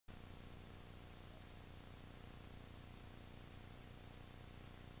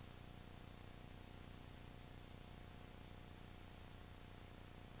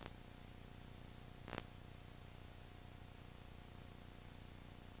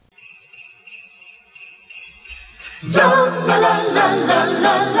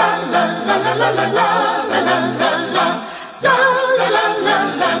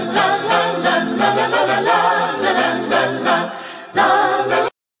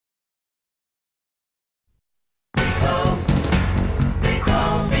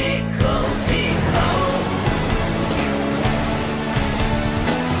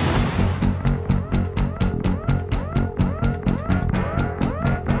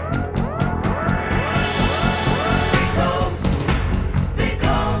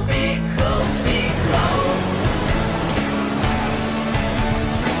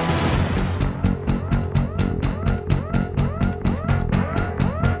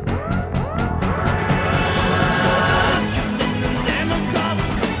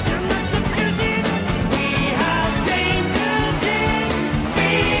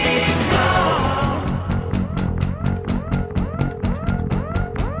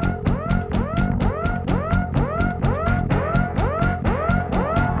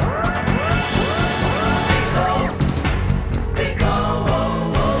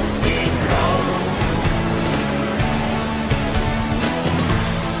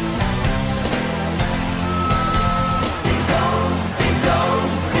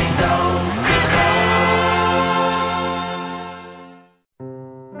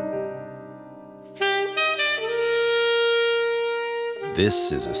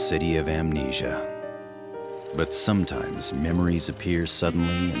This is a city of amnesia. But sometimes memories appear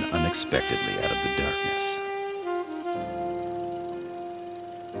suddenly and unexpectedly out of the darkness.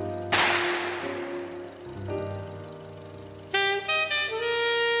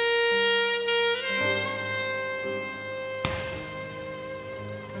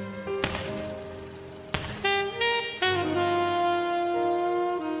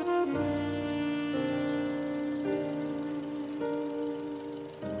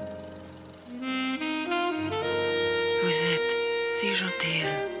 Vous êtes si gentil.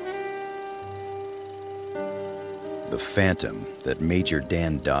 The phantom that Major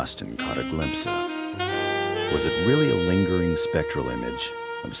Dan Doston caught a glimpse of. Was it really a lingering spectral image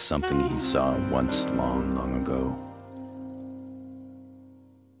of something he saw once long, long ago?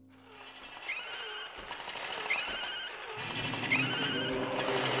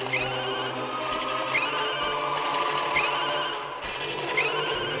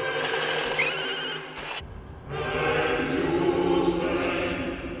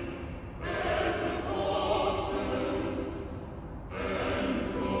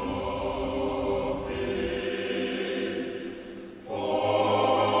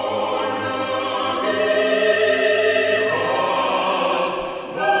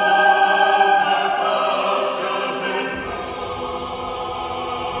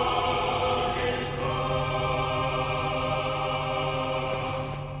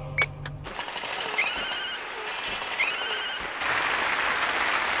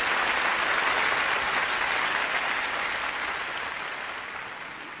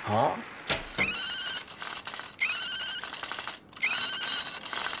 Huh?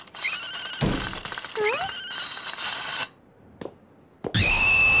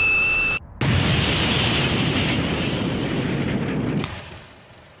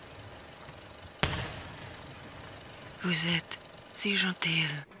 Vous êtes si gentil.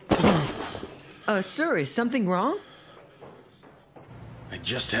 Sir, is something wrong? I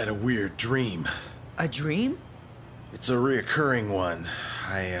just had a weird dream. A dream? It's a reoccurring one.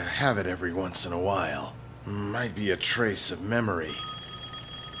 I have it every once in a while. Might be a trace of memory.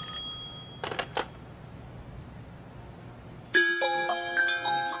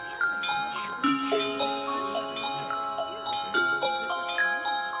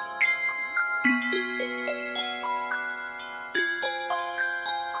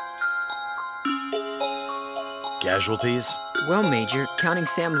 Casualties? Well, Major, counting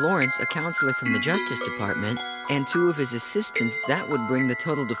Sam Lawrence, a counselor from the Justice Department, and 2 of his assistants, that would bring the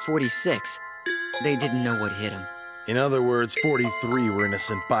total to 46. They didn't know what hit him. In other words, 43 were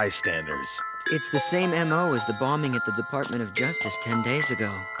innocent bystanders. It's the same MO as the bombing at the Department of Justice 10 days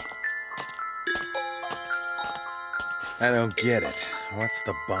ago. I don't get it. What's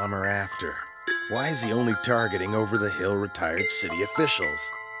the bomber after? Why is he only targeting over-the-hill retired city officials?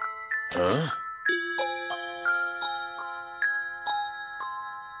 Huh?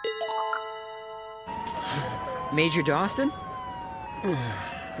 Major Doston?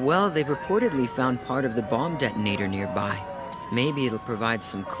 Well, they've reportedly found part of the bomb detonator nearby. Maybe it'll provide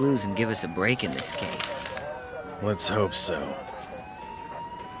some clues and give us a break in this case. Let's hope so.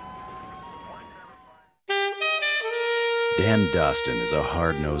 Dan Doston is a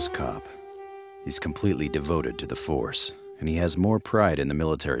hard-nosed cop. He's completely devoted to the force, and he has more pride in the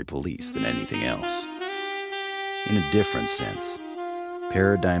military police than anything else. In a different sense,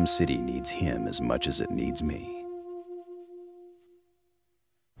 Paradigm City needs him as much as it needs me.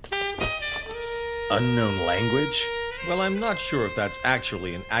 Unknown language? Well, I'm not sure if that's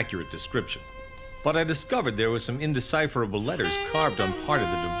actually an accurate description, but I discovered there were some indecipherable letters carved on part of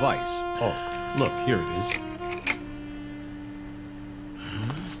the device. Oh, look, here it is.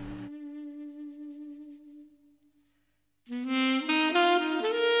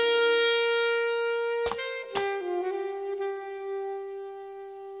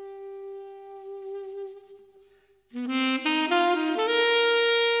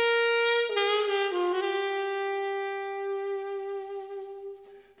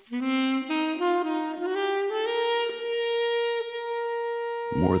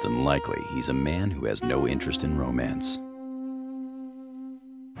 More than likely, he's a man who has no interest in romance.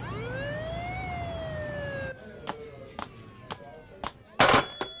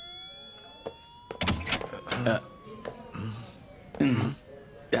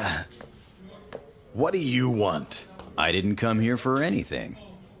 What do you want? I didn't come here for anything.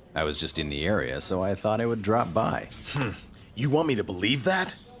 I was just in the area, so I thought I would drop by. You want me to believe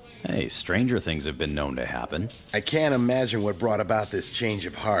that? Hey, stranger things have been known to happen. I can't imagine what brought about this change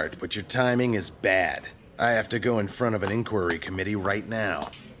of heart, but your timing is bad. I have to go in front of an inquiry committee right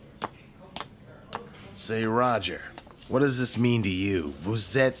now. Say, Roger, what does this mean to you? Vous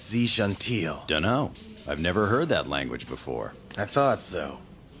êtes si gentil. Dunno. I've never heard that language before. I thought so.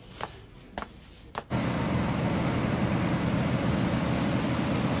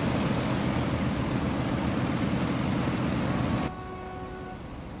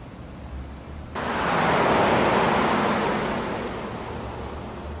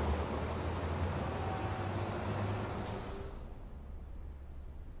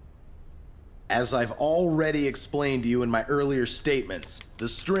 As I've already explained to you in my earlier statements, the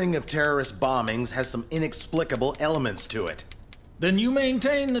string of terrorist bombings has some inexplicable elements to it. Then you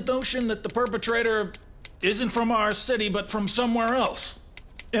maintain the notion that the perpetrator isn't from our city, but from somewhere else.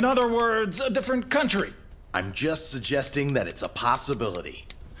 In other words, a different country. I'm just suggesting that it's a possibility.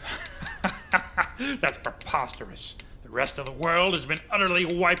 That's preposterous. The rest of the world has been utterly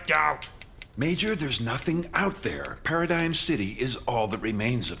wiped out. Major, there's nothing out there. Paradigm City is all that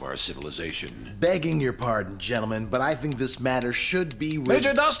remains of our civilization. Begging your pardon, gentlemen, but I think this matter should be...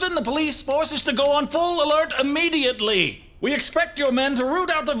 Major Dustin, the police force is to go on full alert immediately. We expect your men to root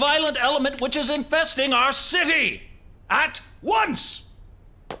out the violent element which is infesting our city. At once!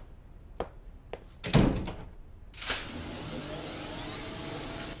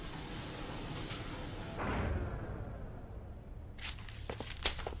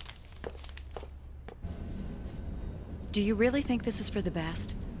 Do you really think this is for the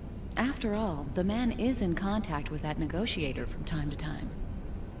best? After all, the man is in contact with that negotiator from time to time.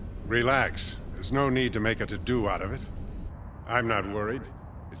 Relax. There's no need to make a to-do out of it. I'm not worried.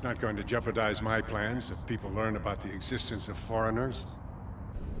 It's not going to jeopardize my plans if people learn about the existence of foreigners.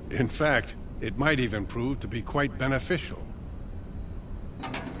 In fact, it might even prove to be quite beneficial.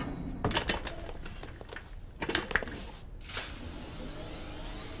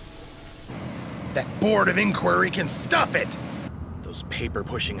 That board of inquiry can stuff it! Those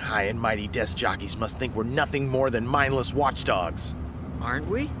paper-pushing high and mighty desk jockeys must think we're nothing more than mindless watchdogs. Aren't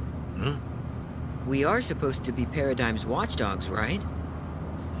we? We are supposed to be Paradigm's watchdogs, right?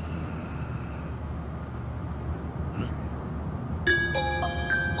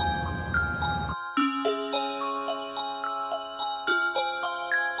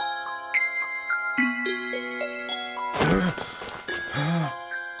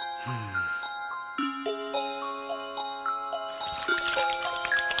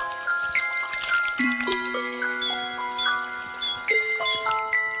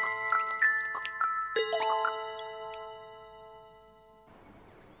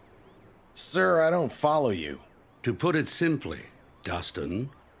 Sir, I don't follow you. To put it simply,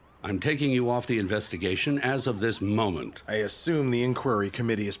 Dustin, I'm taking you off the investigation as of this moment. I assume the inquiry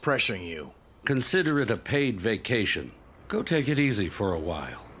committee is pressuring you. Consider it a paid vacation. Go take it easy for a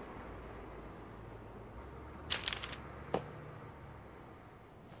while.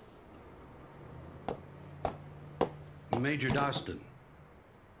 Major Dustin,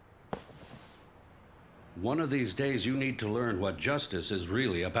 one of these days you need to learn what justice is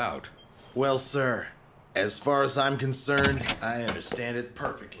really about. Well, sir, as far as I'm concerned, I understand it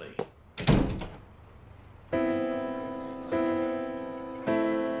perfectly.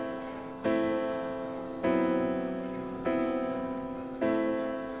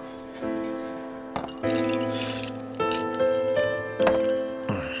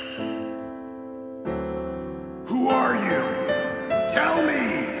 Who are you? Tell me!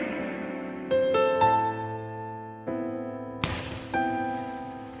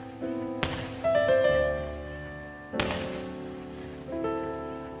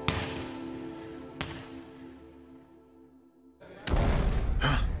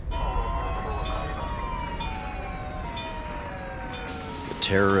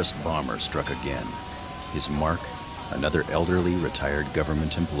 terrorist bomber struck again. His mark, another elderly retired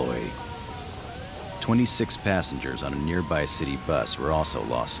government employee. 26 passengers on a nearby city bus were also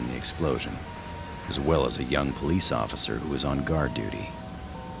lost in the explosion, as well as a young police officer who was on guard duty.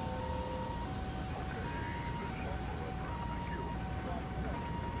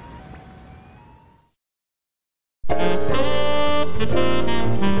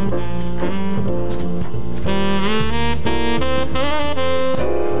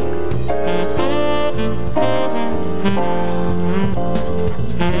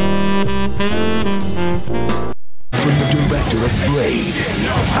 From the director of Blade,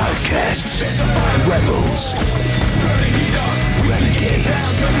 Outcasts, Rebels, Renegades.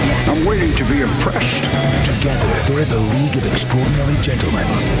 I'm waiting to be impressed. Together, they're the League of Extraordinary Gentlemen.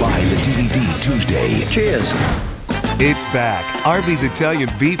 Buy the DVD Tuesday. Cheers. It's back. Arby's Italian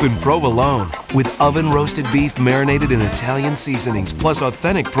beef and provolone. With oven-roasted beef marinated in Italian seasonings, plus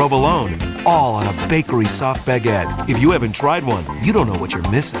authentic provolone. All on a bakery soft baguette. If you haven't tried one, you don't know what you're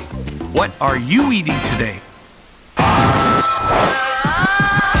missing. What are you eating today?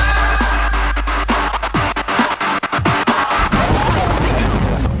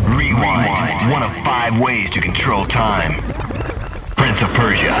 Rewind. One of 5 ways to control time. Prince of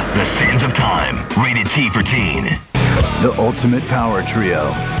Persia, The Sands of Time. Rated T for teen. The Ultimate Power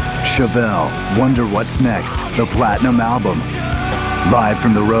Trio. Chevelle, Wonder What's Next, the Platinum Album. Live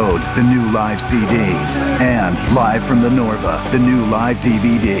from the Road, the new live CD. And Live from the Norva, the new live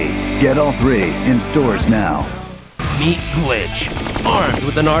DVD. Get all 3 in stores now. Meet Glitch, armed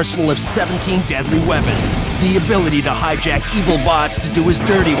with an arsenal of 17 deadly weapons, the ability to hijack evil bots to do his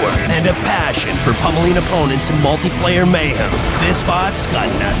dirty work, and a passion for pummeling opponents in multiplayer mayhem. This bot's got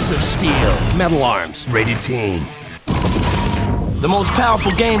nuts of steel. Metal Arms, rated teen. The most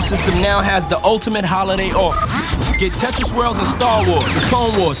powerful game system now has the ultimate holiday offer. Get Tetris Worlds and Star Wars and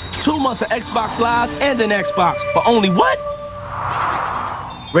Clone Wars, 2 months of Xbox Live and an Xbox for only what?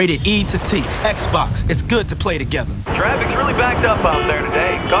 Rated E to T. Xbox. It's good to play together. Traffic's really backed up out there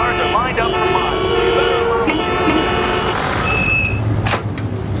today. Cars are lined up for miles.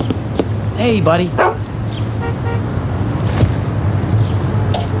 Hey, buddy.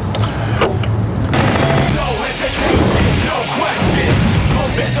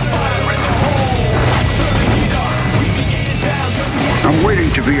 I'm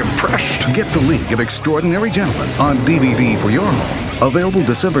waiting to be impressed. Get the League of Extraordinary Gentlemen on DVD for your home. Available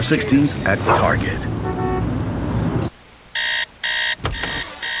December 16th at Target.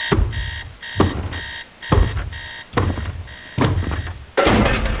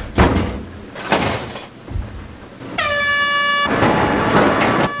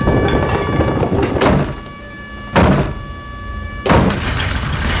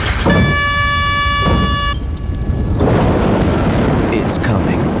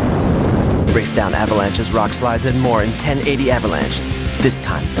 Down avalanches, rock slides, and more in 1080 Avalanche. This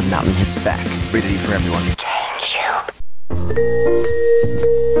time, the mountain hits back. Rated E for everyone.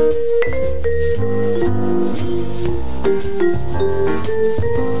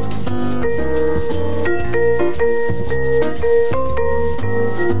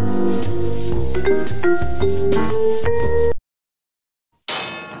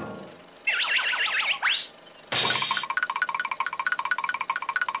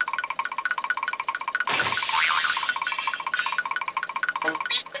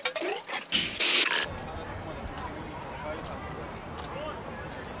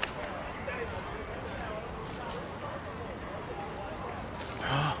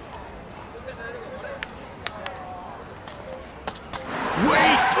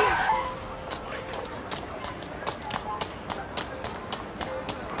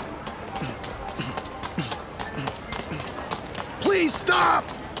 Please stop!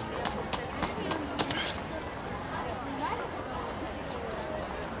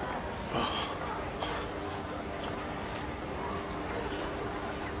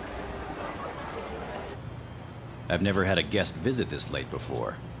 I've never had a guest visit this late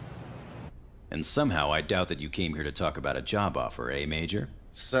before. And somehow I doubt that you came here to talk about a job offer, eh, Major?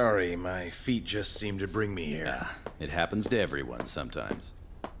 Sorry, my feet just seemed to bring me here. It happens to everyone sometimes.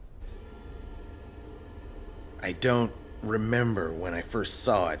 I don't remember when I first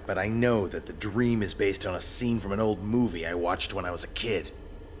saw it, but I know that the dream is based on a scene from an old movie I watched when I was a kid.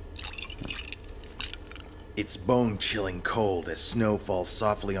 It's bone-chilling cold as snow falls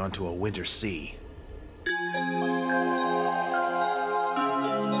softly onto a winter sea.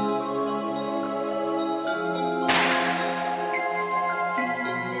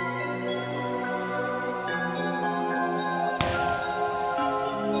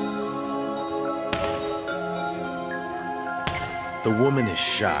 The woman is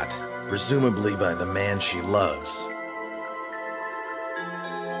shot, presumably by the man she loves.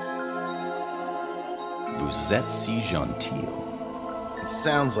 Vous êtes si gentil. It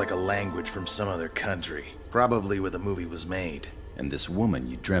sounds like a language from some other country, probably where the movie was made. And this woman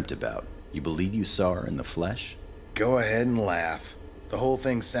you dreamt about, you believe you saw her in the flesh? Go ahead and laugh. The whole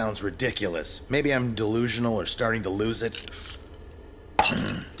thing sounds ridiculous. Maybe I'm delusional or starting to lose it.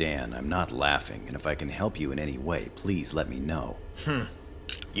 Dan, I'm not laughing, and if I can help you in any way, please let me know.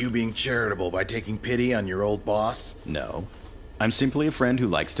 You being charitable by taking pity on your old boss? No. I'm simply a friend who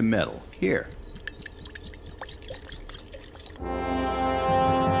likes to meddle. Here.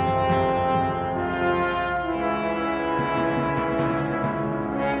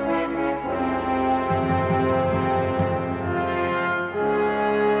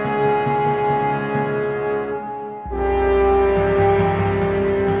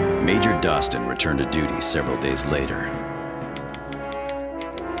 Major Dostin returned to duty several days later.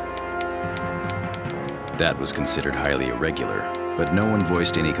 That was considered highly irregular, but no one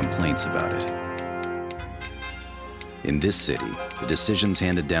voiced any complaints about it. In this city, the decisions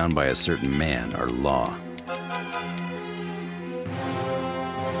handed down by a certain man are law.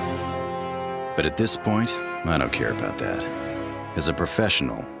 But at this point, I don't care about that. As a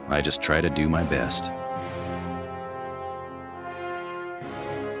professional, I just try to do my best.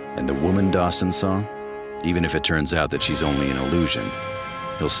 And the woman Dostin saw, even if it turns out that she's only an illusion,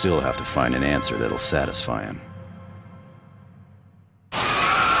 he'll still have to find an answer that'll satisfy him.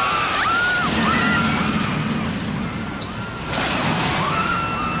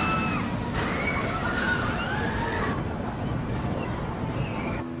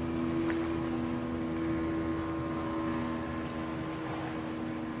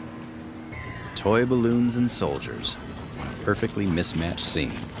 Toy balloons and soldiers. What a perfectly mismatched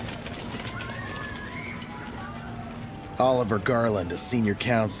scene. Oliver Garland, a senior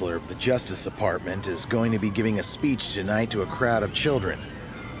counselor of the Justice Department, is going to be giving a speech tonight to a crowd of children.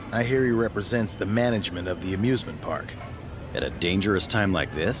 I hear he represents the management of the amusement park. At a dangerous time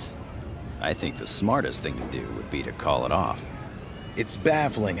like this, I think the smartest thing to do would be to call it off. It's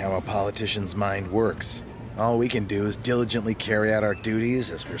baffling how a politician's mind works. All we can do is diligently carry out our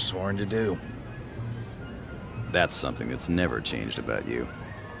duties as we're sworn to do. That's something that's never changed about you.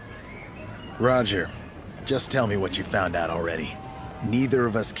 Roger. Just tell me what you found out already. Neither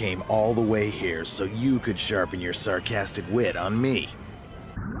of us came all the way here so you could sharpen your sarcastic wit on me.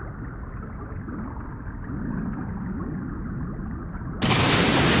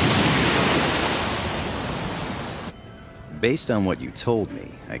 Based on what you told me,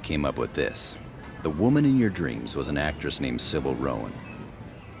 I came up with this. The woman in your dreams was an actress named Sybil Rowan.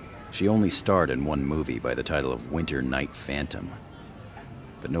 She only starred in one movie by the title of Winter Night Phantom,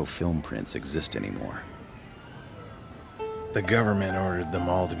 but no film prints exist anymore. The government ordered them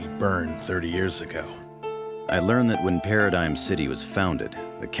all to be burned 30 years ago. I learned that when Paradigm City was founded,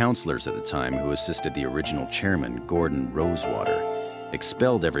 the counselors at the time who assisted the original chairman, Gordon Rosewater,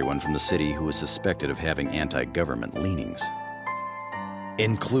 expelled everyone from the city who was suspected of having anti-government leanings.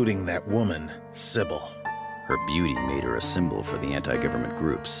 Including that woman, Sybil. Her beauty made her a symbol for the anti-government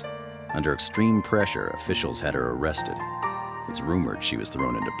groups. Under extreme pressure, officials had her arrested. It's rumored she was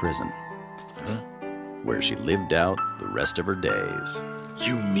thrown into prison. Huh? Where she lived out the rest of her days.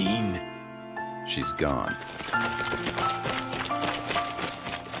 You mean? She's gone.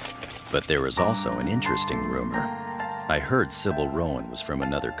 But there was also an interesting rumor. I heard Sybil Rowan was from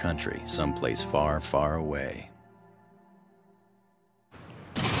another country, someplace far, far away.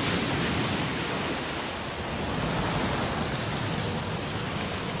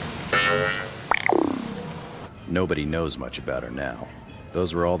 Nobody knows much about her now.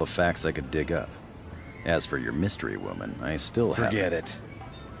 Those were all the facts I could dig up. As for your mystery woman, I still have... Forget it.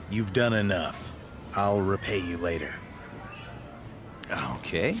 You've done enough. I'll repay you later.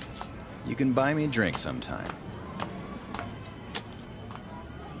 Okay. You can buy me a drink sometime.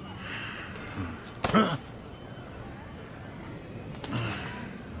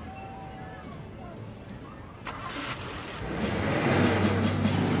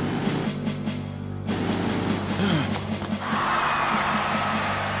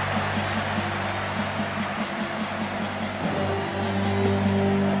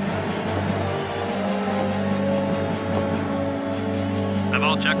 Have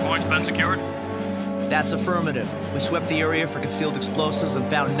all checkpoints been secured? That's affirmative. We swept the area for concealed explosives and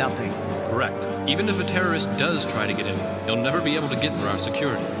found nothing. Correct. Even if a terrorist does try to get in, he'll never be able to get through our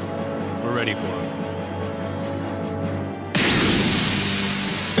security. We're ready for him.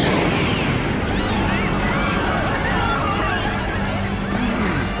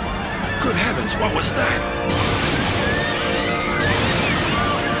 Good heavens, what was that?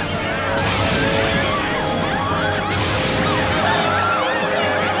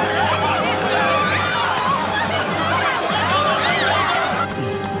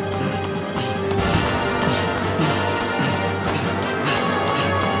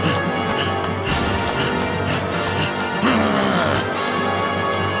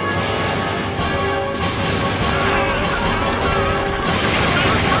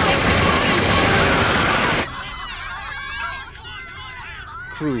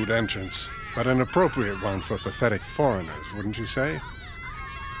 crude entrance, but an appropriate one for pathetic foreigners, wouldn't you say?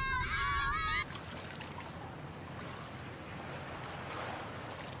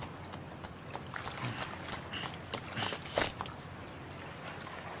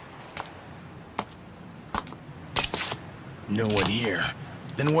 No one here.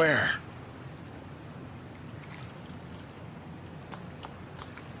 Then where?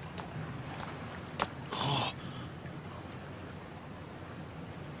 Oh.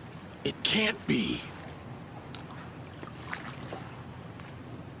 It can't be.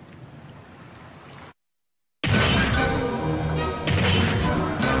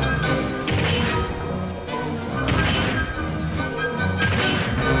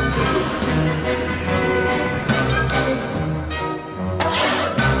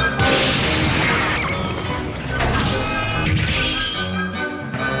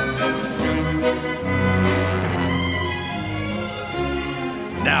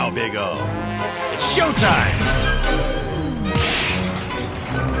 Now, Big O, it's showtime!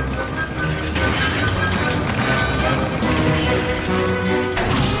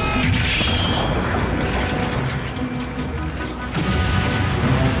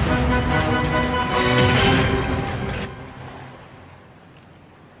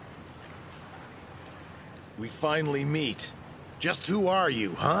 We finally meet. Just who are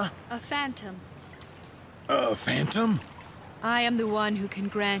you, huh? A phantom. A phantom? I am the one who can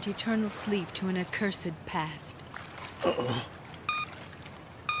grant eternal sleep to an accursed past. Uh-oh.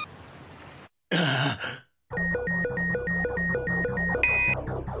 I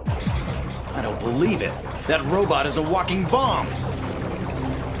don't believe it. That robot is a walking bomb.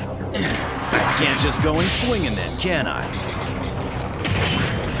 I can't just go in swinging then, can I?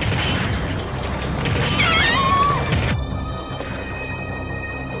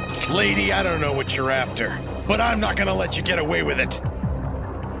 Lady, I don't know what you're after, but I'm not gonna let you get away with it.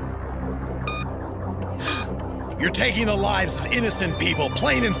 You're taking the lives of innocent people,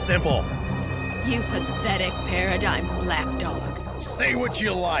 plain and simple. You pathetic paradigm lapdog. Say what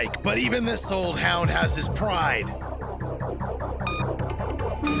you like, but even this old hound has his pride.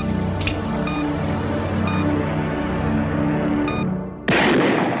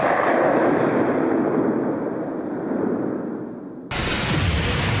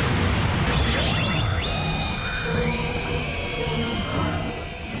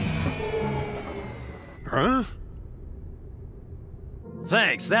 Huh?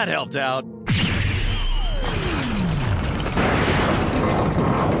 Thanks, that helped out.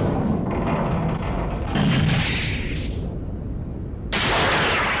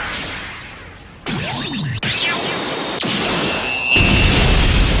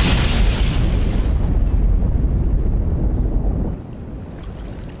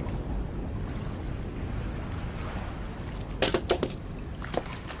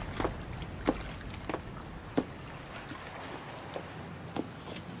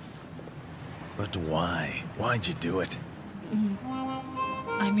 But why? Why'd you do it?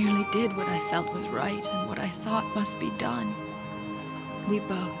 I merely did what I felt was right and what I thought must be done. We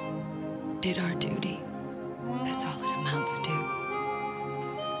both did our duty. That's all it amounts to.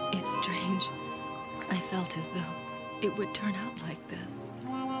 It's strange. I felt as though it would turn out like this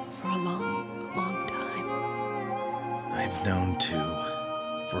for a long, long time. I've known too,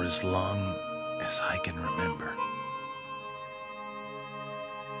 for as long as I can remember.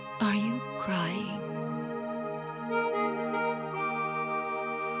 Are you crying?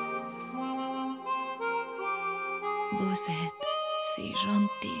 Vous êtes si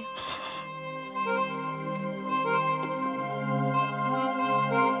gentil.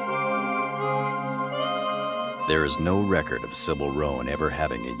 There is no record of Sybil Rowan ever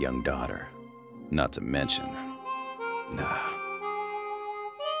having a young daughter. Not to mention,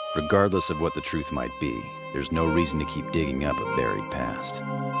 regardless of what the truth might be, there's no reason to keep digging up a buried past.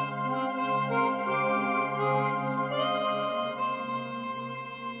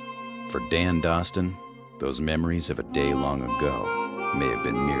 For Dan Doston, those memories of a day long ago may have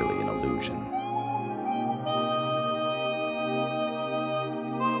been merely an illusion.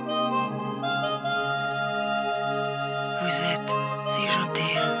 Vous êtes si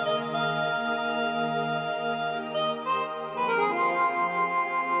gentil.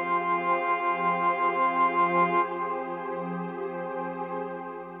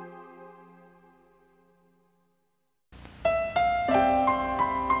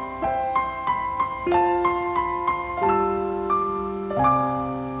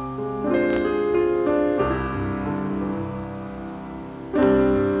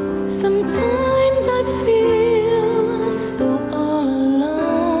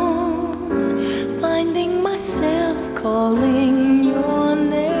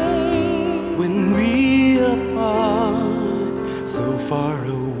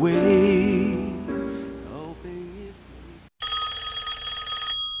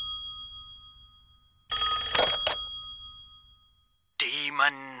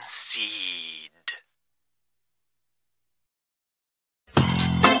 one seed.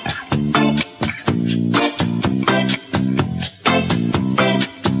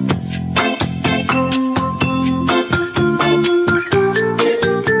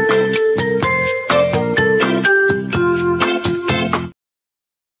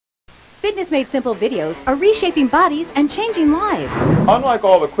 Fitness Made Simple videos are reshaping bodies and changing lives. Unlike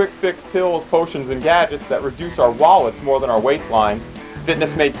all the quick fix pills, potions, and gadgets that reduce our wallets more than our waistlines,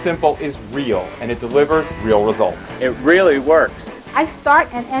 Fitness Made Simple is real, and it delivers real results. It really works. I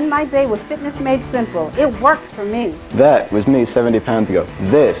start and end my day with Fitness Made Simple. It works for me. That was me 70 pounds ago.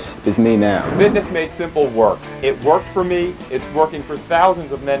 This is me now. Fitness Made Simple works. It worked for me, it's working for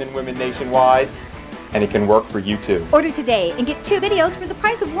thousands of men and women nationwide, and it can work for you too. Order today and get 2 videos for the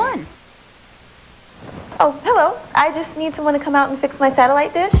price of 1. Oh, hello. I just need someone to come out and fix my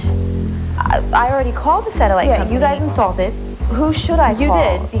satellite dish. I already called the satellite company. You guys installed it. Who should I call? You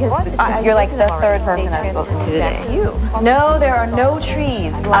did, because you're like the third person I've spoken to today. That's you. No, there are no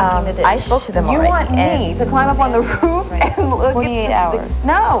trees blocking the dish. I spoke to them already. You want me to climb up on the roof and look 48 hours.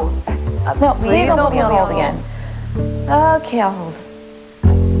 No. No, please don't put me on hold again. Okay, I'll hold.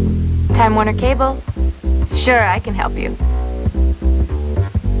 Time Warner Cable. Sure, I can help you.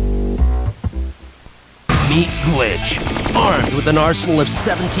 Meet Glitch, armed with an arsenal of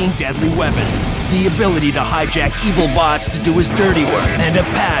 17 deadly weapons, the ability to hijack evil bots to do his dirty work, and a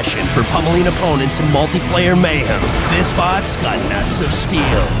passion for pummeling opponents in multiplayer mayhem. This bot's got nuts of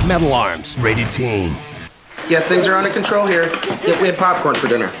steel. Metal arms, rated teen. Yeah, things are under control here. Yeah, we had popcorn for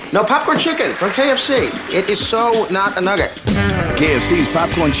dinner. No, popcorn chicken from KFC. It is so not a nugget. KFC's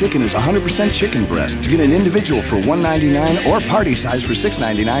popcorn chicken is 100% chicken breast. To get an individual for $1.99 or party size for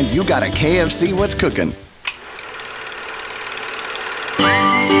 $6.99, you got a KFC What's Cooking.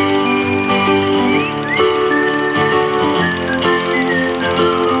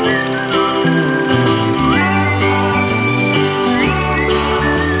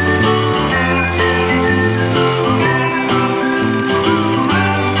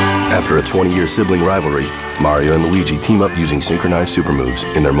 After a 20-year sibling rivalry, Mario and Luigi team up using synchronized super moves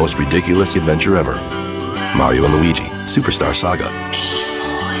in their most ridiculous adventure ever. Mario and Luigi, Superstar Saga.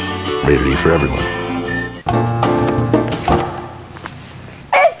 Rated E for everyone.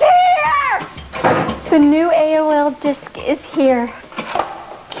 It's here! The new AOL disc is here.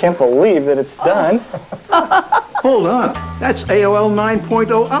 Can't believe that it's done. Hold on. That's AOL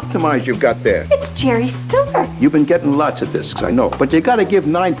 9.0 Optimize you've got there. It's Jerry Stiller. You've been getting lots of discs, I know, but you gotta give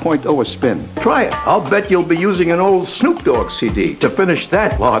 9.0 a spin. Try it. I'll bet you'll be using an old Snoop Dogg CD to finish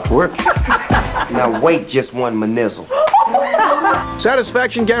that artwork. Now wait just one manizzle.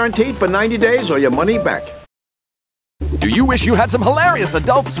 Satisfaction guaranteed for 90 days or your money back. Do you wish you had some hilarious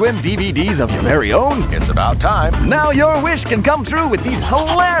Adult Swim DVDs of your very own? It's about time. Now your wish can come true with these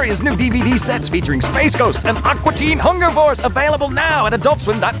hilarious new DVD sets featuring Space Ghost and Aqua Teen Hunger Force, available now at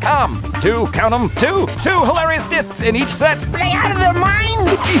AdultSwim.com. 2, count 'em, 2 hilarious discs in each set. Are they out of their mind?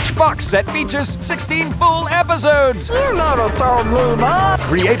 Each box set features 16 full episodes. You never told me that.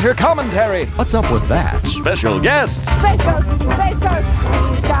 Creator commentary. What's up with that? Special guests. Space Ghost, Space Ghost.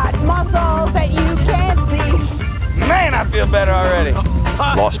 He's got muscles that you can't see. Man, I feel better already.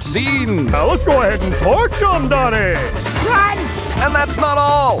 Lost scenes. Now let's go ahead and torch them, Donnie. Run! And that's not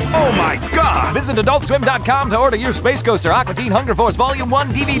all. Oh my God! Visit AdultSwim.com to order your Space Ghost or Aqua Teen Hunger Force Volume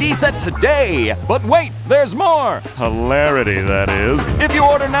 1 DVD set today. But wait, there's more. Hilarity, that is. If you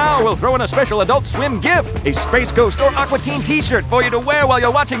order now, we'll throw in a special Adult Swim gift. A Space Ghost or Aqua Teen t-shirt for you to wear while you're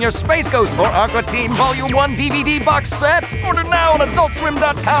watching your Space Ghost or Aqua Teen Volume 1 DVD box set. Order now on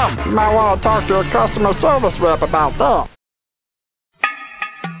AdultSwim.com. You might want to talk to a customer service rep about that.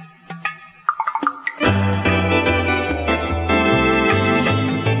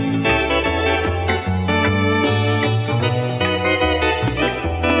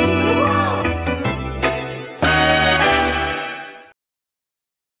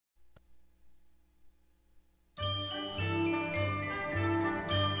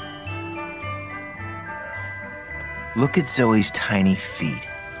 Look at Zoe's tiny feet.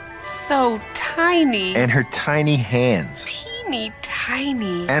 So tiny. And her tiny hands. Teeny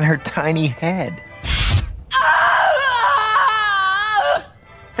tiny. And her tiny head.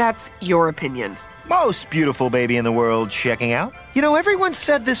 That's your opinion. Most beautiful baby in the world checking out. You know, everyone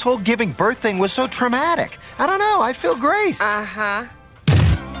said this whole giving birth thing was so traumatic. I don't know, I feel great. Uh-huh.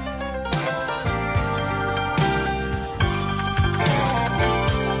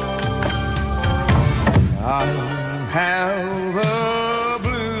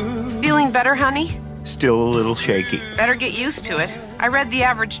 Feeling better, honey? Still a little shaky. Better get used to it. I read the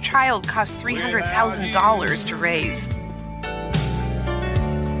average child costs $300,000 to raise.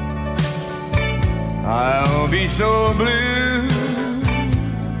 I'll be so blue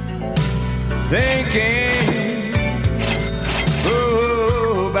thinking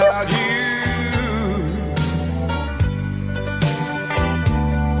about you.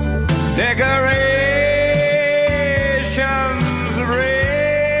 Decorations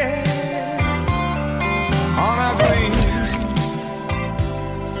red on a green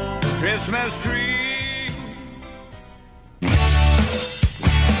Christmas tree.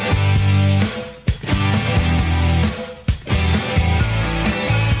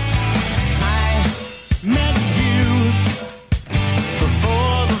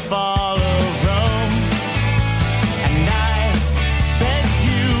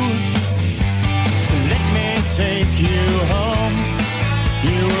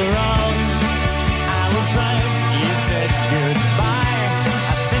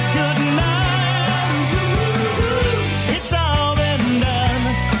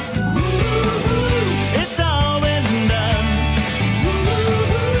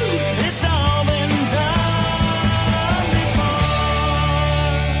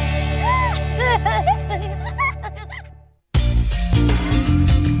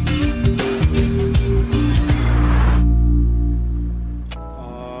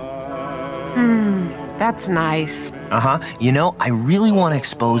 That's nice. Uh-huh. You know, I really want to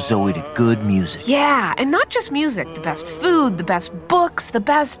expose Zoe to good music. Yeah, and not just music. The best food, the best books, the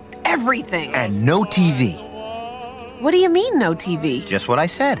best everything. And no TV. What do you mean, no TV? Just what I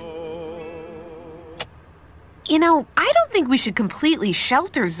said. You know, I don't think we should completely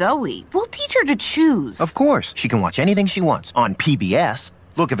shelter Zoe. We'll teach her to choose. Of course. She can watch anything she wants on PBS.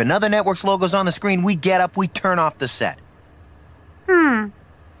 Look, if another network's logo's on the screen, we get up, we turn off the set.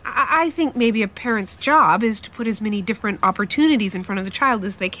 I think maybe a parent's job is to put as many different opportunities in front of the child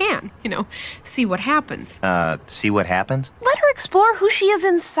as they can. You know, see what happens. See what happens? Let her explore who she is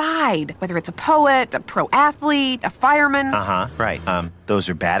inside. Whether it's a poet, a pro athlete, a fireman. Uh-huh, right. Those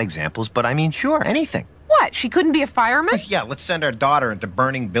are bad examples, but I mean, sure, anything. What, she couldn't be a fireman? Yeah, let's send our daughter into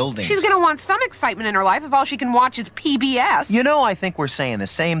burning buildings. She's gonna want some excitement in her life if all she can watch is PBS. You know, I think we're saying the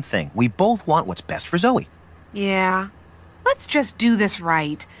same thing. We both want what's best for Zoe. Yeah. Let's just do this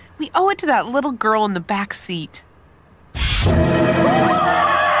right. We owe it to that little girl in the back seat.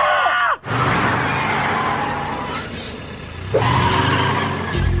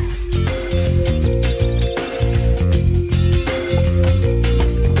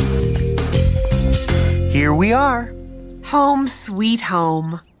 Here we are. Home sweet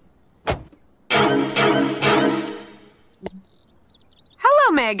home.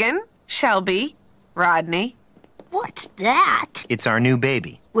 Hello, Megan, Shelby, Rodney. What's that? It's our new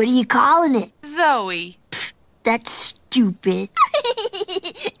baby. What are you calling it? Zoe. That's stupid.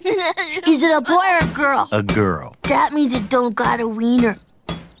 Is it a boy or a girl? A girl. That means it don't got a wiener.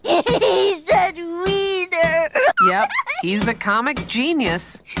 He said wiener. Yep, he's a comic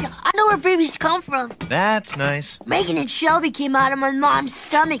genius. I know where babies come from. That's nice. Megan and Shelby came out of my mom's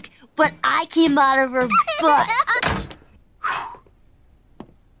stomach, but I came out of her butt.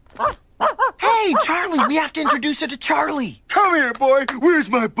 Hey, Charlie, we have to introduce her to Charlie. Come here, boy. Where's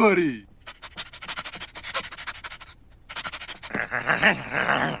my buddy?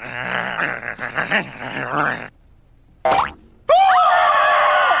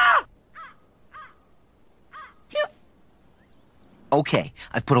 Okay,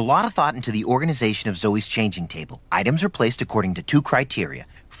 I've put a lot of thought into the organization of Zoe's changing table. Items are placed according to 2 criteria,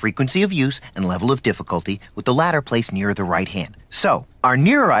 frequency of use and level of difficulty, with the latter placed nearer the right hand. So, our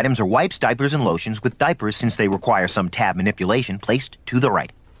nearer items are wipes, diapers, and lotions, with diapers, since they require some tab manipulation, placed to the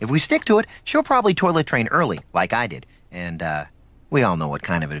right. If we stick to it, she'll probably toilet train early, like I did. And, we all know what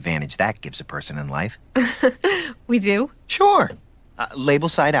kind of advantage that gives a person in life. We do? Sure. Label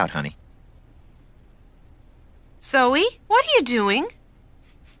side out, honey. Zoe, what are you doing?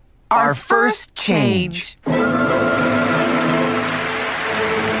 Our first change. For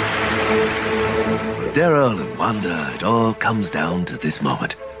Daryl and Wanda, it all comes down to this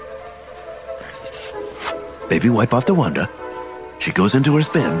moment. Baby wipe off to Wanda. She goes into her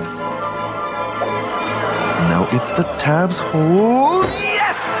spin. Now if the tabs hold...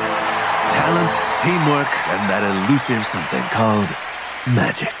 Yes! Talent, teamwork, and that elusive something called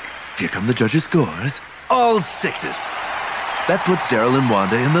magic. Here come the judges' scores. All 6s. That puts Daryl and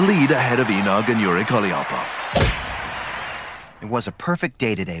Wanda in the lead ahead of Enog and Yuri Kolyapov. It was a perfect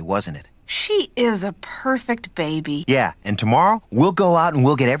day today, wasn't it? She is a perfect baby. Yeah, and tomorrow, we'll go out and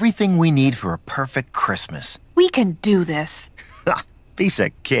we'll get everything we need for a perfect Christmas. We can do this. Piece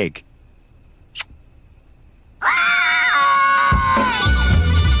of cake.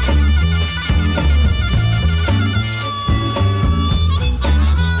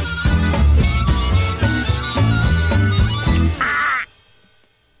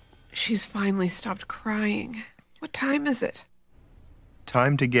 finally stopped crying. What time is it?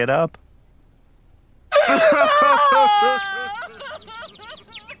 Time to get up.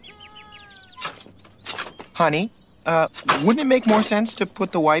 Honey, wouldn't it make more sense to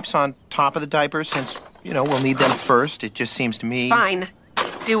put the wipes on top of the diapers since, we'll need them first? It just seems to me... Fine.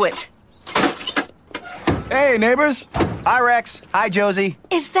 Do it. Hey, neighbors. Hi, Rex. Hi, Josie.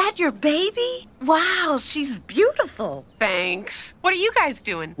 Is that your baby? Wow, she's beautiful. Thanks. What are you guys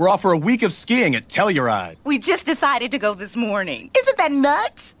doing? We're off for a week of skiing at Telluride. We just decided to go this morning. Isn't that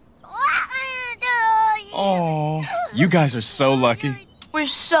nuts? Oh, you guys are so lucky. We're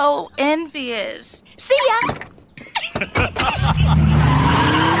so envious. See ya!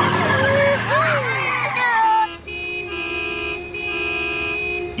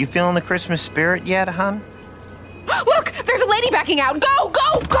 You feeling the Christmas spirit yet, hon? Look! There's a lady backing out! Go!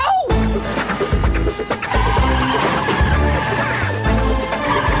 Go! Go!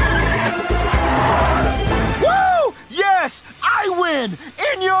 Woo! Yes! I win!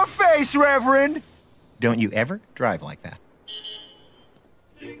 In your face, Reverend! Don't you ever drive like that.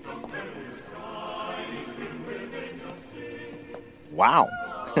 Wow.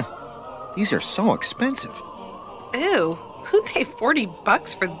 These are so expensive. Ew. Who'd pay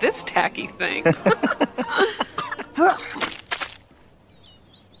 $40 for this tacky thing?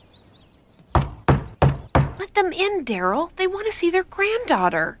 Let them in, Daryl. They want to see their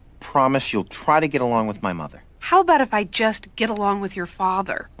granddaughter. Promise you'll try to get along with my mother. How about if I just get along with your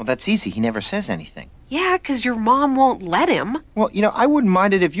father? Well, that's easy. He never says anything. Yeah, 'cause your mom won't let him. Well, I wouldn't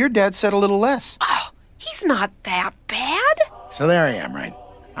mind it if your dad said a little less. Oh, he's not that bad. So there I am, right?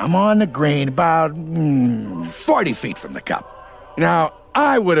 I'm on the green about 40 feet from the cup. Now,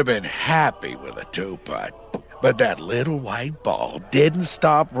 I would have been happy with a two-putt, but that little white ball didn't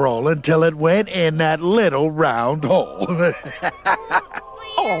stop rolling till it went in that little round hole.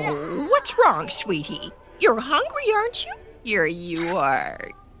 Oh, what's wrong, sweetie? You're hungry, aren't you? You are.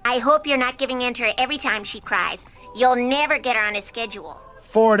 I hope you're not giving in to her every time she cries. You'll never get her on a schedule.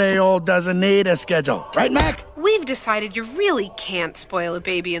 4-day-old doesn't need a schedule. Right, Mac? We've decided you really can't spoil a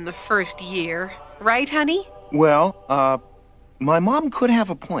baby in the first year. Right, honey? Well, my mom could have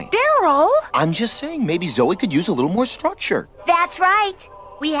a point. Daryl! I'm just saying, maybe Zoe could use a little more structure. That's right.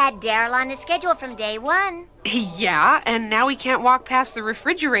 We had Daryl on the schedule from day one. Yeah, and now we can't walk past the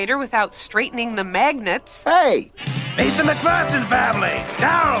refrigerator without straightening the magnets. Hey! Meet the McPherson family.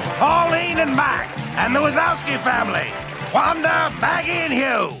 Daryl, Pauline, and Mac. And the Wazowski family. Wanda, Maggie, and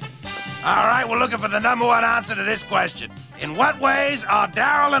Hugh. All right, we're looking for the number one answer to this question. In what ways are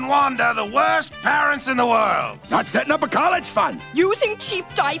Daryl and Wanda the worst parents in the world? Not setting up a college fund. Using cheap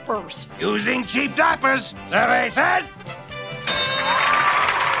diapers. Using cheap diapers. Survey says...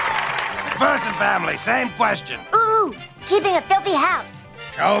 McPherson family, same question. Ooh, keeping a filthy house.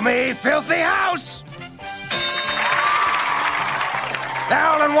 Show me filthy house.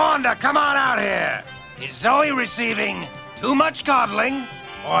 Daryl and Wanda, come on out here. Is Zoe receiving too much coddling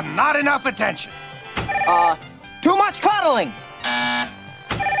or not enough attention? Too much coddling.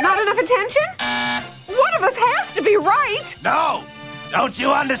 Not enough attention? One of us has to be right. No. Don't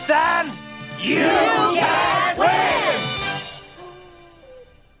you understand? You can't win!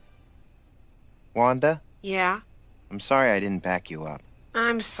 Wanda? Yeah? I'm sorry I didn't back you up.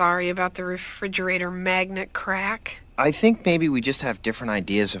 I'm sorry about the refrigerator magnet crack. I think maybe we just have different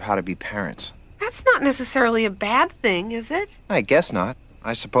ideas of how to be parents. That's not necessarily a bad thing, is it? I guess not.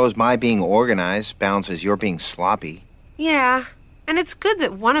 I suppose my being organized balances your being sloppy. Yeah, and it's good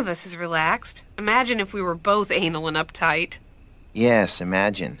that one of us is relaxed. Imagine if we were both anal and uptight. Yes,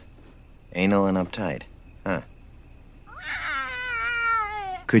 imagine. Anal and uptight. Huh.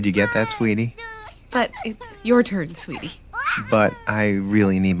 Could you get that, sweetie? But it's your turn, sweetie. But I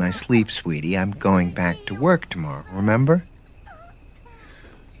really need my sleep, sweetie. I'm going back to work tomorrow, remember?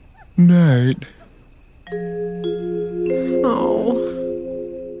 Night. Oh.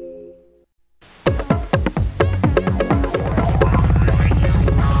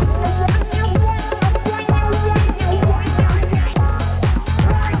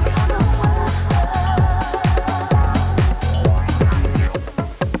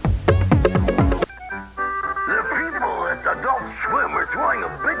 throwing a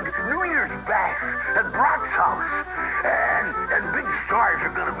big New Year's bash at Brak's house. And big stars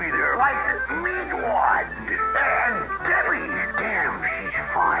are gonna be there, like Meatwad and Debbie. Damn, she's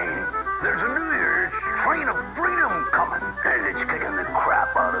fine. There's a New Year's train of freedom coming, and it's kicking the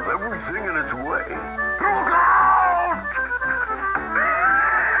crap out of everything in its way. Look out!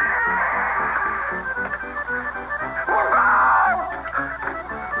 Look out!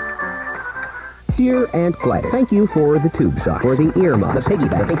 easier and glider. Thank you for the tube sock, for the earmuff, the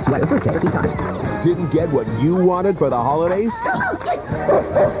piggyback, big sweater for turkey tots. Didn't get what you wanted for the holidays?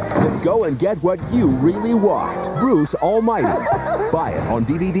 Then go and get what you really want. Bruce Almighty. Buy it on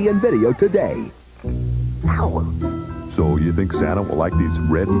DVD and video today. Ow. So you think Santa will like these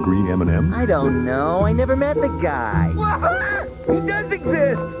red and green M&Ms? I don't know. I never met the guy. He does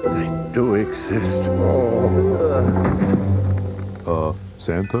exist. They do exist.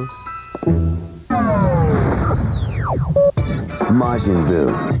 Santa? Majin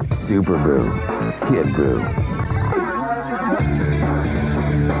Buu, Super Buu, Kid Buu.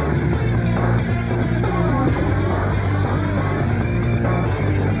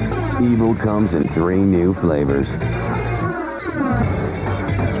 Evil comes in 3 new flavors.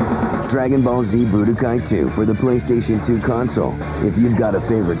 Dragon Ball Z Budokai 2 for the PlayStation 2 console. If you've got a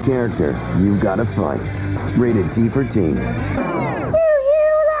favorite character, you've got to fight. Rated T for teen.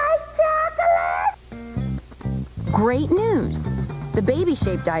 Great news! The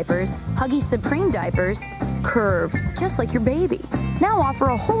baby-shaped diapers, Huggies Supreme diapers, curve just like your baby. Now offer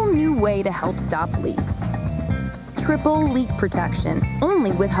a whole new way to help stop leaks. Triple leak protection,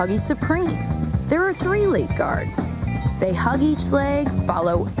 only with Huggies Supreme. There are 3 leak guards. They hug each leg,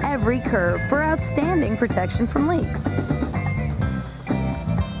 follow every curve for outstanding protection from leaks.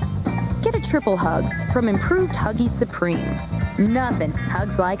 Get a triple hug from improved Huggies Supreme. Nothing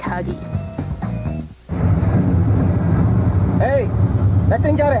hugs like Huggies. Hey, that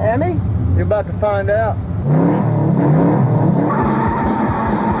thing got a Hemi? You're about to find out.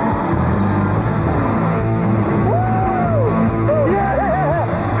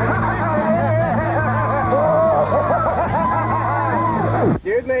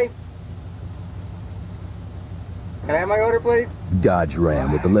 Excuse me. Can I have my order, please? Dodge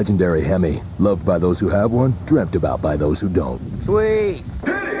Ram with the legendary Hemi. Loved by those who have one, dreamt about by those who don't. Sweet.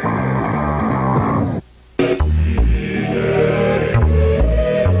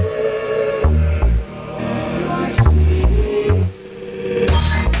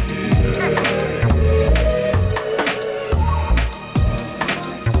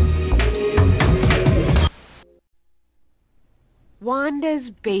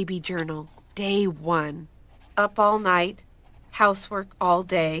 Wanda's baby journal, day 1. Up all night, housework all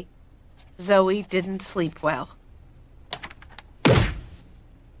day. Zoe didn't sleep well. Joy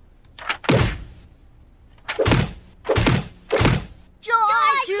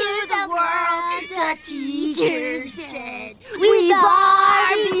to the world, the teacher said. We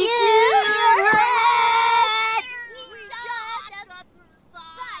barbecue your head.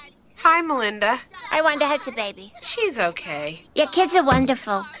 Hi, Melinda. I Wanda has a baby. She's okay. Your kids are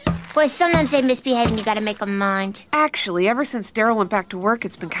wonderful. Boy, sometimes they misbehave and you gotta make them mind. Actually, ever since Daryl went back to work,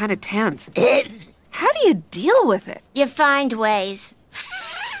 it's been kind of tense. How do you deal with it? You find ways.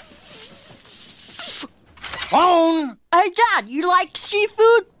 Phone! Hey, Dad, you like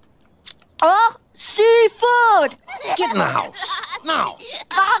seafood? Oh, seafood! Get in the house. Now.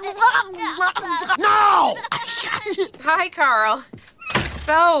 No! Hi, Carl.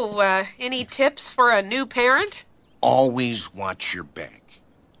 So, any tips for a new parent? Always watch your back.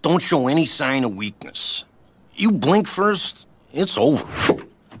 Don't show any sign of weakness. You blink first, it's over.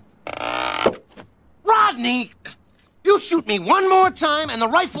 Rodney! You shoot me one more time and the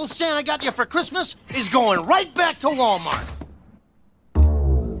rifle Santa got you for Christmas is going right back to Walmart.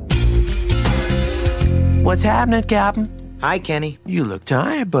 What's happening, Captain? Hi, Kenny. You look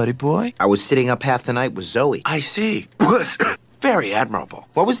tired, buddy boy. I was sitting up half the night with Zoe. I see. Very admirable.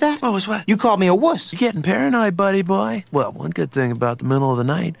 What was that? What was what? You called me a wuss. You getting paranoid, buddy boy? Well, one good thing about the middle of the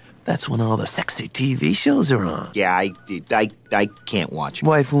night, that's when all the sexy TV shows are on. Yeah, I can't watch 'em.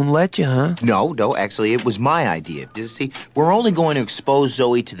 Wife won't let you, huh? No, actually, it was my idea. You see, we're only going to expose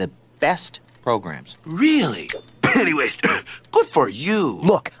Zoe to the best programs. Really? Anyways, good for you.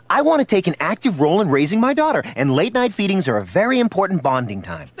 Look, I want to take an active role in raising my daughter, and late-night feedings are a very important bonding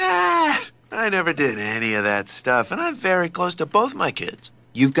time. I never did any of that stuff, and I'm very close to both my kids.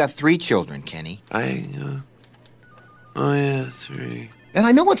 You've got 3 children, Kenny. Oh, yeah, 3. And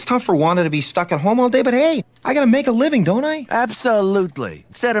I know it's tough for Wanda to be stuck at home all day, but hey, I gotta make a living, don't I? Absolutely.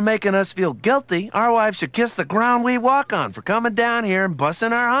 Instead of making us feel guilty, our wives should kiss the ground we walk on for coming down here and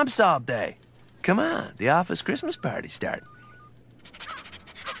busting our humps all day. Come on, the office Christmas party's starting.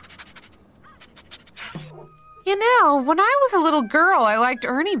 You know, when I was a little girl, I liked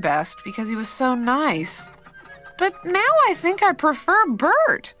Ernie best because he was so nice. But now I think I prefer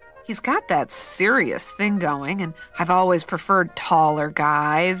Bert. He's got that serious thing going, and I've always preferred taller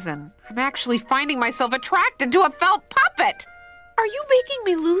guys, and I'm actually finding myself attracted to a felt puppet. Are you making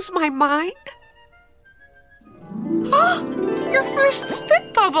me lose my mind? Oh, your first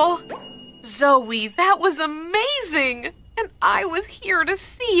spit bubble. Zoe, that was amazing! And I was here to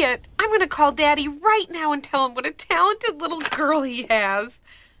see it. I'm going to call Daddy right now and tell him what a talented little girl he has.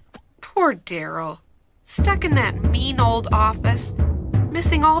 Poor Daryl. Stuck in that mean old office,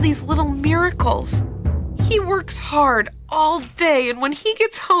 missing all these little miracles. He works hard all day, and when he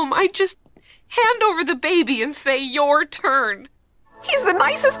gets home, I just hand over the baby and say, your turn. He's the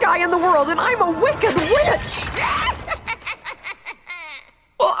nicest guy in the world, and I'm a wicked witch.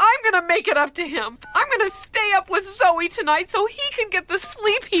 Well, I'm gonna make it up to him. I'm gonna stay up with Zoe tonight so he can get the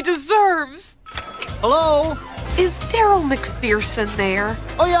sleep he deserves. Hello? Is Daryl McPherson there?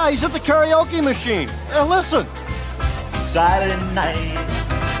 Oh yeah, he's at the karaoke machine. Listen. Silent night,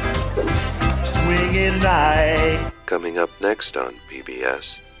 swinging night. Coming up next on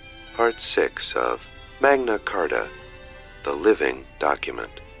PBS, Part 6 of Magna Carta, The Living Document.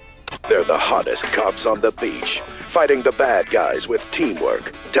 They're the hottest cops on the beach, fighting the bad guys with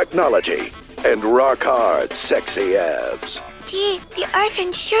teamwork, technology, and rock-hard sexy abs. Gee, the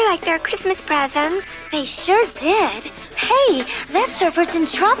orphans sure like their Christmas presents. They sure did. Hey, that surfer's in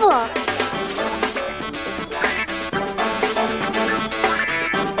trouble.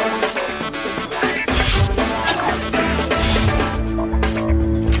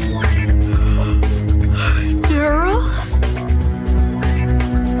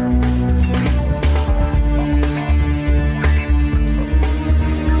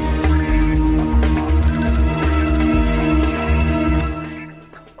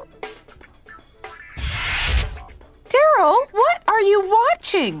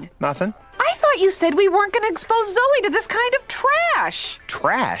 Nothing. I thought you said we weren't going to expose Zoe to this kind of trash.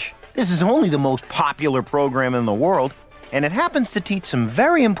 Trash? This is only the most popular program in the world, and it happens to teach some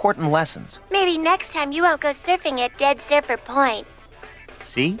very important lessons. Maybe next time you won't go surfing at Dead Surfer Point.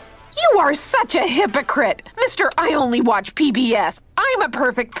 See? You are such a hypocrite. Mister, I only watch PBS. I'm a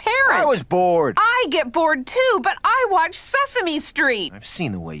perfect parent. I was bored. I get bored too, but I watch Sesame Street. I've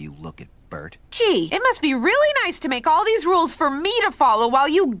seen the way you look at Bert. Gee, it must be really nice to make all these rules for me to follow while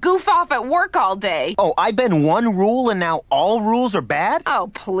you goof off at work all day. Oh, I bend one rule and now all rules are bad? Oh,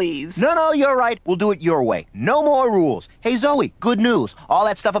 please. No, you're right. We'll do it your way. No more rules. Hey, Zoe, good news. All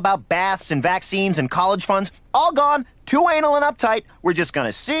that stuff about baths and vaccines and college funds, all gone. Too anal and uptight. We're just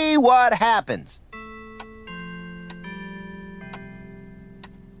gonna see what happens.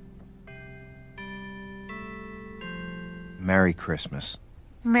 Merry Christmas.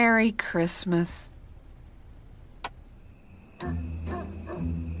 Merry Christmas.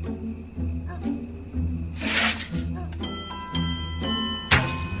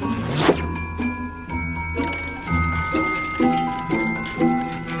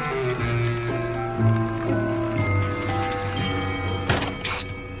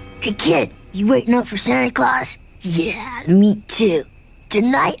 Hey kid, you waiting up for Santa Claus? Yeah, me too.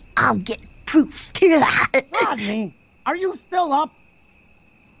 Tonight I'll get proof. Rodney, are you still up?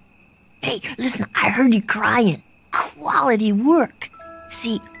 Hey, listen, I heard you crying. Quality work.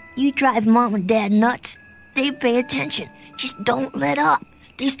 See, you drive Mom and Dad nuts. They pay attention. Just don't let up.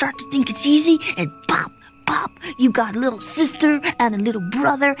 They start to think it's easy, and pop, you got a little sister and a little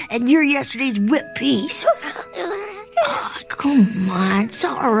brother, and you're yesterday's whipped piece. Oh, come on, it's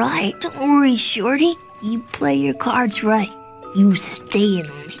all right. Don't worry, Shorty. You play your cards right. You stay an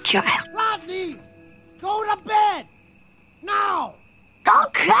only child. Rodney, go to bed now.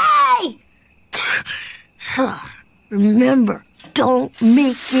 Okay! Remember, don't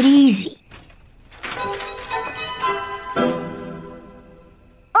make it easy.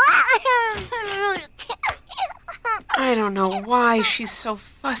 I don't know why she's so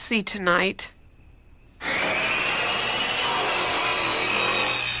fussy tonight.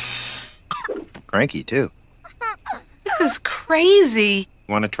 Cranky, too. This is crazy.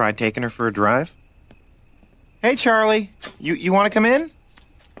 Want to try taking her for a drive? Hey, Charlie. You want to come in?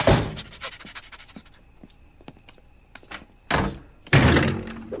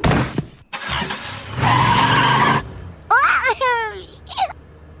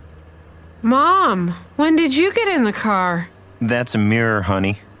 Mom, when did you get in the car? That's a mirror,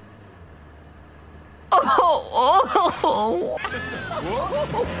 honey. Oh.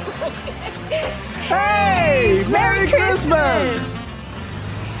 Hey, Merry Christmas!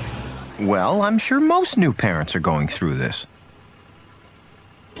 Well, I'm sure most new parents are going through this.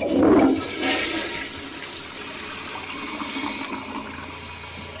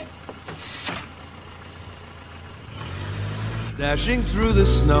 Dashing through the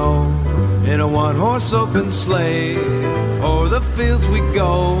snow in a one-horse open sleigh, o'er the fields we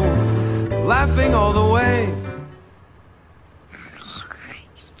go, laughing all the way.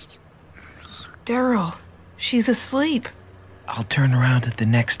 Daryl, she's asleep. I'll turn around at the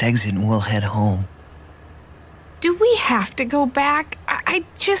next exit and we'll head home. Do we have to go back? I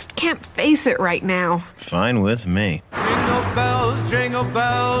just can't face it right now. Fine with me. Jingle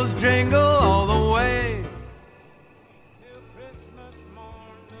bells, jingle all the way.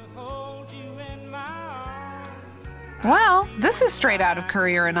 Well, this is straight out of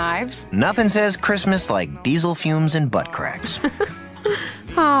Courier and Ives. Nothing says Christmas like diesel fumes and butt cracks.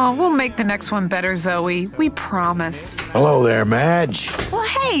 Oh, we'll make the next one better, Zoe. We promise. Hello there, Madge. Well,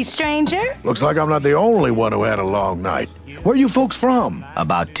 hey, stranger. Looks like I'm not the only one who had a long night. Where are you folks from?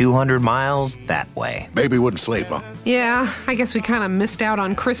 About 200 miles that way. Baby wouldn't sleep, huh? Yeah, I guess we kind of missed out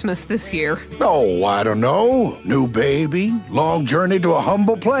on Christmas this year. Oh, I don't know. New baby, long journey to a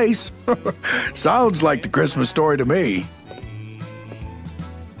humble place. Sounds like the Christmas story to me.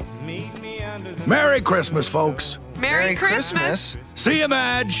 Merry Christmas, folks. Merry Christmas. See you,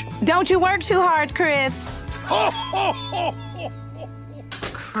 Madge. Don't you work too hard, Chris.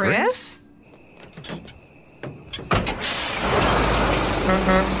 Chris?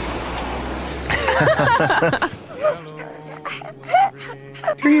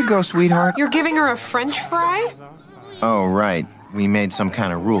 Here you go, sweetheart. You're giving her a French fry? Oh, right. We made some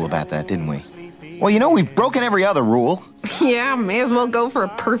kind of rule about that, didn't we? Well, you know, we've broken every other rule. Yeah, may as well go for a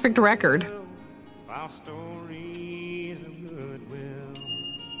perfect record.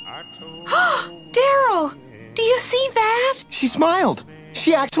 Daryl, do you see that? She smiled.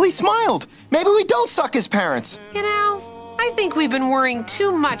 She actually smiled. Maybe we don't suck as parents. You know, I think we've been worrying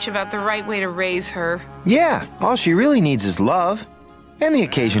too much about the right way to raise her. Yeah, all she really needs is love. And the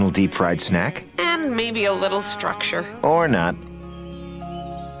occasional deep-fried snack. And maybe a little structure. Or not.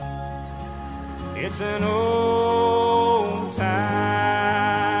 It's an old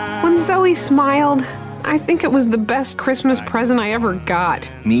time. When Zoe smiled, I think it was the best Christmas present I ever got.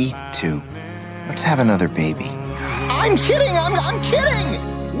 Me too. Let's have another baby. I'm kidding! I'm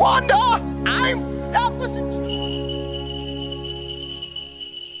kidding! Wanda! That wasn't...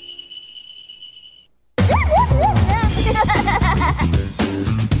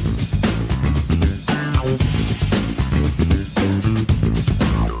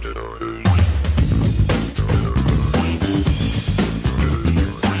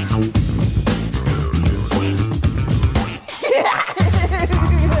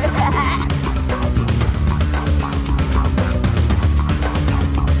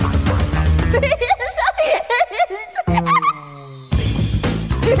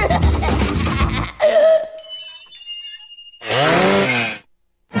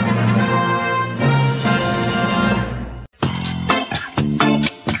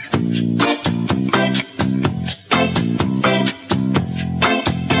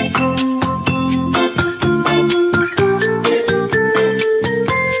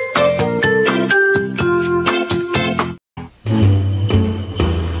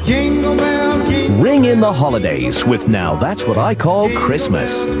 The holidays with Now That's What I Call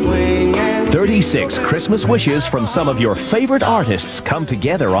Christmas. 36 Christmas wishes from some of your favorite artists come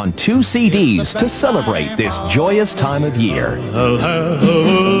together on 2 CDs to celebrate this joyous time of year. I'll have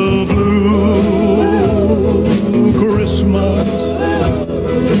a blue Christmas.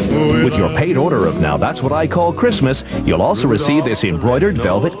 With your paid order of Now That's What I Call Christmas, you'll also receive this embroidered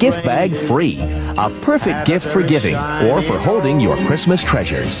velvet gift bag free. A perfect gift for giving or for holding your Christmas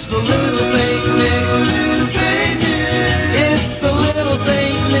treasures.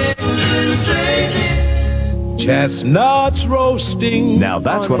 Chestnuts roasting. Now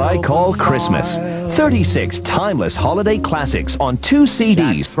That's What I Call Christmas. 36 timeless holiday classics on 2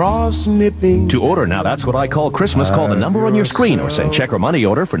 CDs. Frost nipping. To order Now That's What I Call Christmas, call the number on your screen or send check or money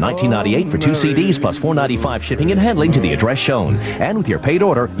order for $19.98 for 2 CDs plus $4.95 shipping and handling to the address shown. And with your paid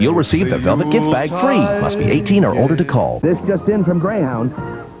order, you'll receive the velvet gift bag free. Must be 18 or older to call. This just in from Greyhound.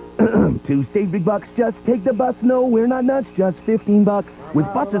 To save big bucks, just take the bus. No, we're not nuts, just $15.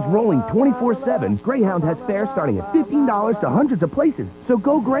 With buses rolling 24/7, Greyhound has fares starting at $15 to hundreds of places. So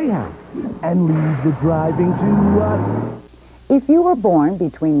go Greyhound and leave the driving to us. If you were born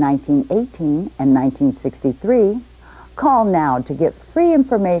between 1918 and 1963, call now to get free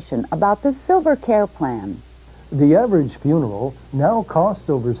information about the Silver Care Plan. The average funeral now costs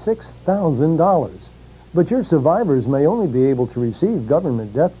over $6,000. But your survivors may only be able to receive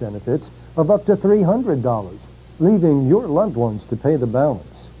government death benefits of up to $300, leaving your loved ones to pay the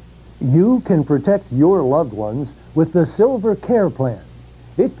balance. You can protect your loved ones with the Silver Care Plan.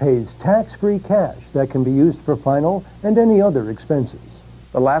 It pays tax-free cash that can be used for final and any other expenses.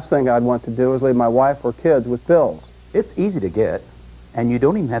 The last thing I'd want to do is leave my wife or kids with bills. It's easy to get, and you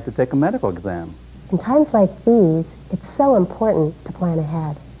don't even have to take a medical exam. In times like these, it's so important to plan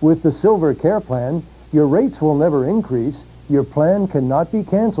ahead. With the Silver Care Plan, your rates will never increase, Your plan cannot be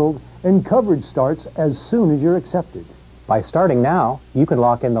canceled, and coverage starts as soon as you're accepted. By starting now, you can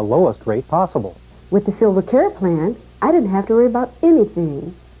lock in the lowest rate possible. With the Silver Care plan, I didn't have to worry about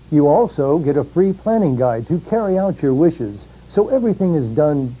anything. You also get a free planning guide to carry out your wishes, so everything is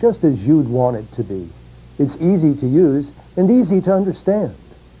done just as you'd want it to be. It's easy to use and easy to understand.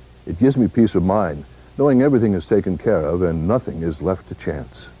 It gives me peace of mind, knowing everything is taken care of and nothing is left to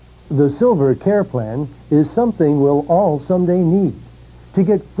chance. The Silver Care Plan is something we'll all someday need. To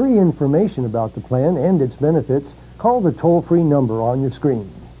get free information about the plan and its benefits, call the toll-free number on your screen.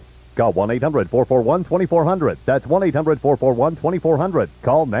 Call 1-800-441-2400. That's 1-800-441-2400.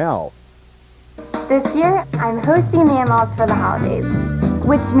 Call now. This year, I'm hosting the in-laws for the holidays,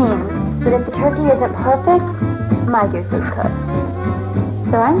 which means that if the turkey isn't perfect, my goose is cooked.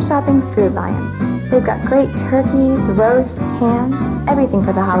 So I'm shopping Food Lion. They've got great turkeys, roasts, hams, everything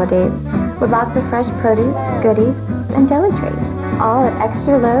for the holidays, with lots of fresh produce, goodies, and deli trays, all at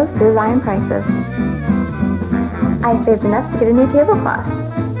extra low Food Lion prices. I saved enough to get a new tablecloth.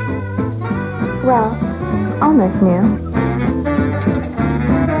 Well, almost new.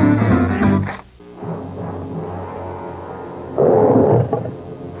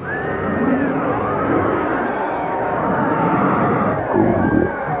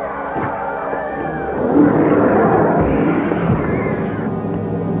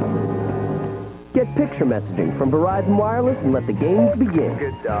 Get picture messaging from Verizon Wireless and let the games begin.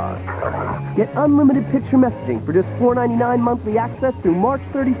 Good dog. Get unlimited picture messaging for just $4.99 monthly access through March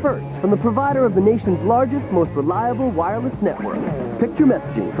 31st from the provider of the nation's largest, most reliable wireless network. Picture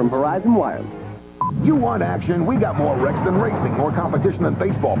messaging from Verizon Wireless. You want action? We got more wrecks than racing, more competition than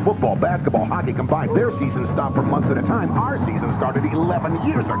baseball, football, basketball, hockey combined. Their seasons stop for months at a time. Our season started 11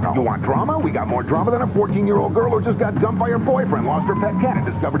 years ago. You want drama? We got more drama than a 14-year-old girl who just got dumped by her boyfriend, lost her pet cat, and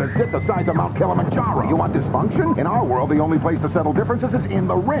discovered a zit the size of Mount Kilimanjaro. You want dysfunction? In our world, the only place to settle differences is in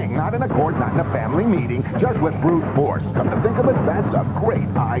the ring, not in a court, not in a family meeting, just with brute force. Come to think of it, that's a great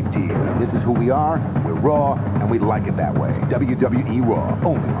idea. This is who we are. We're raw, and we like it that way. WWE Raw,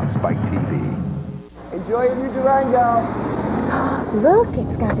 only on Spike TV. Enjoy your new Durango. Look,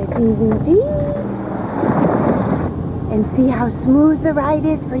 it's got a DVD. And see how smooth the ride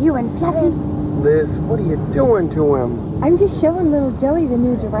is for you and Fluffy? Liz, what are you doing to him? I'm just showing little Joey the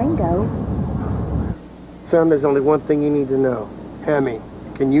new Durango. Son, there's only one thing you need to know. Hemi.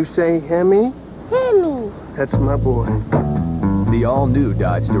 Can you say Hemi? Hemi. That's my boy. The all-new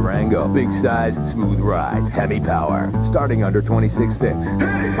Dodge Durango. Big size, smooth ride. Hemi power. Starting under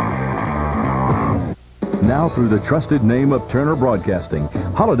 $26,600. Now through the trusted name of Turner Broadcasting,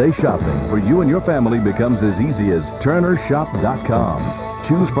 holiday shopping for you and your family becomes as easy as TurnerShop.com.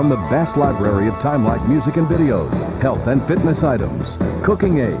 Choose from the vast library of time-like music and videos, health and fitness items,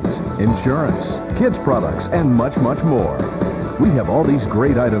 cooking aids, insurance, kids products, and much, much more. We have all these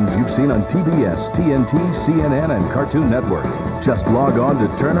great items you've seen on TBS, TNT, CNN, and Cartoon Network. Just log on to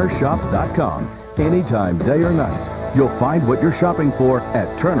TurnerShop.com. Anytime, day or night, you'll find what you're shopping for at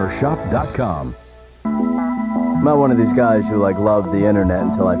TurnerShop.com. I'm not one of these guys who loved the internet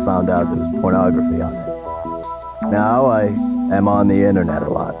until I found out there was pornography on it. Now I am on the internet a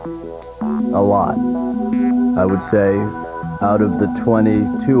lot. A lot. I would say out of the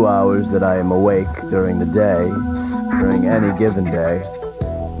 22 hours that I am awake during the day, during any given day,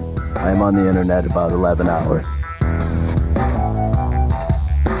 I am on the internet about 11 hours.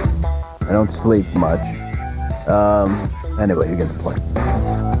 I don't sleep much. Anyway, you get the point.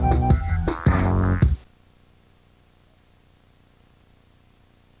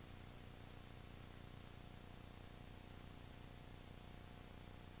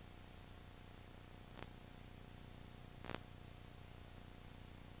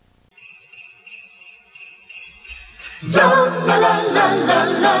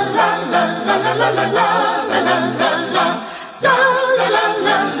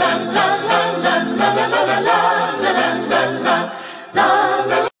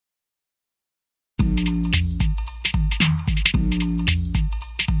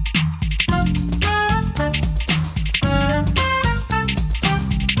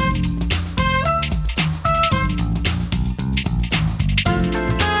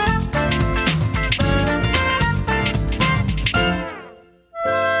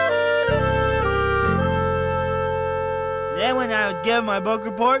 My book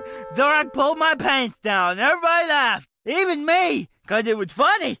report, Zorak pulled my pants down. Everybody laughed. Even me, because it was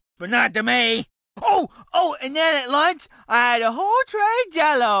funny, but not to me. Oh, and then at lunch, I had a whole tray of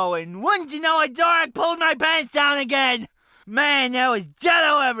Jell-O, and wouldn't you know it, Zorak pulled my pants down again. Man, there was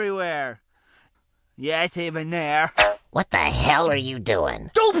Jell-O everywhere. Yes, even there. What the hell are you doing?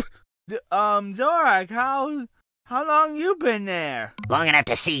 Dope! Zorak, how How long you been there? Long enough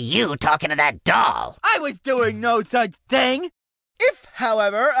to see you talking to that doll. I was doing no such thing. If,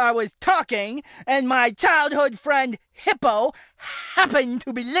 however, I was talking and my childhood friend Hippo happened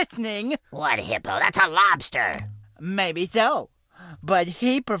to be listening... What Hippo? That's a lobster. Maybe so. But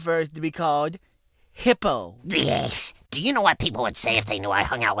he prefers to be called Hippo. Yes. Do you know what people would say if they knew I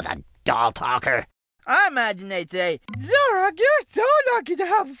hung out with a doll talker? I imagine they'd say, Zorak, you're so lucky to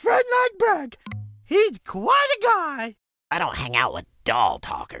have a friend like Brak. He's quite a guy. I don't hang out with doll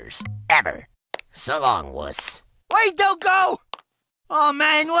talkers. Ever. So long, wuss. Wait, don't go! Oh,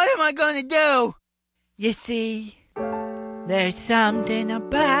 man, what am I going to do? You see, there's something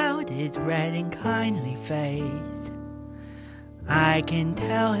about his red and kindly face. I can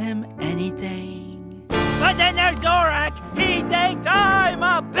tell him anything. But then there's Zorak. He thinks I'm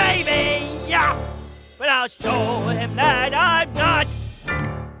a baby. Yeah. But I'll show him that I'm not.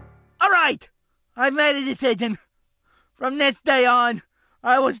 All right. I've made a decision. From this day on,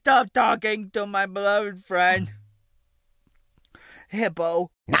 I will stop talking to my beloved friend,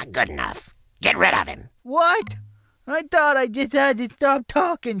 Hippo. Not good enough. Get rid of him. What? I thought I just had to stop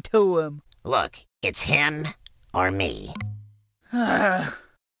talking to him. Look, it's him or me. Then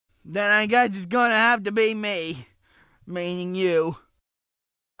I guess it's gonna have to be me. Meaning you.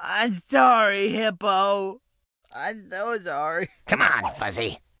 I'm sorry, Hippo. I'm so sorry. Come on,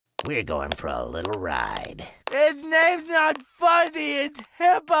 Fuzzy. We're going for a little ride. His name's not Fuzzy, it's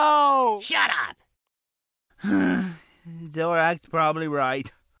Hippo! Shut up! Zorak's probably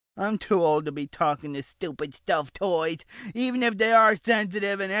right. I'm too old to be talking to stupid stuffed toys, even if they are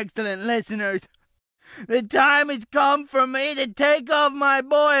sensitive and excellent listeners. The time has come for me to take off my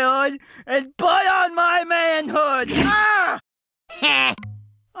boyhood and put on my manhood! Ah!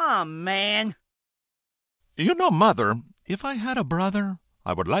 Oh, man. You know, Mother, if I had a brother,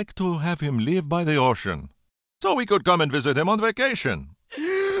 I would like to have him live by the ocean, so we could come and visit him on vacation.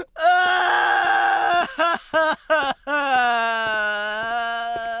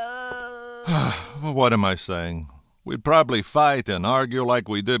 What am I saying? We'd probably fight and argue like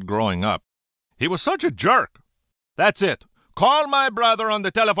we did growing up. He was such a jerk. That's it. Call my brother on the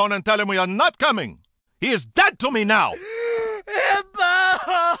telephone and tell him we are not coming. He is dead to me now. Hippo.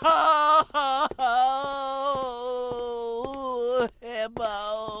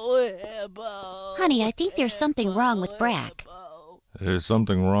 Honey, I think there's something wrong with Brak. There's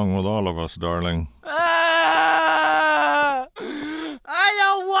something wrong with all of us, darling. I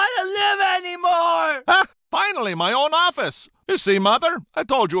don't want to live anymore! Ah, finally, my own office. You see, Mother, I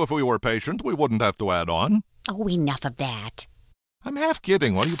told you if we were patient, we wouldn't have to add on. Oh, enough of that. I'm half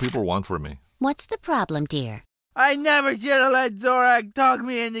kidding. What do you people want from me? What's the problem, dear? I never should have let Zorak talk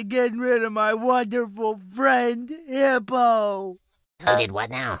me into getting rid of my wonderful friend, Hippo. Who did what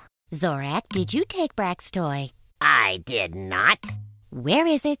now? Zorak, did you take Brak's toy? I did not. Where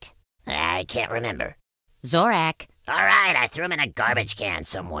is it? I can't remember. Zorak. All right, I threw him in a garbage can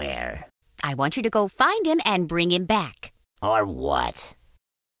somewhere. I want you to go find him and bring him back. Or what?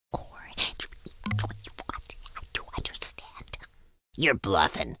 Or you do understand. You're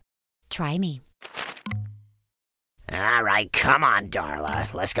bluffing. Try me. All right, come on,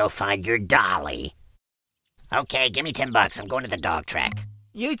 Darla. Let's go find your dolly. Okay, give me $10. I'm going to the dog track.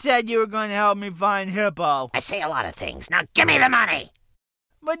 You said you were going to help me find Hippo. I say a lot of things. Now give me the money.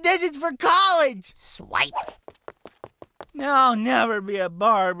 But this is for college. Swipe. No, I'll never be a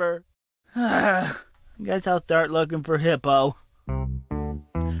barber. Guess I'll start looking for Hippo.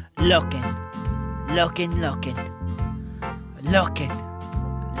 Looking.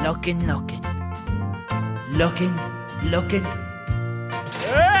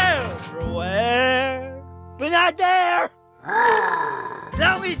 Everywhere. But not there. As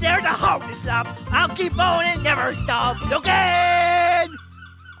long as there's a hardness up, I'll keep on and never stop looking.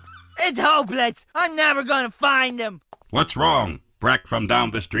 It's hopeless. I'm never going to find him. What's wrong? Brak from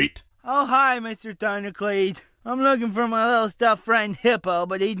down the street? Oh, hi, Mr. Thundercleed. I'm looking for my little stuffed friend Hippo,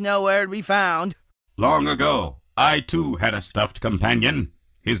 but he's nowhere to be found. Long ago, I too had a stuffed companion.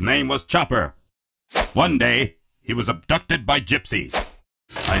 His name was Chopper. One day, he was abducted by gypsies.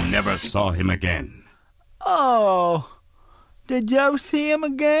 I never saw him again. Oh, did you ever see him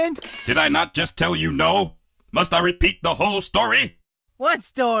again? Did I not just tell you no? Must I repeat the whole story? What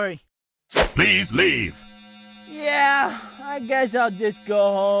story? Please leave. Yeah, I guess I'll just go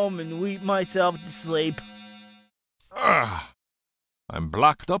home and weep myself to sleep. I'm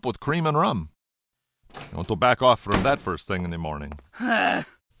blocked up with cream and rum. I want to back off from that first thing in the morning.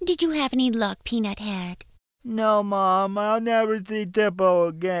 Did you have any luck, Peanut Head? No, Mom, I'll never see Hippo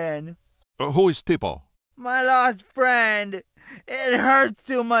again. Who is Hippo? My lost friend. It hurts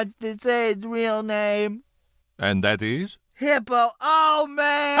too much to say his real name. And that is? Hippo. Oh,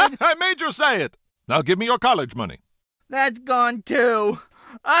 man. I made you say it. Now give me your college money. That's gone, too.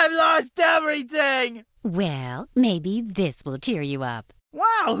 I've lost everything. Well, maybe this will cheer you up.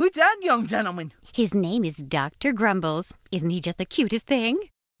 Wow, who's that young gentleman? His name is Dr. Grumbles. Isn't he just the cutest thing?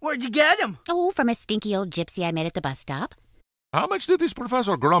 Where'd you get him? Oh, from a stinky old gypsy I met at the bus stop. How much did this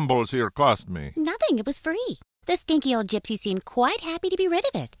Professor Grumbles here cost me? Nothing. It was free. The stinky old gypsy seemed quite happy to be rid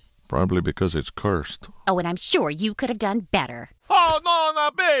of it. Probably because it's cursed. Oh, and I'm sure you could have done better. Oh,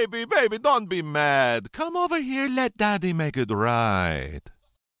 no, baby, don't be mad. Come over here, let Daddy make it right.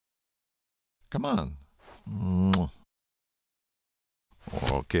 Come on.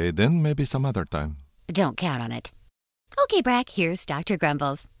 Okay, then maybe some other time. Don't count on it. Okay, Brak, here's Dr.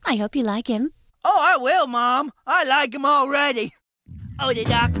 Grumbles. I hope you like him. Oh, I will, Mom. I like him already. Oh, the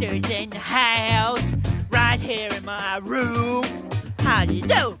doctor's in the house, right here in my room. How do you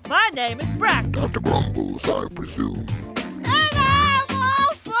do? My name is Brak. Dr. Grumbles, I presume. And I'm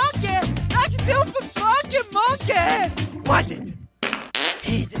all funky, like a super funky monkey. What it?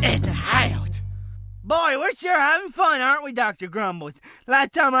 He's in the house. Boy, we're sure having fun, aren't we, Dr. Grumbles?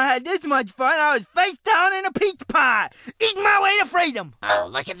 Last time I had this much fun, I was face down in a peach pie, eating my way to freedom. Oh,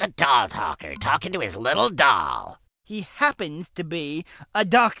 look at the doll talker talking to his little doll. He happens to be a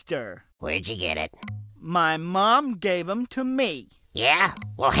doctor. Where'd you get it? My mom gave him to me. Yeah?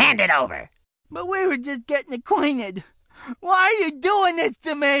 Well, hand it over. But we were just getting acquainted. Why are you doing this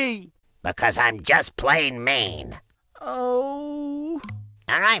to me? Because I'm just plain mean. Oh...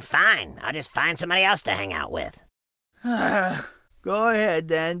 All right, fine. I'll just find somebody else to hang out with. Go ahead,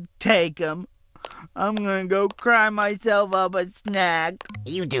 then. Take him. I'm gonna go cry myself up a snack.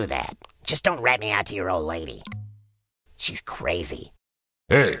 You do that. Just don't rat me out to your old lady. She's crazy.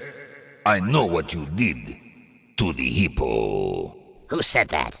 Hey, I know what you did to the hippo. Who said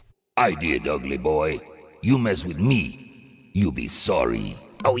that? I did, ugly boy. You mess with me, you be sorry.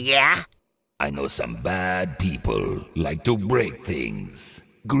 Oh, yeah? I know some bad people like to break things.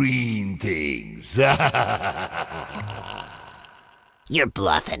 Green things. You're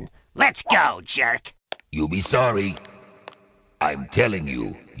bluffing. Let's go, jerk. You be sorry. I'm telling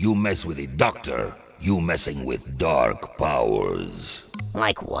you, you mess with a doctor, you messing with dark powers.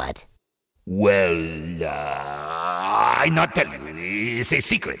 Like what? Well, I not tell you. It's a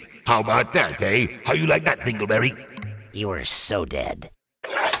secret. How about that, eh? How you like that, Dingleberry? You are so dead.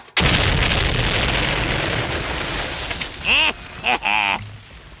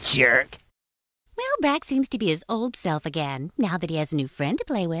 Jerk. Well, Brak seems to be his old self again, now that he has a new friend to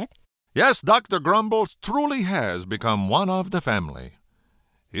play with. Yes, Dr. Grumbles truly has become one of the family.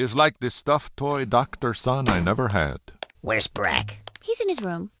 He is like the stuffed toy doctor son I never had. Where's Brak? He's in his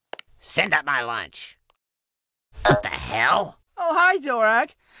room. Send up my lunch. What the hell? Oh, hi,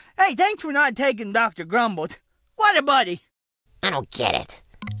 Zorak. Hey, thanks for not taking Dr. Grumbles. What a buddy. I don't get it.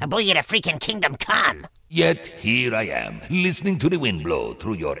 I blew you to freaking Kingdom Come. Yet here I am, listening to the wind blow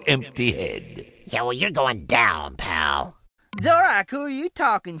through your empty head. Yeah, well, you're going down, pal. Zorak, who are you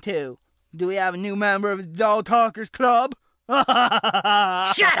talking to? Do we have a new member of the Doll Talkers Club? Shut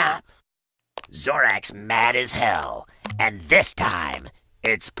up! Zorak's mad as hell, and this time,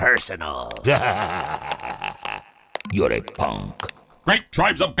 it's personal. You're a punk. Great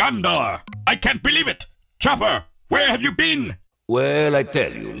tribes of Gondor! I can't believe it! Chopper, where have you been? Well, I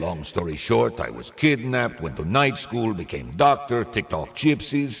tell you, long story short, I was kidnapped, went to night school, became doctor, ticked off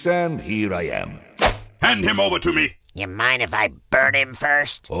gypsies, and here I am. Hand him over to me. You mind if I burn him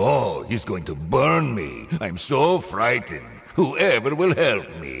first? Oh, he's going to burn me. I'm so frightened. Whoever will help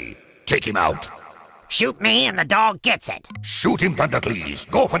me. Take him out. Shoot me and the dog gets it. Shoot him, Thundercleese.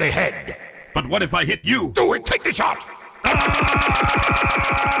 Go for the head. But what if I hit you? Do it. Take the shot.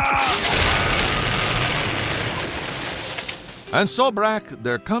 And so, Brak,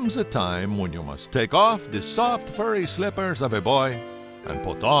 there comes a time when you must take off the soft, furry slippers of a boy and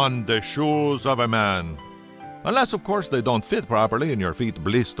put on the shoes of a man. Unless, of course, they don't fit properly and your feet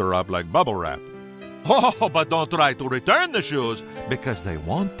blister up like bubble wrap. Oh, but don't try to return the shoes, because they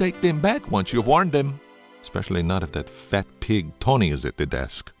won't take them back once you've worn them. Especially not if that fat pig Tony is at the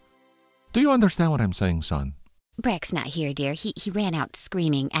desk. Do you understand what I'm saying, son? Brak's not here, dear. He ran out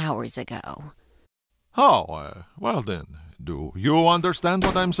screaming hours ago. Oh, well then, do you understand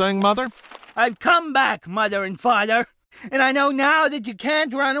what I'm saying, Mother? I've come back, Mother and Father, and I know now that you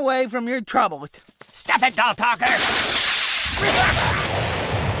can't run away from your troubles. Stuff it, doll talker!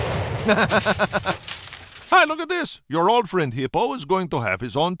 Hi, look at this. Your old friend Hippo is going to have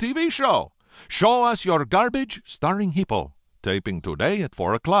his own TV show. Show Us Your Garbage, starring Hippo. Taping today at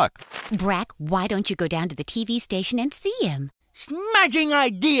 4 o'clock. Brak, why don't you go down to the TV station and see him? Smashing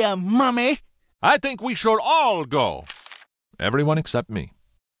idea, Mummy. I think we should all go. Everyone except me.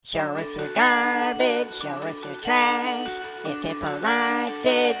 Show us your garbage, show us your trash. If Hippo likes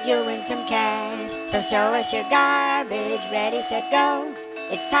it, you'll win some cash. So show us your garbage, ready, set, go.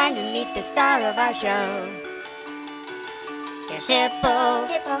 It's time to meet the star of our show. Here's Hippo,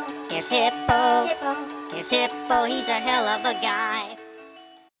 here's Hippo, here's Hippo, he's a hell of a guy.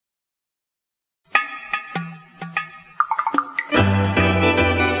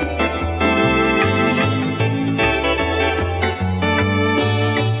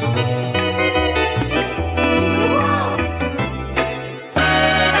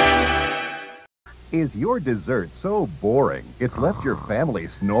 Is your dessert so boring it's left your family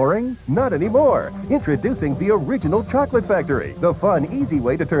snoring? Not anymore. Introducing the original Chocolate Factory, the fun, easy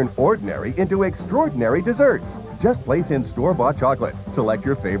way to turn ordinary into extraordinary desserts. Just place in store-bought chocolate, select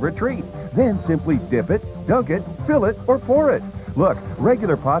your favorite treat, then simply dip it, dunk it, fill it, or pour it. Look,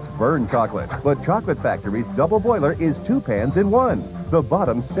 regular pots burn chocolate, but Chocolate Factory's double boiler is 2 pans in 1. The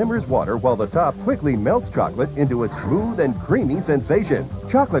bottom simmers water while the top quickly melts chocolate into a smooth and creamy sensation.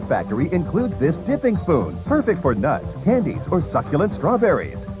 Chocolate Factory includes this dipping spoon, perfect for nuts, candies, or succulent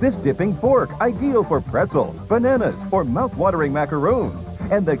strawberries. This dipping fork, ideal for pretzels, bananas, or mouth-watering macaroons.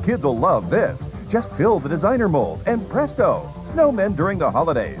 And the kids will love this. Just fill the designer mold and presto! Snowmen during the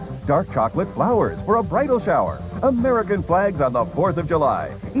holidays, dark chocolate flowers for a bridal shower, American flags on the 4th of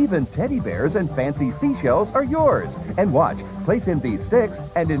July, even teddy bears and fancy seashells are yours. And watch, place in these sticks,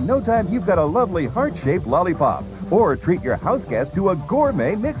 and in no time you've got a lovely heart-shaped lollipop. Or treat your house guest to a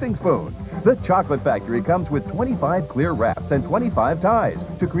gourmet mixing spoon. The Chocolate Factory comes with 25 clear wraps and 25 ties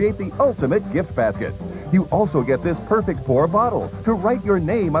to create the ultimate gift basket. You also get this perfect pour bottle to write your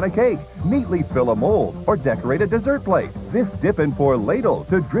name on a cake, neatly fill a mold, or decorate a dessert plate. This dip and pour ladle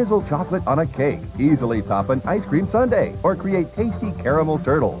to drizzle chocolate on a cake, easily top an ice cream sundae, or create tasty caramel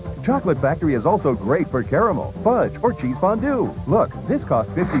turtles. Chocolate Factory is also great for caramel, fudge, or cheese fondue. Look, this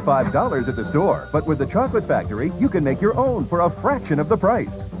costs $55 at the store, but with the Chocolate Factory, you can make your own for a fraction of the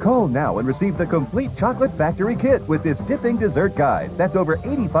price. Call now and receive the complete Chocolate Factory kit with this dipping dessert guide. That's over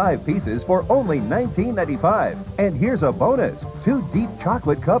 85 pieces for only $19.95. And here's a bonus, 2 deep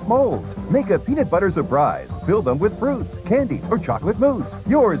chocolate cup molds. Make a peanut butter surprise. Fill them with fruits, candies, or chocolate mousse.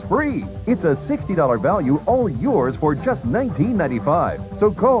 Yours free. It's a $60 value, all yours for just $19.95. So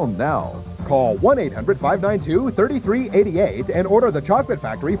call now. Call 1-800-592-3388 and order the Chocolate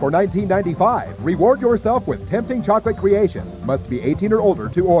Factory for $19.95. Reward yourself with tempting chocolate creations. Must be 18 or older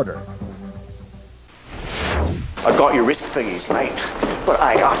to order. I got your wrist thingies, mate. But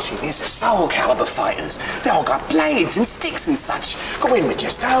hey, Archie, these are Soul Calibur fighters. They all got blades and sticks and such. Go in with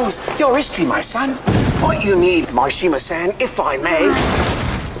just those. Your history, my son. What you need, Maishima-san, if I may.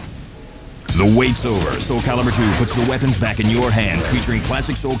 The wait's over. Soul Calibur 2 puts the weapons back in your hands, featuring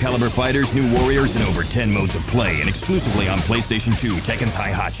classic Soul Calibur fighters, new warriors, and over 10 modes of play. And exclusively on PlayStation 2, Tekken's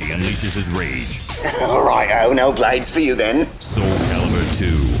Heihachi unleashes his rage. All right, oh, no blades for you then. Soul Calibur 2,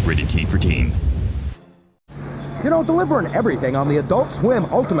 rated T for teen. You know, delivering everything on the Adult Swim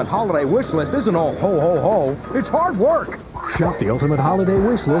Ultimate Holiday Wish List isn't all ho-ho-ho. It's hard work. Shop the Ultimate Holiday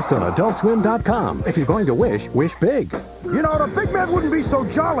Wish List on AdultSwim.com. If you're going to wish, wish big. You know, the big man wouldn't be so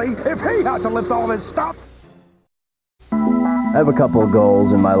jolly if he had to lift all this stuff. I have a couple of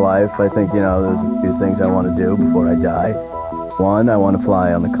goals in my life. I think, there's a few things I want to do before I die. 1, I want to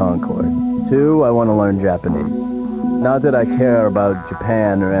fly on the Concorde. 2, I want to learn Japanese. Not that I care about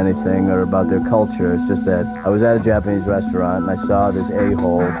Japan or anything or about their culture, it's just that I was at a Japanese restaurant and I saw this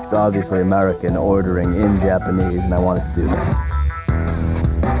a-hole, obviously American, ordering in Japanese, and I wanted to do that.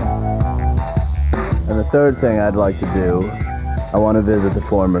 And the third thing I'd like to do, I want to visit the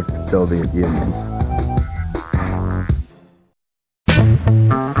former Soviet Union.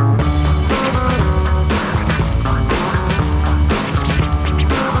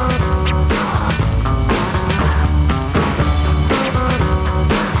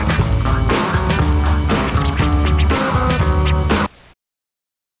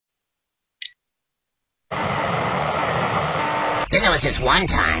 Then there was this one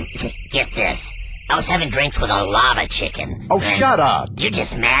time, get this, I was having drinks with a lava chicken. Oh, shut up. You're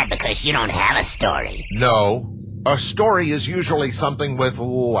just mad because you don't have a story. No. A story is usually something with,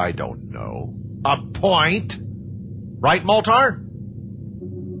 I don't know, a point. Right, Moltar?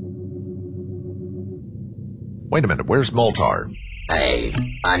 Wait a minute, where's Moltar?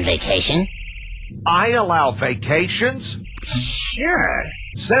 On vacation? I allow vacations? Sure.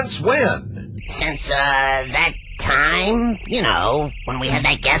 Since when? Since, that time, when we had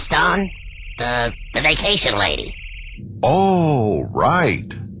that guest on, the vacation lady. Oh,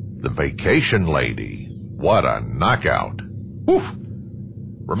 right. The vacation lady. What a knockout. Oof.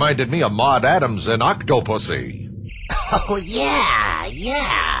 Reminded me of Maude Adams in Octopussy. Oh,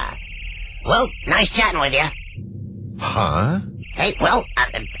 yeah. Well, nice chatting with you. Huh? Hey, well,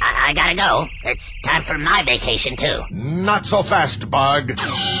 I gotta go. It's time for my vacation, too. Not so fast, Bug.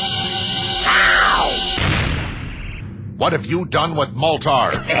 Ow! What have you done with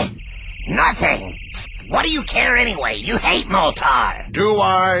Moltar? Nothing. What do you care anyway? You hate Moltar. Do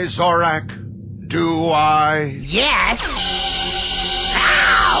I, Zorak? Do I? Yes.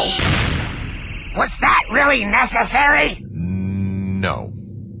 Ow! Was that really necessary? No.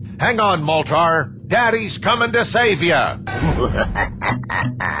 Hang on, Moltar. Daddy's coming to save ya.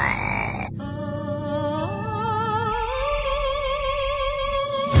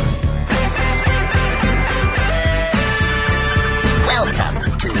 Welcome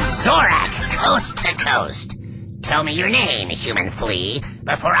to Zorak Coast to Coast. Tell me your name, human flea,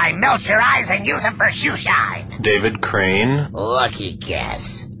 before I melt your eyes and use them for shoe shine. David Crane. Lucky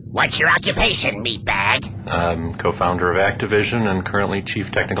guess. What's your occupation, meatbag? I'm co-founder of Activision and currently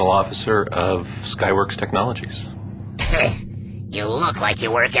Chief Technical Officer of Skyworks Technologies. You look like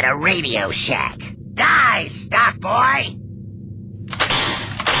you work at a Radio Shack. Die, stock boy!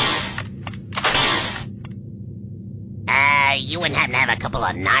 You wouldn't happen to have a couple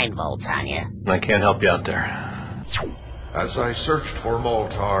of 9 volts on you. I can't help you out there. As I searched for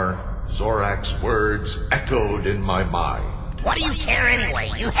Moltar, Zorak's words echoed in my mind. What do you care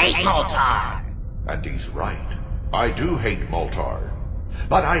anyway? You hate Moltar! And he's right. I do hate Moltar.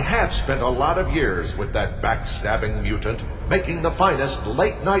 But I have spent a lot of years with that backstabbing mutant, making the finest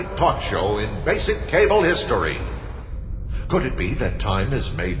late-night talk show in basic cable history. Could it be that time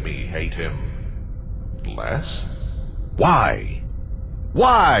has made me hate him less? Why?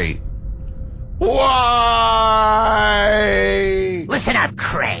 Why? Listen up,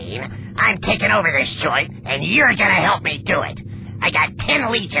 Crane. I'm taking over this joint, and you're gonna help me do it. I got 10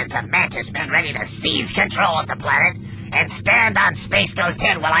 legions of mantis men ready to seize control of the planet and stand on Space Ghost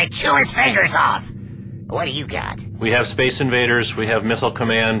Head while I chew his fingers off. What do you got? We have Space Invaders, we have Missile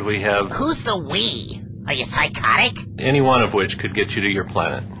Command, we have... Who's the we? Are you psychotic? Any one of which could get you to your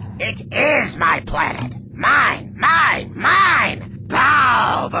planet. It is my planet. Mine, mine, mine!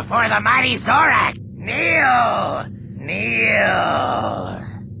 Bow before the mighty Zorak! Kneel! Kneel!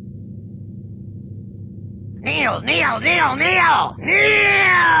 Kneel, kneel, kneel, kneel!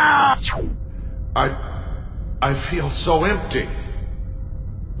 Kneel! I feel so empty.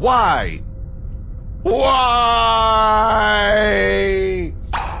 Why? Why?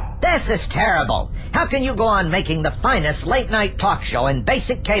 This is terrible. How can you go on making the finest late-night talk show in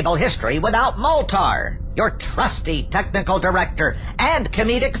basic cable history without Moltar, your trusty technical director and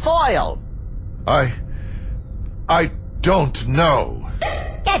comedic foil? I don't know.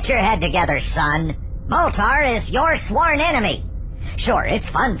 Get your head together, son. Moltar is your sworn enemy. Sure, it's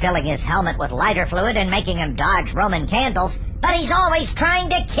fun filling his helmet with lighter fluid and making him dodge Roman candles, but he's always trying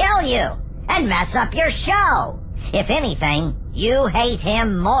to kill you and mess up your show. If anything, you hate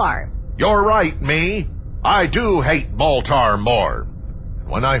him more. You're right, me. I do hate Moltar more.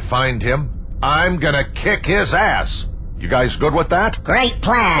 When I find him, I'm gonna kick his ass. You guys good with that? Great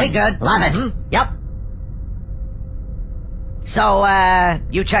plan. We good. Love it. Yep. So,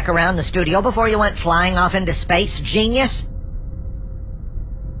 you check around the studio before you went flying off into space, genius?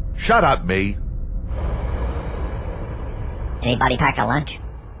 Shut up, me. Anybody pack a lunch?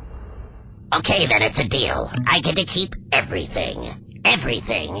 Okay, then it's a deal. I get to keep everything.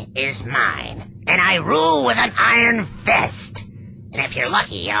 Everything is mine. And I rule with an iron fist. And if you're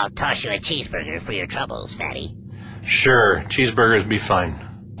lucky, I'll toss you a cheeseburger for your troubles, fatty. Sure, cheeseburgers be fine.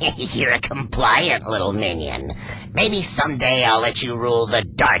 You're a compliant little minion. Maybe someday I'll let you rule the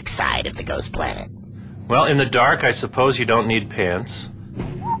dark side of the ghost planet. Well, in the dark, I suppose you don't need pants.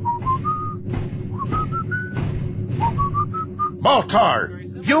 Moltar,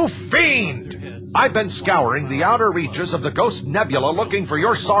 you fiend! I've been scouring the outer reaches of the Ghost Nebula looking for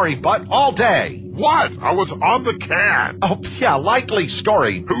your sorry butt all day. What? I was on the can. Oh, yeah, likely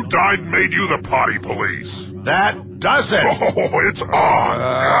story. Who died and made you the potty police? That does it. Oh, it's on.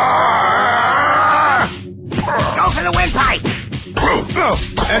 Go for the windpipe!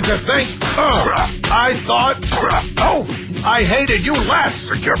 And to think, I thought, I hated you less.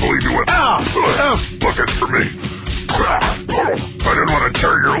 I can't believe you went looking for me. I didn't want to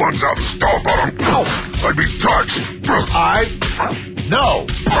tear your lungs out and stomp on them. I'd be touched. No.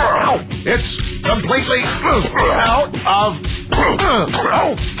 It's completely out of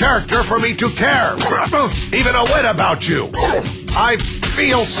character for me to care. Even a whit about you. I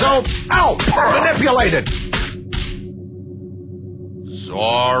feel so manipulated.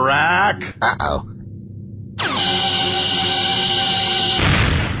 Zorak. Uh-oh.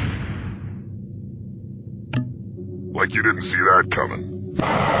 Like you didn't see that coming.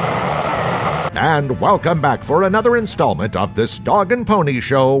 And welcome back for another installment of this dog and pony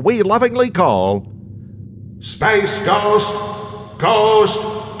show we lovingly call Space Ghost, Coast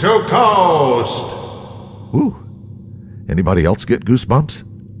to Coast. Ooh. Anybody else get goosebumps?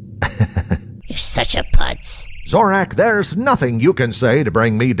 You're such a putz. Zorak, there's nothing you can say to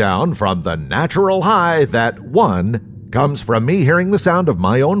bring me down from the natural high that, 1, comes from me hearing the sound of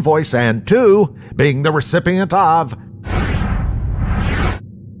my own voice, and 2, being the recipient of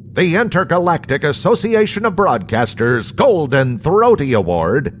the Intergalactic Association of Broadcasters Golden Throaty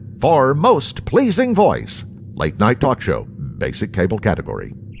Award for Most Pleasing Voice. Late Night Talk Show, basic cable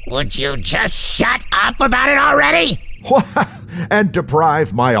category. Would you just shut up about it already? And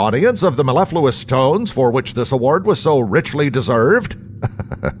deprive my audience of the mellifluous tones for which this award was so richly deserved?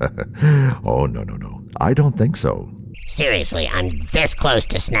 Oh, no. I don't think so. Seriously, I'm this close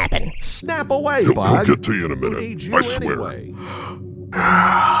to snapping. Snap away, He'll bud. get to you in a minute. I swear. Anyway.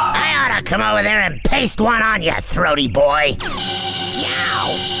 I ought to come over there and paste one on you, throaty boy.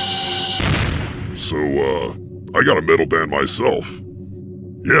 Yow! So, I got a metal band myself.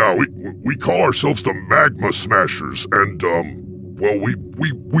 Yeah, we call ourselves the Magma Smashers, and, well,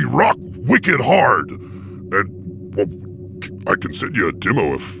 we rock wicked hard. And, well, I can send you a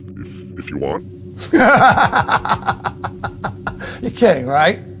demo if you want. You're kidding,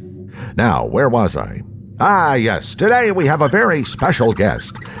 right? Now, where was I? Ah, yes, today we have a very special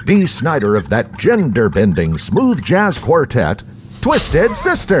guest, Dee Snider of that gender-bending smooth jazz quartet, Twisted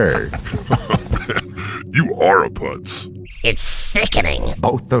Sister. You are a putz. It's sickening.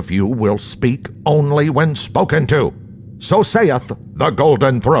 Both of you will speak only when spoken to. So saith the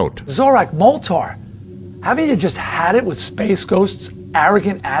Golden Throat. Zorak Moltar, haven't you just had it with Space Ghost's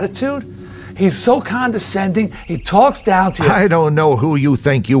arrogant attitude? He's so condescending, he talks down to you. I don't know who you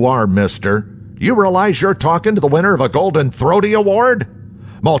think you are, mister. You realize you're talking to the winner of a Golden Throaty Award?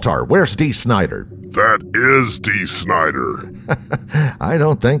 Moltar, where's Dee Snider? That is Dee Snider. I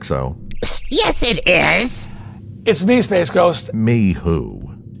don't think so. Yes, it is. It's me, Space Ghost. Me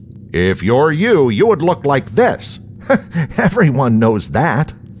who? If you're you, you would look like this. Everyone knows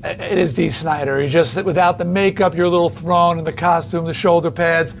that. It is Dee Snider. You're just without the makeup, your little throne, and the costume, the shoulder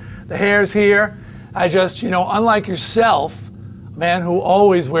pads, the hair's here. I just, unlike yourself, a man who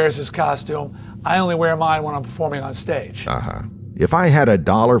always wears his costume, I only wear mine when I'm performing on stage. Uh-huh. If I had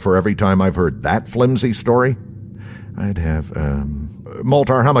 $1 for every time I've heard that flimsy story, I'd have,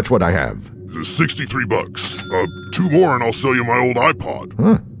 Moltar, how much would I have? $63. 2 more and I'll sell you my old iPod.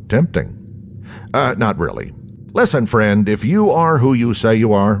 Huh, tempting. Not really. Listen, friend, if you are who you say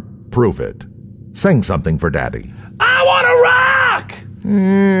you are, prove it. Sing something for Daddy. I want to rock!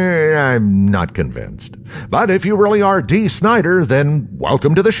 I'm not convinced. But if you really are Dee Snider, then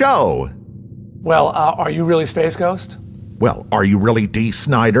welcome to the show. Well, are you really Space Ghost? Well, are you really Dee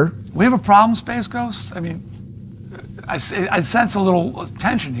Snider? We have a problem, Space Ghost? I mean, I sense a little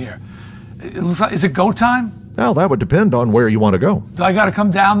tension here. It looks like, is it go time? Well, that would depend on where you want to go. Do I got to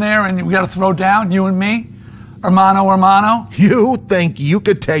come down there and we got to throw down, you and me? Hermano? You think you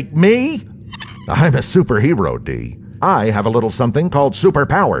could take me? I'm a superhero, Dee. I have a little something called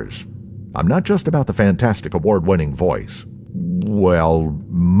superpowers. I'm not just about the fantastic award-winning voice. Well,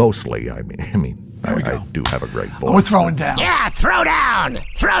 mostly, I mean, I do have a great voice. Oh, we're throwing down. Yeah, throw down!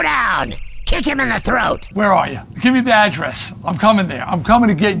 Throw down! Kick him in the throat! Where are you? Give me the address. I'm coming there. I'm coming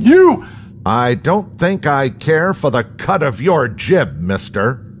to get you! I don't think I care for the cut of your jib,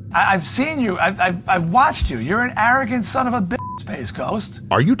 mister. I've seen you. I've watched you. You're an arrogant son of a bitch, Space Ghost.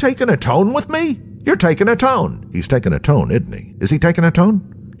 Are you taking a tone with me? You're taking a tone. He's taking a tone, isn't he? Is he taking a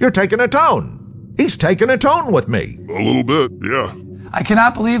tone? You're taking a tone. He's taking a tone with me. A little bit, yeah. I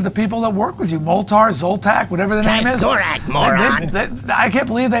cannot believe the people that work with you, Moltar, Zoltak, whatever the name is. Zorak, moron. I can't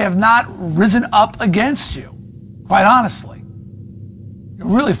believe they have not risen up against you. Quite honestly. You're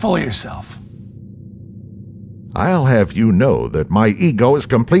really full of yourself. I'll have you know that my ego is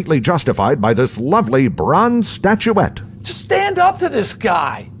completely justified by this lovely bronze statuette. Just stand up to this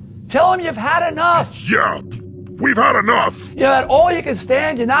guy. Tell him you've had enough. Yeah, we've had enough. You're at all you can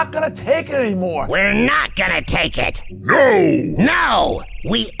stand. You're not going to take it anymore. We're not going to take it. No. No,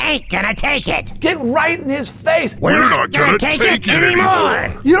 we ain't going to take it. Get right in his face. We're not going to take it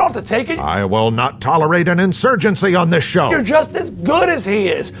anymore. You don't have to take it. I will not tolerate an insurgency on this show. You're just as good as he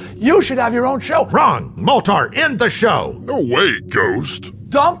is. You should have your own show. Wrong. Moltar, end the show. No way, Ghost.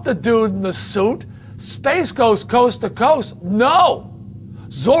 Dump the dude in the suit. Space Ghost coast to coast. No.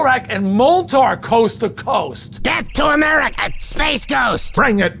 Zorak and Moltar coast to coast. Death to America, Space Ghost.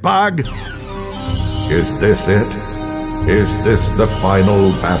 Bring it, Bug. Is this it? Is this the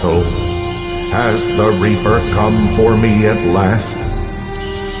final battle? Has the Reaper come for me at last?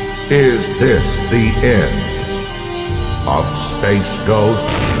 Is this the end of Space Ghost?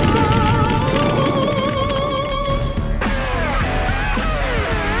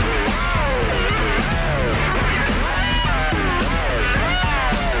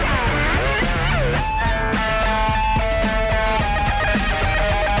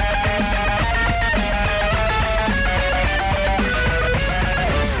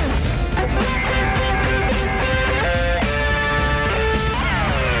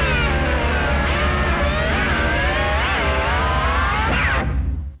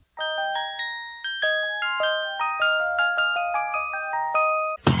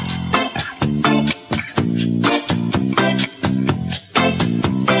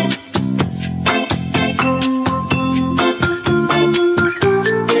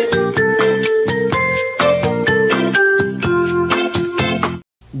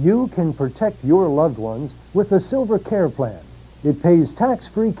 You can protect your loved ones with the Silver Care Plan. It pays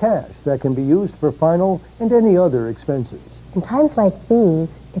tax-free cash that can be used for final and any other expenses. In times like these,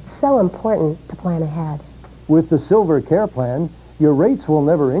 it's so important to plan ahead. With the Silver Care Plan, your rates will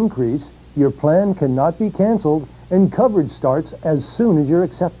never increase, your plan cannot be canceled, and coverage starts as soon as you're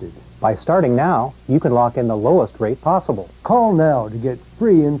accepted. By starting now, you can lock in the lowest rate possible. Call now to get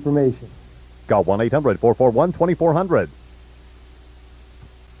free information. Call 1-800-441-2400.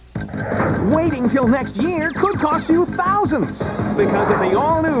 Waiting till next year could cost you thousands. Because at the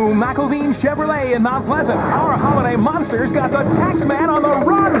all-new McElveen Chevrolet in Mount Pleasant, our holiday monsters got the tax man on the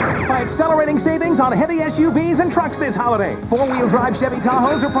run by accelerating savings on heavy SUVs and trucks this holiday. Four-wheel drive Chevy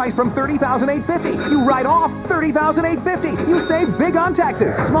Tahoes are priced from $30,850. You write off $30,850. You save big on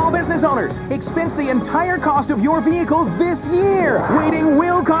taxes. Small business owners, expense the entire cost of your vehicle this year. Waiting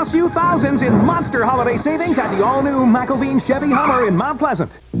will cost you thousands in monster holiday savings at the all-new McElveen Chevy Hummer in Mount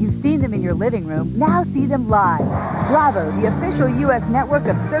Pleasant. You've seen them in your living room. Now see them live. Bravo, the official U.S. network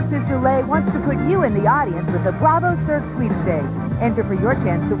of Cirque du Soleil, wants to put you in the audience with the Bravo Cirque Sweepstakes. Enter for your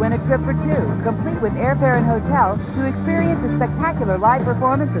chance to win a trip for two, complete with airfare and hotel, to experience a spectacular live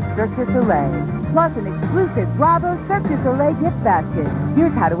performance of Cirque du Soleil. Plus an exclusive Bravo Cirque du Soleil gift basket.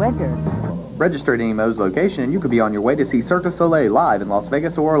 Here's how to enter. Register at any Moe's location and you could be on your way to see Cirque du Soleil live in Las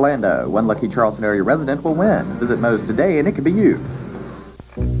Vegas or Orlando. One lucky Charleston area resident will win. Visit Moe's today and it could be you.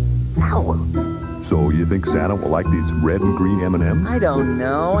 So you think Santa will like these red and green M&Ms? I don't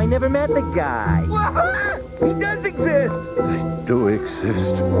know. I never met the guy. He does exist. They do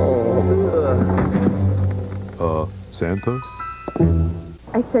exist. Santa?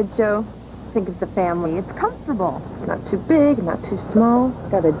 I said, Joe, think of the family. It's comfortable. Not too big, not too small.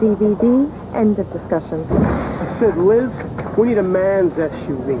 Got a DVD. End of discussion. I said, Liz, we need a man's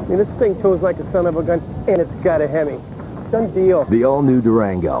SUV. And this thing tows like a son of a gun, and it's got a Hemi. Done deal. The all-new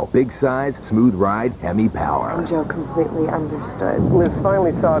Durango. Big size, smooth ride, Hemi power. And Joe completely understood. Liz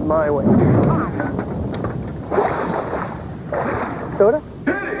finally saw it my way. Soda?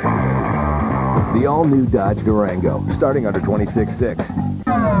 The all-new Dodge Durango, starting under $26,600.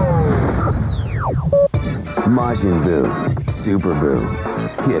 Majin Buu, Super Buu,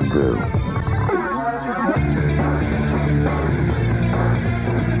 Kid Buu.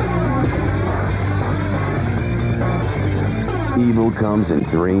 Evil comes in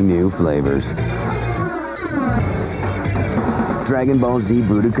 3 new flavors. Dragon Ball Z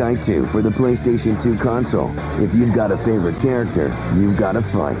Budokai 2 for the PlayStation 2 console. If you've got a favorite character, you've got to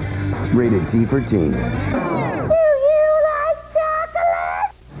fight. Rated T for teen.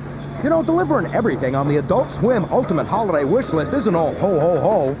 You know, delivering everything on the Adult Swim Ultimate Holiday Wish List isn't all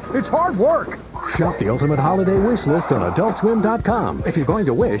ho-ho-ho. It's hard work. Shop the Ultimate Holiday Wish List on AdultSwim.com. If you're going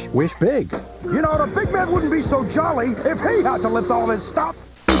to wish, wish big. You know, the big man wouldn't be so jolly if he had to lift all this stuff.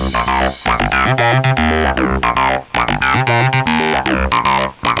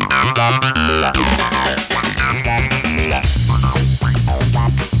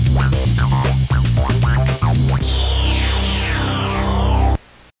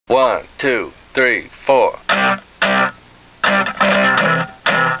 One, two, three, four.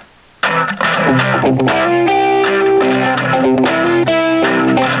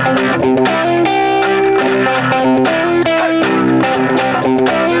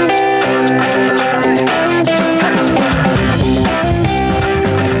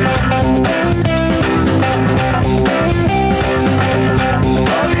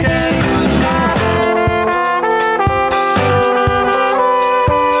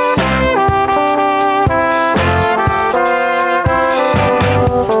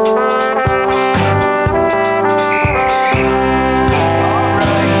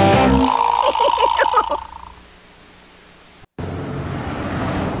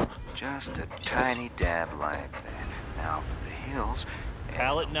 Just a tiny dab like that. Now for the hills.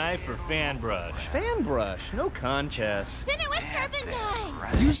 Palette knife or fan brush? Fan brush, no contest. Thin it with turpentine.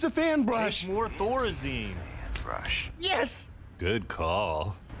 Use the fan brush. More Thorazine. Fan brush. Yes. Good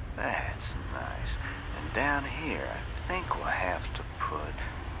call. That's nice. And down here, I think we'll have to put...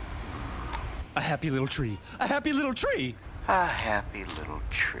 A happy little tree. A happy little tree. A happy little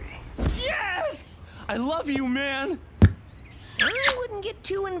tree. Yes! I love you, man. I wouldn't get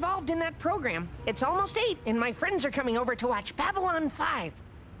too involved in that program. It's almost 8, and my friends are coming over to watch Babylon 5.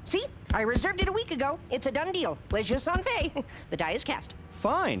 See? I reserved it a week ago. It's a done deal. Les jeux sont faits. The die is cast.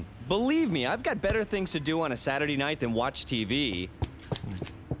 Fine. Believe me, I've got better things to do on a Saturday night than watch TV.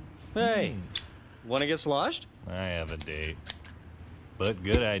 Hey, wanna get sloshed? I have a date. But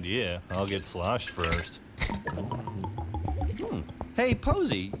good idea. I'll get sloshed first. Hey,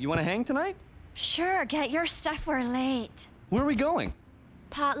 Posey, you wanna hang tonight? Sure, get your stuff, we're late. Where are we going?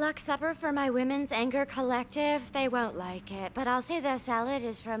 Potluck supper for my women's anger collective. They won't like it, but I'll say the salad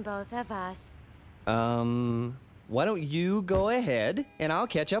is from both of us. Why don't you go ahead, and I'll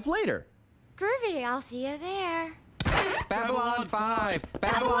catch up later. Groovy, I'll see you there. Babylon 5!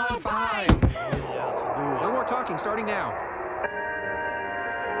 Babylon 5! No more talking, starting now.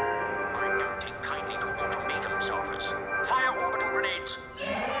 Take kindly to ultimatum's office. Fire orbital grenades.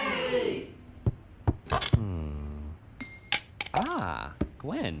 Ah,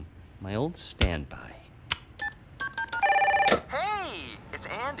 Gwen, my old standby. Hey, it's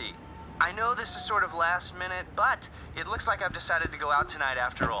Andy. I know this is sort of last minute, but it looks like I've decided to go out tonight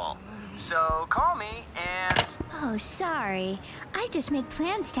after all. So call me and... Oh, sorry. I just made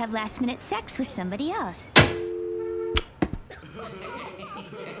plans to have last-minute sex with somebody else. Colgate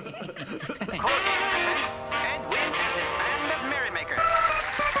presents Edwin and his band of merrymakers.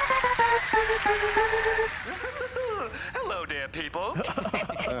 Hello, dear people.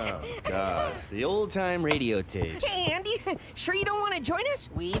 Oh, God. The old-time radio tapes. Hey, Andy. Sure you don't want to join us?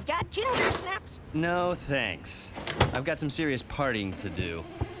 We've got ginger snaps. No, thanks. I've got some serious partying to do.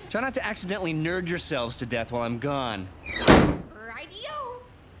 Try not to accidentally nerd yourselves to death while I'm gone. Radio.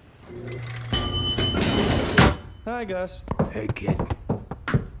 Hi, Gus. Hey, kid.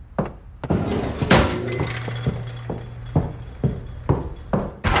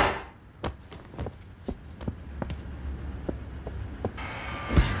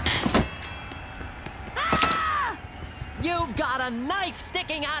 You've got a knife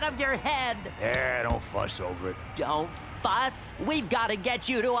sticking out of your head. Yeah, don't fuss over it. Don't fuss. We've got to get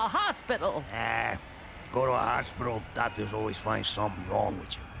you to a hospital. Go to a hospital, doctors always find something wrong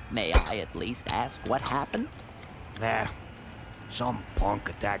with you. May I at least ask what happened? Some punk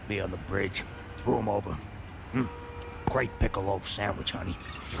attacked me on the bridge. Threw him over. Great pickle loaf sandwich, honey.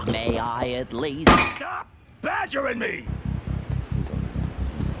 May I at least... Stop badgering me!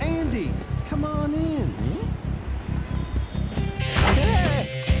 Andy, come on in.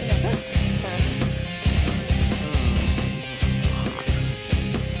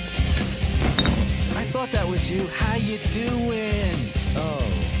 I thought that was you. How you doing? Oh,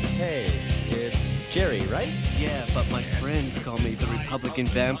 hey, it's Jerry, right? Yeah, but my friends call me the Republican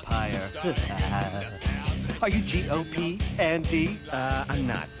vampire. Are you GOP, Andy? I'm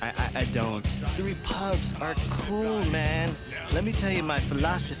not. I don't. The Repubs are cool, man. Let me tell you my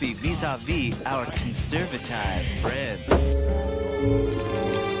philosophy vis-a-vis our conservative friends.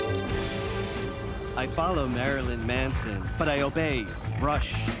 I follow Marilyn Manson, but I obey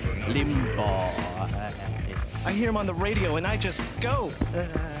Rush Limbaugh. I hear him on the radio and I just go.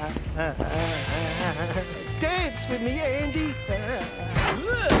 Dance with me, Andy.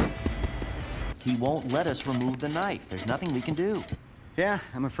 He won't let us remove the knife. There's nothing we can do. Yeah,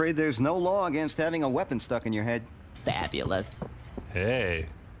 I'm afraid there's no law against having a weapon stuck in your head. Fabulous. Hey,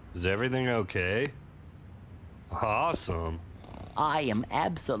 is everything okay? Awesome. I am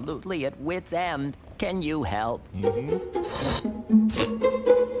absolutely at wit's end. Can you help?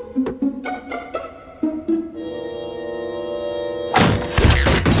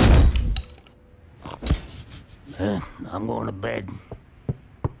 I'm going to bed.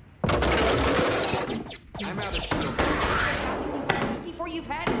 I'm out of shields. Before you've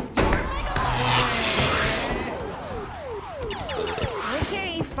had your mega.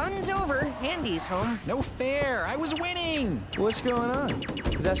 Okay, fun's over. Andy's home. No fair. I was winning. What's going on?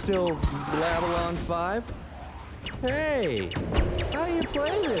 Is that still Babylon 5? Hey, how do you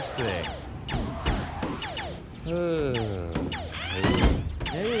play this thing?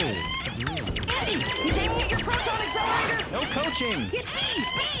 Hey. Andy, he's aiming at your proton accelerator. No coaching. Hit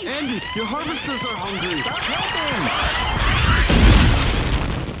me. Andy, your harvesters are hungry. Stop helping.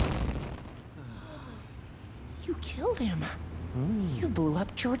 You killed him. You blew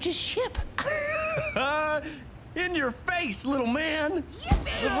up George's ship. In your face, little man!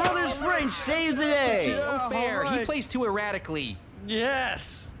 The Brothers French saved the day! Unfair. He plays too erratically.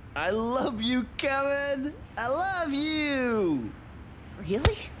 Yes! I love you, Kevin! I love you!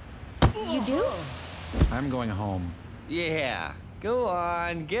 Really? You do? I'm going home. Yeah. Go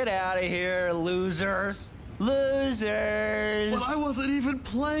on, get out of here, losers! Losers! But I wasn't even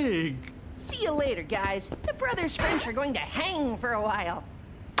playing! See you later, guys. The Brothers French are going to hang for a while.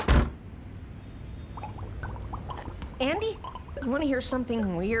 Andy, you want to hear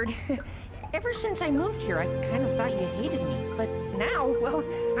something weird? Ever since I moved here, I kind of thought you hated me. But now, well,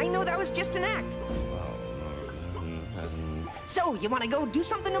 I know that was just an act. So, you want to go do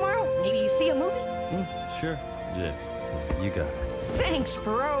something tomorrow? Maybe see a movie? Sure. Yeah, you got it. Thanks,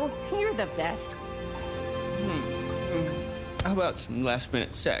 bro. You're the best. How about some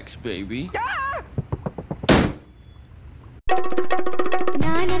last-minute sex, baby? Ah!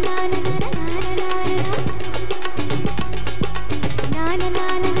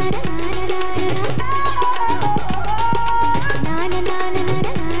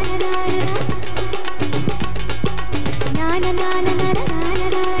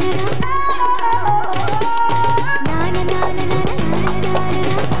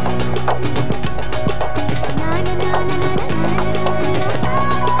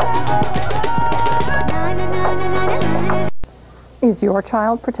 Is your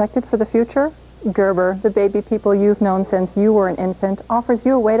child protected for the future? Gerber, the baby people you've known since you were an infant, offers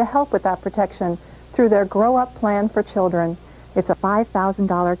you a way to help with that protection through their Grow Up Plan for Children. It's a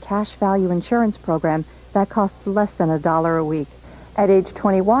 $5,000 cash value insurance program that costs less than $1 a week. At age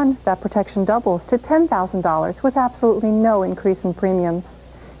 21, that protection doubles to $10,000 with absolutely no increase in premiums.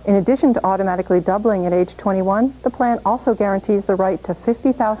 In addition to automatically doubling at age 21, the plan also guarantees the right to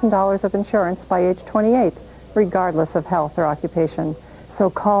 $50,000 of insurance by age 28, regardless of health or occupation. So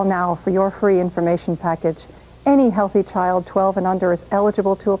call now for your free information package. Any healthy child 12 and under is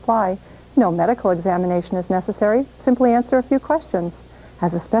eligible to apply. No medical examination is necessary. Simply answer a few questions.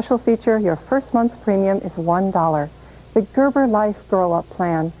 As a special feature, your first month's premium is $1. The Gerber Life Grow Up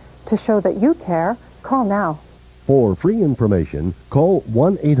Plan. To show that you care, call now. For free information, call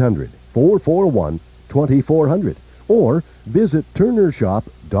 1-800-441-2400 or visit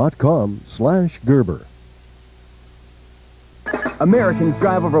turnershop.com/Gerber. Americans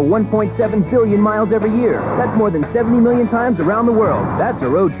drive over 1.7 billion miles every year. That's more than 70 million times around the world. That's a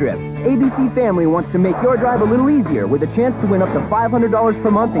road trip. ABC Family wants to make your drive a little easier with a chance to win up to $500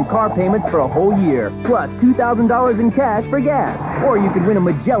 per month in car payments for a whole year, plus $2,000 in cash for gas. Or you could win a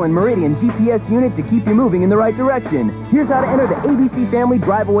Magellan Meridian GPS unit to keep you moving in the right direction. Here's how to enter the ABC Family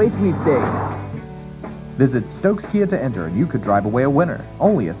Drive Away Sweepstakes. Visit Stokes Kia to enter and you could drive away a winner.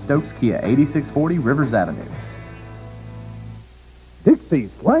 Only at Stokes Kia, 8640 Rivers Avenue. Dixie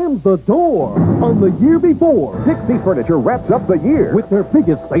slams the door on the year before. Dixie Furniture wraps up the year with their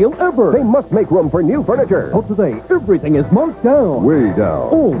biggest sale ever. They must make room for new furniture. So today, everything is marked down. Way down.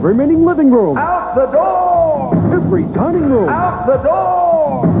 All remaining living room. Out the door! Every dining room. Out the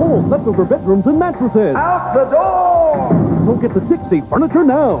door! All leftover bedrooms and mattresses. Out the door! So get the Dixie Furniture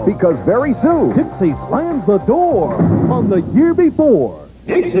now. Because very soon, Dixie slams the door on the year before.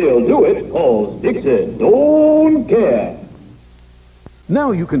 Dixie'll do it, 'cause Dixie don't care.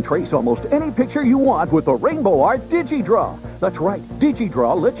 Now you can trace almost any picture you want with the Rainbow Art DigiDraw. That's right,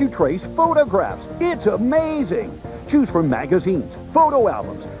 DigiDraw lets you trace photographs. It's amazing. Choose from magazines, photo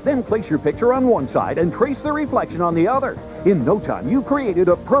albums, then place your picture on one side and trace the reflection on the other. In no time, you created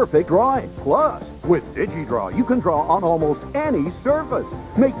a perfect drawing. Plus, with DigiDraw, you can draw on almost any surface,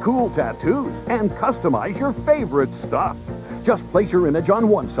 make cool tattoos, and customize your favorite stuff. Just place your image on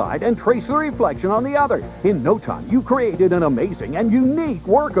one side and trace the reflection on the other. In no time, you created an amazing and unique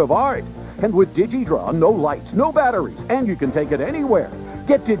work of art. And with DigiDraw, no lights, no batteries, and you can take it anywhere.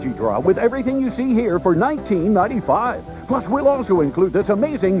 Get DigiDraw with everything you see here for $19.95. Plus, we'll also include this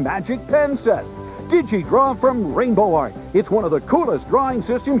amazing magic pen set. DigiDraw from Rainbow Art. It's one of the coolest drawing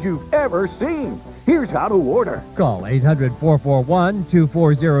systems you've ever seen. Here's how to order. Call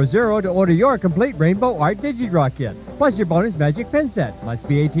 800-441-2400 to order your complete Rainbow Art DigiDraw kit, plus your bonus magic pen set. Must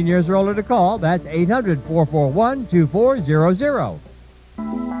be 18 years or older to call. That's 800-441-2400.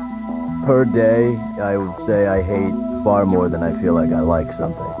 Per day, I would say I hate far more than I feel like I like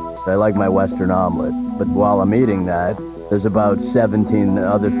something. I like my Western omelet, but while I'm eating that, there's about 17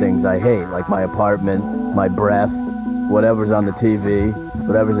 other things I hate, like my apartment, my breath, whatever's on the TV,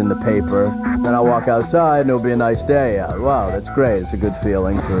 whatever's in the paper. Then I'll walk outside and it'll be a nice day out. Wow, that's great. It's a good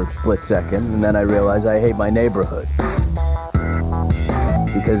feeling for a split second. And then I realize I hate my neighborhood.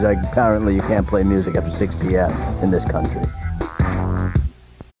 Because apparently you can't play music after 6 p.m. in this country.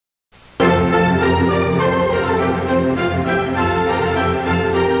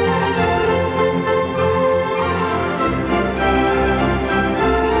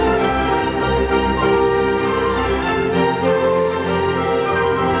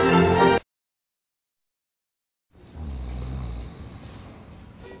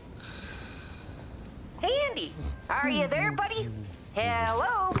 Are you there, buddy?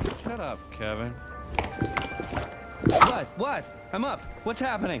 Hello? Shut up, Kevin. What? I'm up. What's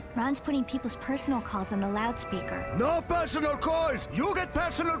happening? Ron's putting people's personal calls on the loudspeaker. No personal calls. You get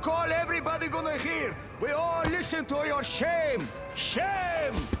personal call, everybody gonna hear. We all listen to your shame.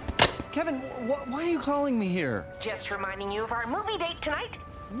 Shame! Kevin, why are you calling me here? Just reminding you of our movie date tonight.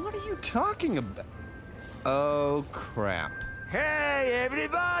 What are you talking about? Oh, crap. Hey,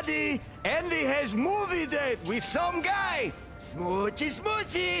 everybody! Andy has movie date with some guy. Smoochy,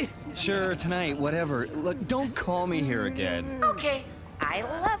 smoochy. Sure, tonight, whatever. Look, don't call me here again. Okay, I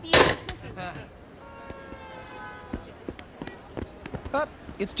love you. Up,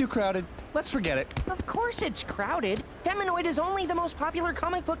 it's too crowded. Let's forget it. Of course it's crowded. Feminoid is only the most popular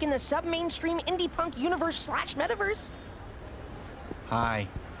comic book in the sub-mainstream indie punk universe / metaverse. Hi.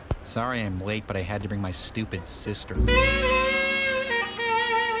 Sorry I'm late, but I had to bring my stupid sister.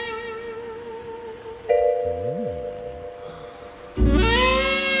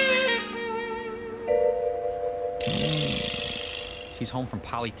 She's home from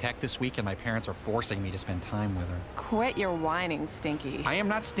Polytech this week, and my parents are forcing me to spend time with her. Quit your whining, Stinky. I am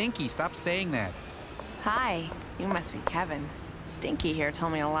not Stinky. Stop saying that. Hi, you must be Kevin. Stinky here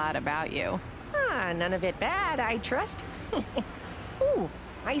told me a lot about you. Ah, none of it bad, I trust. Ooh,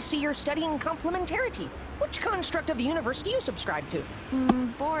 I see you're studying complementarity. Which construct of the universe do you subscribe to?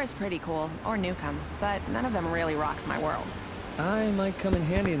 Bohr is pretty cool, or Newcomb, but none of them really rocks my world. I might come in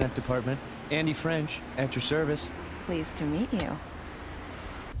handy in that department. Andy French, at your service. Pleased to meet you.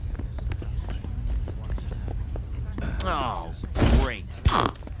 Oh, great. Yay!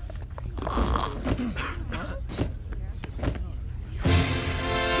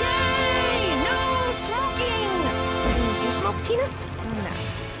 No smoking! You smoke, Tina? No.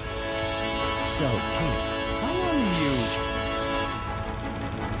 So, Tina, how long are you...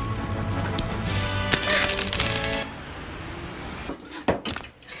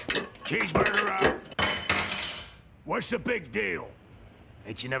 Cheeseburger out. What's the big deal?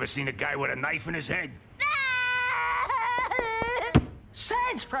 Ain't you never seen a guy with a knife in his head?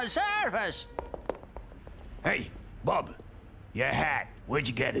 Saints preserve us! Hey, Bub, your hat. Where'd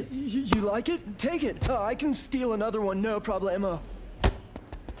you get it? You like it? Take it. I can steal another one, no problemo.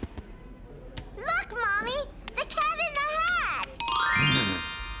 Look, Mommy! The cat in the hat!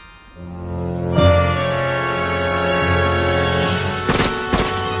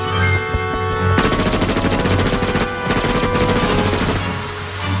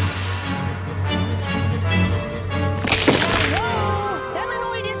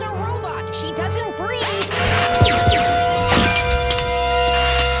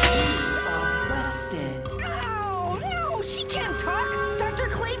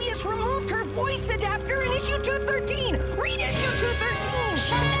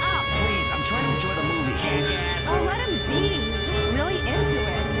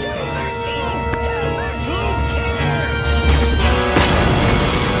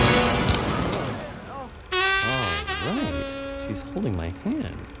 Holding my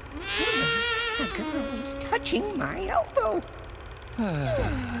hand. The girl is touching my elbow.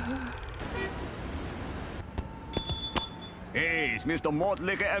 Hey, it's Mr. Malt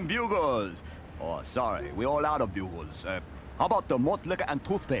Liquor and Bugles. Oh, sorry, we're all out of Bugles. How about the malt liquor and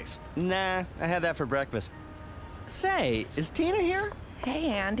toothpaste? Nah, I had that for breakfast. Say, is Tina here? Hey,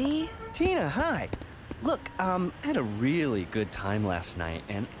 Andy. Tina, hi. Look, I had a really good time last night,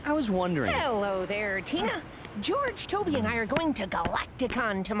 and I was wondering... Hello there, Tina. George, Toby, and I are going to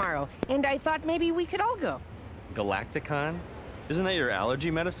Galacticon tomorrow, and I thought maybe we could all go. Galacticon? Isn't that your allergy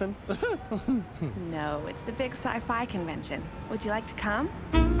medicine? No, it's the big sci-fi convention. Would you like to come?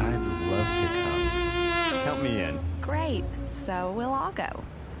 I'd love to come. Count me in. Great. So we'll all go.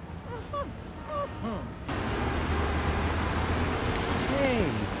 Hey,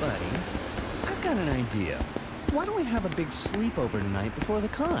 buddy. I've got an idea. Why don't we have a big sleepover tonight before the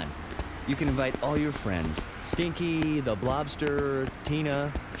con? You can invite all your friends. Stinky, the Blobster,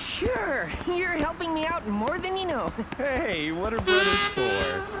 Tina. Sure. You're helping me out more than you know. Hey, what are brothers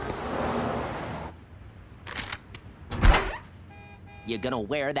for? You gonna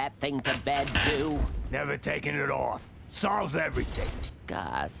wear that thing to bed, too? Never taking it off. Solves everything.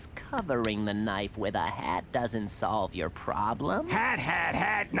 Gus, covering the knife with a hat doesn't solve your problem.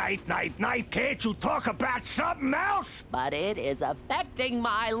 Hat, knife, knife, knife. Can't you talk about something else? But it is affecting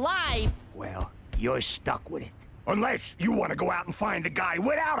my life. Well, you're stuck with it. Unless you want to go out and find a guy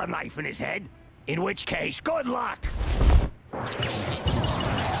without a knife in his head. In which case, good luck.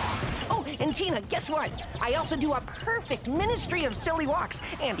 Oh, and Tina, guess what? I also do a perfect ministry of silly walks.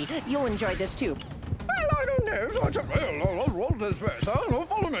 Andy, you'll enjoy this too. Well, I don't know. Roll this way, sir.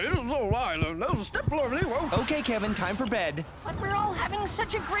 Follow me. It's all right. Little step lovely. Okay, Kevin, time for bed. But we're all having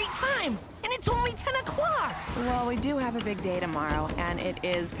such a great time, and it's only 10 o'clock. Well, we do have a big day tomorrow, and it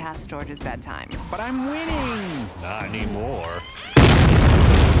is past George's bedtime. But I'm winning. Not anymore.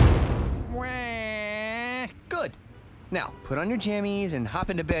 Good. Now, put on your jammies and hop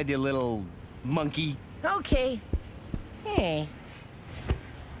into bed, you little monkey. Okay. Hey.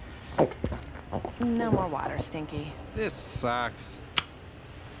 No more water, Stinky. This sucks.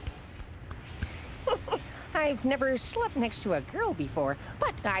 I've never slept next to a girl before,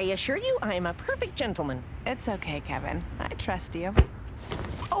 but I assure you I'm a perfect gentleman. It's okay, Kevin. I trust you.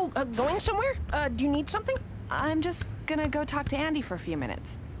 Oh, going somewhere? Do you need something? I'm just gonna go talk to Andy for a few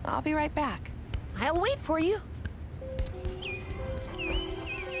minutes. I'll be right back. I'll wait for you.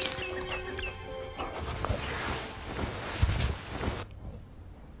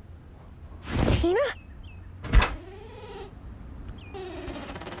 Tina?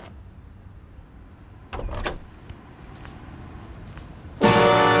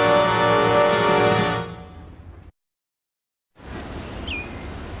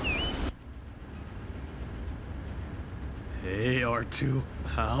 Hey, R2.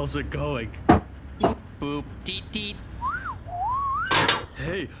 How's it going? Boop, teet, teet.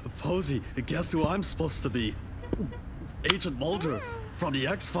 Hey, Posey, guess who I'm supposed to be? Agent Mulder from the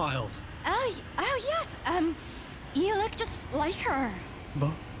X-Files. Oh, yes. You look just like her.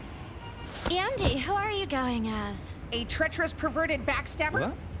 But Andy, who are you going as? A treacherous, perverted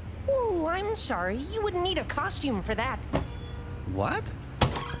backstabber? What? Ooh, I'm sorry. You wouldn't need a costume for that. What?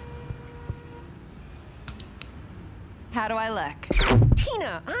 How do I look?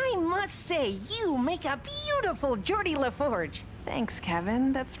 Tina, I must say, you make a beautiful Geordi LaForge. Thanks,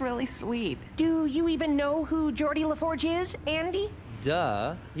 Kevin. That's really sweet. Do you even know who Geordi LaForge is, Andy?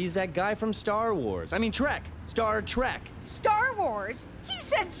 Duh. He's that guy from Star Wars. I mean, Trek. Star Trek. Star Wars? He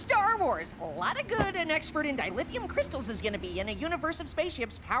said Star Wars. A lot of good an expert in dilithium crystals is gonna be in a universe of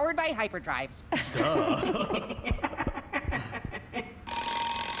spaceships powered by hyperdrives. Duh.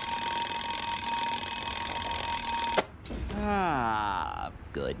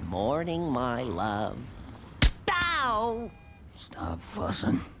 Good morning, my love. Ow! Stop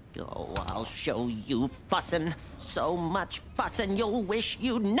fussing. Oh, I'll show you fussin'. So much fussin' you'll wish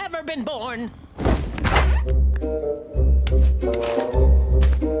you'd never been born.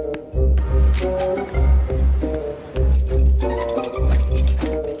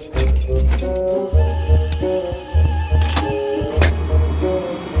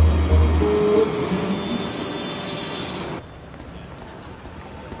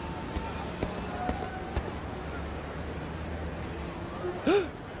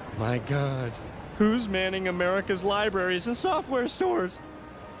 My God. Who's manning America's libraries and software stores?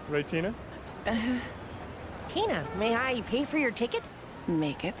 Right, Tina? Tina, may I pay for your ticket?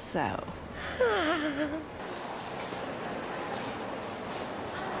 Make it so.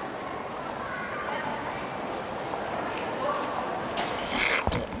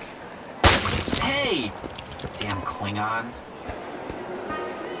 Hey! Damn Klingons.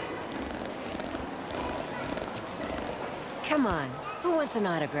 Come on, who wants an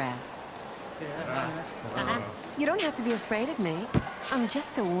autograph? You don't have to be afraid of me. I'm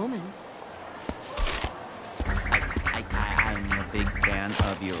just a woman. I'm a big fan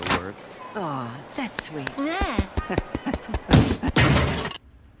of your work. Aw, that's sweet.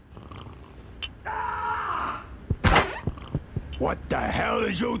 What the hell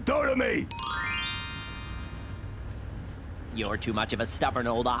did you do to me? You're too much of a stubborn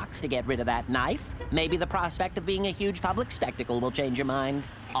old ox to get rid of that knife. Maybe the prospect of being a huge public spectacle will change your mind.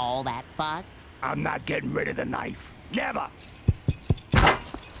 All that fuss? I'm not getting rid of the knife. Never!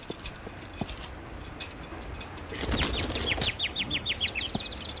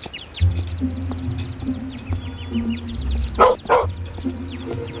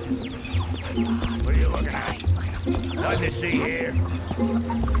 What are you looking at? Nothing to see here.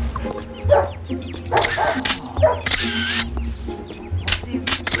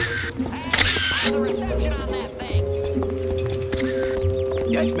 The reception on that thing.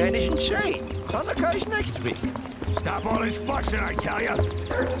 That man is insane. On the car's next week. Stop all this fussing, I tell you.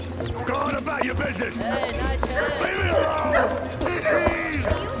 Go on about your business. Hey, nice head. Leave me alone. Please.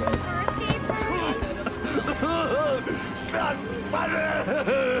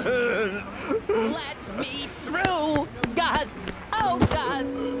 Let me through, Gus. Oh, Gus.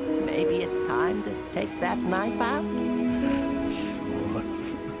 Maybe it's time to take that knife out.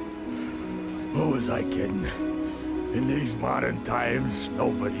 Who was I kidding? In these modern times,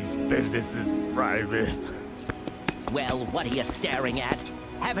 nobody's business is private. Well, what are you staring at?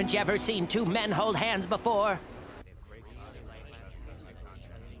 Haven't you ever seen two men hold hands before?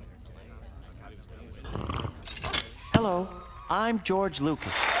 Hello, I'm George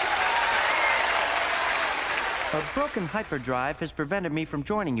Lucas. A broken hyperdrive has prevented me from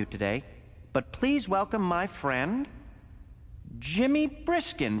joining you today, but please welcome my friend, Jimmy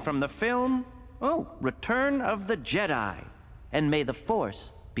Briskin from the film, Return of the Jedi. And may the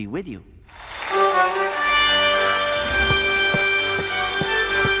Force be with you.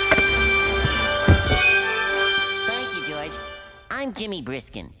 Thank you, George. I'm Jimmy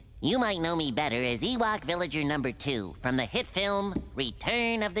Briskin. You might know me better as Ewok Villager number 2 from the hit film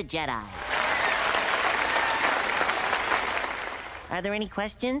Return of the Jedi. Are there any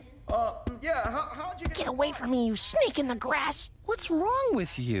questions? Yeah, how'd you Get away from me, you snake in the grass! What's wrong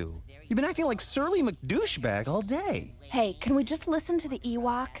with you? You've been acting like Surly McDouchebag all day. Hey, can we just listen to the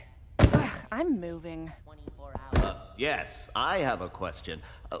Ewok? Ugh, I'm moving. Yes, I have a question.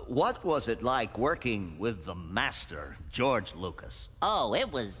 What was it like working with the master, George Lucas? Oh,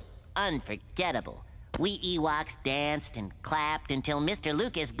 it was unforgettable. We Ewoks danced and clapped until Mr.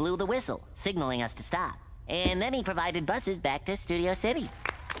 Lucas blew the whistle, signaling us to stop. And then he provided buses back to Studio City.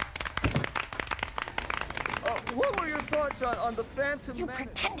 What were your thoughts on the Phantom You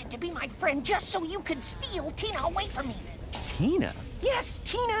pretended to be my friend just so you could steal Tina away from me. Tina? Yes,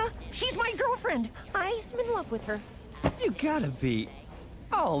 Tina. She's my girlfriend. I'm in love with her. You gotta be...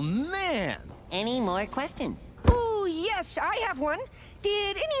 Oh, man! Any more questions? Oh, yes, I have one.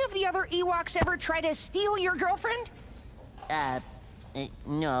 Did any of the other Ewoks ever try to steal your girlfriend?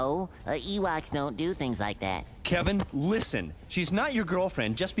 No. Ewoks don't do things like that. Kevin, listen. She's not your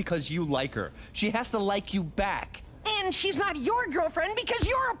girlfriend just because you like her. She has to like you back. And she's not your girlfriend because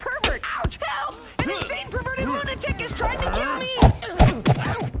you're a pervert. Ouch! Help! An insane perverted lunatic is trying to kill me!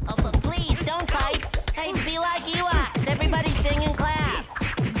 Oh, but please, don't fight. Hey, be like Ewoks. Everybody sing and clap.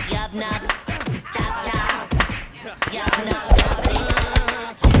 Yub nub. Chop chop. Yub nub.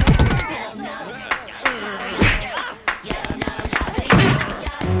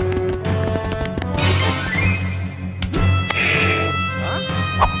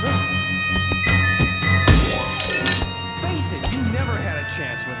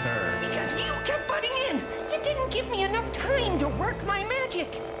 Chance with her. Because you kept butting in. You didn't give me enough time to work my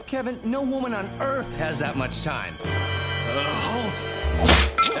magic. Kevin, no woman on Earth has that much time. Halt!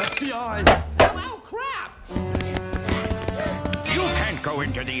 FBI! Oh, crap! You can't go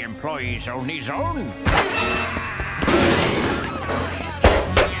into the employees-only zone.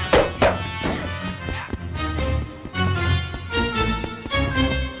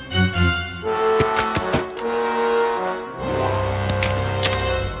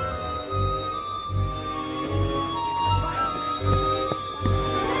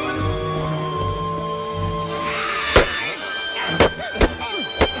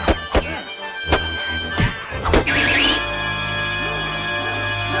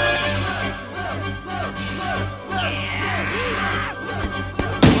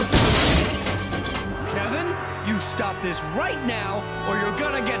 Stop this right now, or you're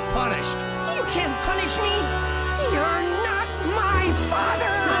gonna get punished. You can't punish me. You're not my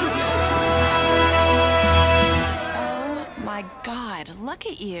father. Oh my God, look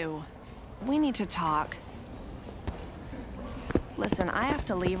at you. We need to talk. Listen, I have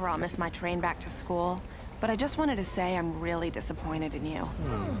to leave or I'll miss my train back to school. But I just wanted to say I'm really disappointed in you.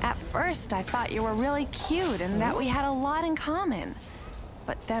 At first, I thought you were really cute and that we had a lot in common.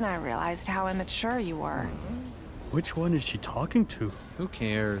 But then I realized how immature you were. Which one is she talking to? Who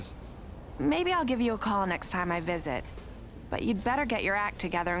cares? Maybe I'll give you a call next time I visit. But you'd better get your act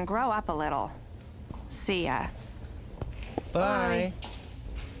together and grow up a little. See ya. Bye.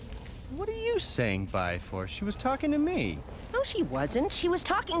 What are you saying bye for? She was talking to me. No, she wasn't. She was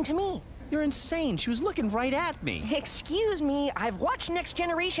talking to me. You're insane. She was looking right at me. Excuse me. I've watched Next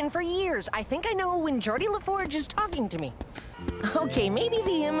Generation for years. I think I know when Geordi LaForge is talking to me. Okay, maybe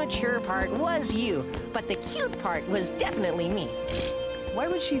the immature part was you, but the cute part was definitely me. Why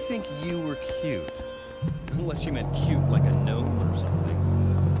would she think you were cute? Unless you meant cute like a gnome or something.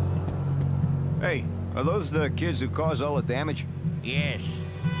 Hey, are those the kids who caused all the damage? Yes,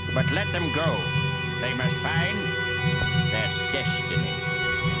 but let them go. They must find their destiny.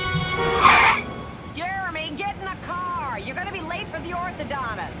 Jeremy, get in the car! You're gonna be late for the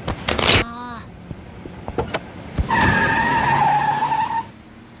orthodontist.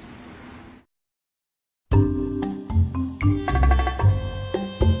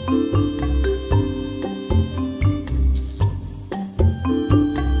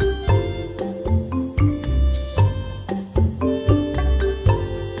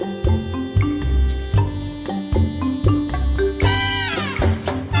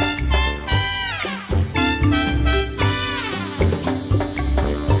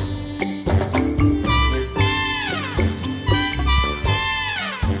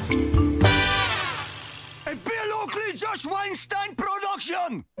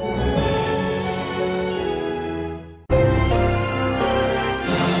 shame!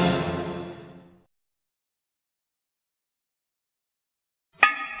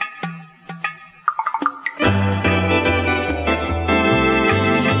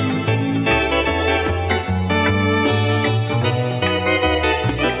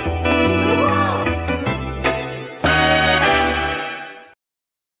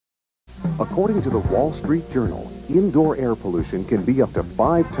 According to the Wall Street Journal, indoor air pollution can be up to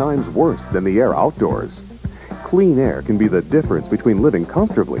 5 times worse than the air outdoors. Clean air can be the difference between living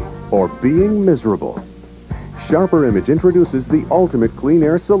comfortably or being miserable. Sharper Image introduces the ultimate clean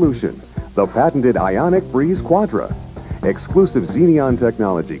air solution, the patented Ionic Breeze Quadra. Exclusive Xeneon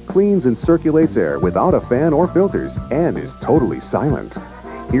technology cleans and circulates air without a fan or filters and is totally silent.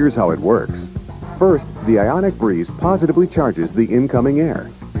 Here's how it works. First, the Ionic Breeze positively charges the incoming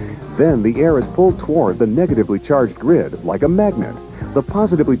air. Then the air is pulled toward the negatively charged grid like a magnet. The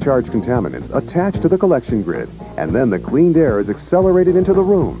positively charged contaminants attach to the collection grid, and then the cleaned air is accelerated into the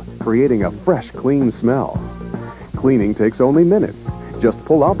room, creating a fresh, clean smell. Cleaning takes only minutes. Just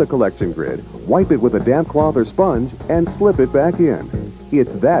pull out the collection grid, wipe it with a damp cloth or sponge, and slip it back in.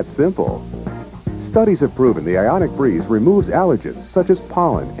 It's that simple. Studies have proven the Ionic Breeze removes allergens such as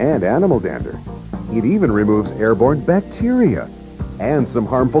pollen and animal dander. It even removes airborne bacteria and some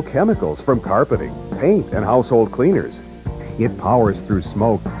harmful chemicals from carpeting, paint, and household cleaners. It powers through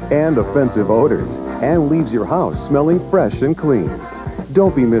smoke and offensive odors and leaves your house smelling fresh and clean.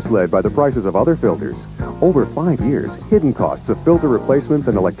 Don't be misled by the prices of other filters. Over 5 years, hidden costs of filter replacements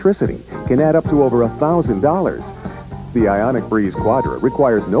and electricity can add up to over $1,000. The Ionic Breeze Quadra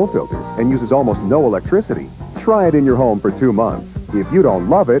requires no filters and uses almost no electricity. Try it in your home for 2 months. If you don't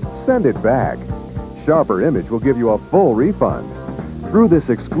love it, send it back. Sharper Image will give you a full refund. Through this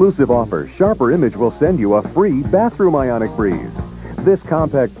exclusive offer, Sharper Image will send you a free bathroom Ionic Breeze. This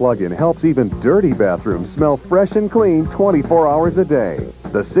compact plug-in helps even dirty bathrooms smell fresh and clean 24 hours a day.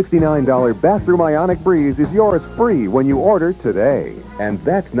 The $69 bathroom Ionic Breeze is yours free when you order today. And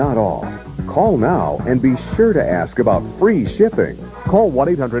that's not all. Call now and be sure to ask about free shipping. Call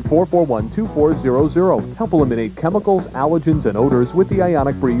 1-800-441-2400. Help eliminate chemicals, allergens, and odors with the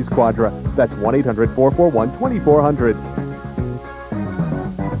Ionic Breeze Quadra. That's 1-800-441-2400.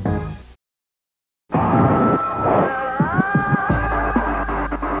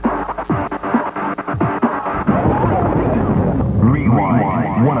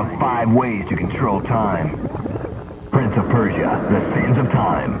 One of 5 ways to control time. Prince of Persia, The Sands of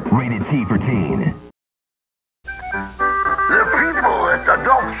Time, rated T for teen. The people at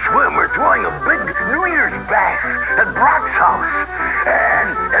Adult Swim are throwing a big New Year's bash at Brak's house.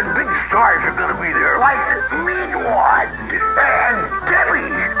 And big stars are gonna be there, like Meatwad and Debbie.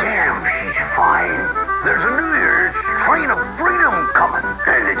 Damn, she's fine. There's a New Year's train of freedom coming,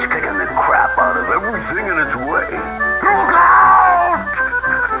 and it's kicking the crap out of everything in its way. Look out!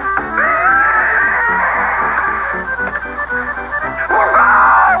 Look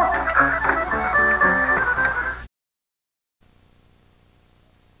out!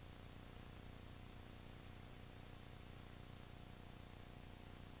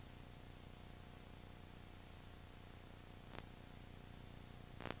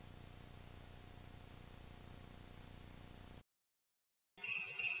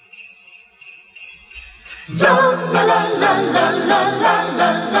 La la la la la la la la la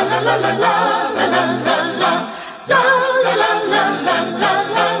la la la la la la la. La la la la la la la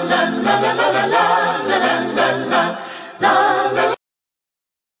la la la la la la la la.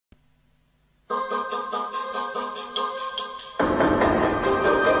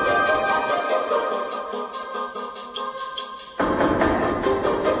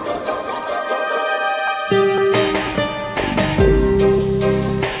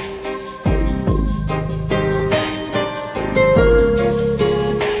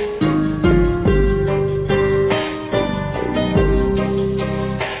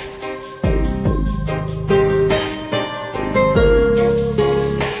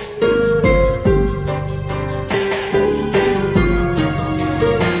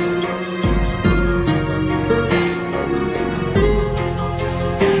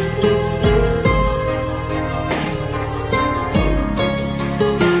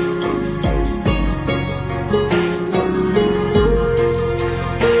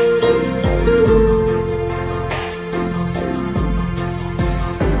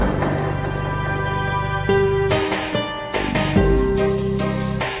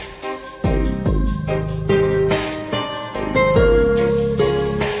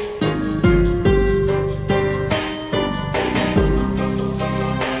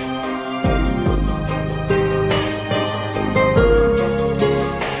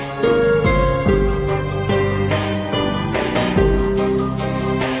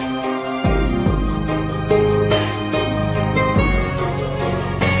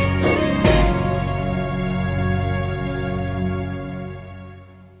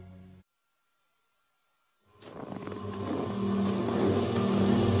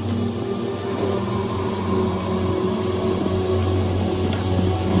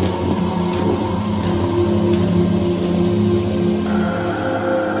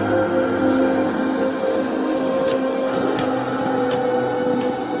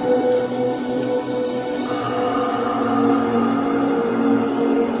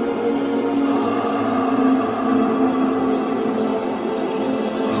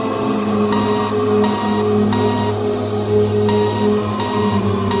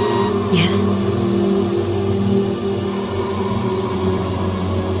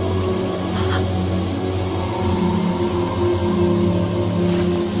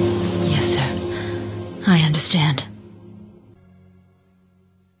 understand.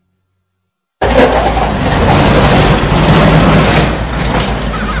 Oh,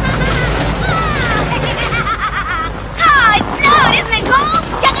 it snowed, isn't it cool?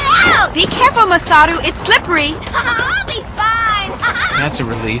 Check it out! Be careful, Masaru. It's slippery. I'll be fine. That's a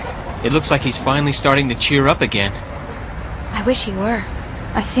relief. It looks like he's finally starting to cheer up again. I wish he were.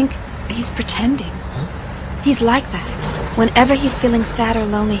 I think he's pretending. He's like that. Whenever he's feeling sad or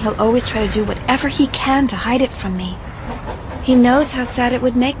lonely, he'll always try to do whatever he can to hide it from me. He knows how sad it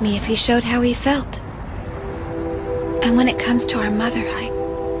would make me if he showed how he felt. And when it comes to our mother,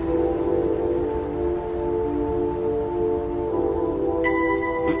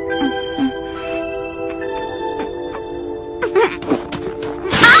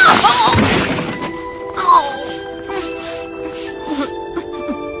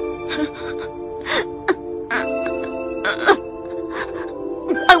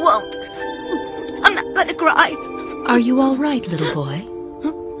 I won't. I'm not gonna cry. Are you all right, little boy?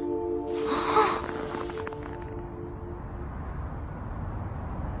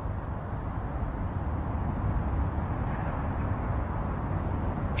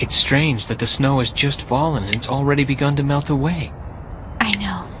 It's strange that the snow has just fallen and it's already begun to melt away. I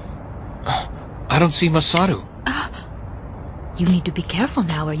know. I don't see Masaru. You need to be careful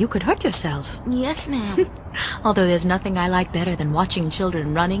now or you could hurt yourself. Yes, ma'am. Although there's nothing I like better than watching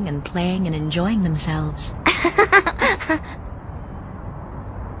children running and playing and enjoying themselves.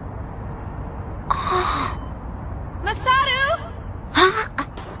 Masaru! Huh?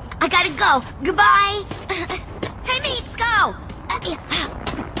 I gotta go. Goodbye. Hey, mates, go.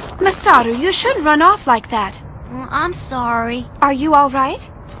 Masaru, you shouldn't run off like that. I'm sorry. Are you all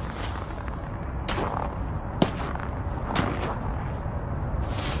right?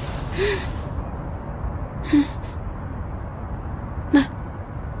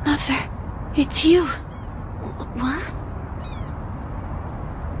 Mother, it's you. What?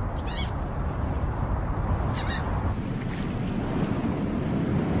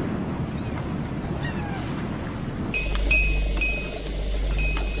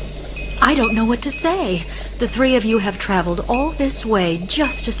 I don't know what to say. The three of you have traveled all this way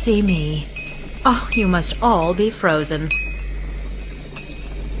just to see me. Oh, you must all be frozen.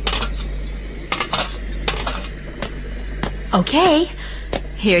 Okay,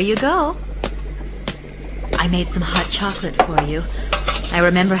 here you go. I made some hot chocolate for you. I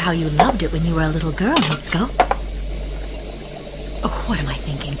remember how you loved it when you were a little girl, Mitsuko. Oh, what am I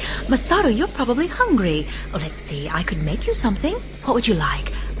thinking? Masaru, you're probably hungry. Oh, let's see, I could make you something. What would you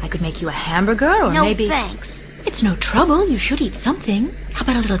like? I could make you a hamburger or maybe... No, thanks. It's no trouble. You should eat something. How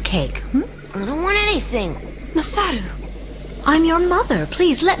about a little cake, I don't want anything. Masaru, I'm your mother.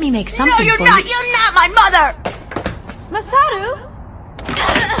 Please let me make something for you. No, you're not. You're not my mother. Masaru!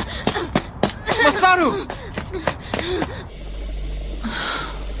 Masaru!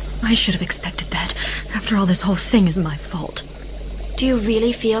 I should have expected that. After all, this whole thing is my fault. Do you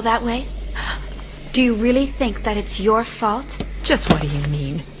really feel that way? Do you really think that it's your fault? Just what do you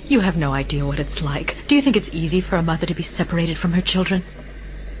mean? You have no idea what it's like. Do you think it's easy for a mother to be separated from her children?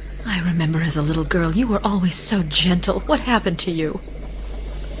 I remember as a little girl, you were always so gentle. What happened to you?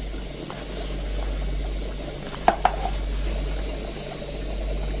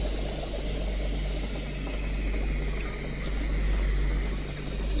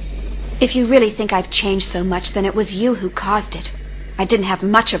 If you really think I've changed so much, then it was you who caused it. I didn't have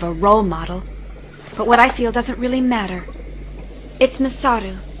much of a role model. But what I feel doesn't really matter. It's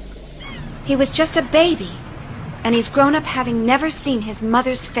Masaru. He was just a baby, and he's grown up having never seen his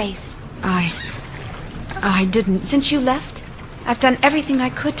mother's face. I didn't... Since you left, I've done everything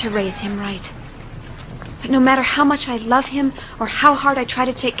I could to raise him right. But no matter how much I love him, or how hard I try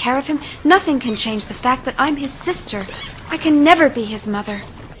to take care of him, nothing can change the fact that I'm his sister. I can never be his mother.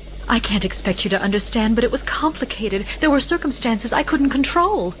 I can't expect you to understand, but it was complicated. There were circumstances I couldn't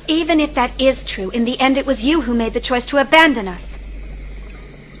control. Even if that is true, in the end it was you who made the choice to abandon us.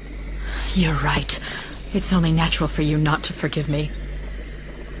 You're right. It's only natural for you not to forgive me.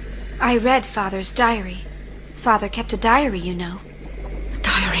 I read Father's diary. Father kept a diary, you know.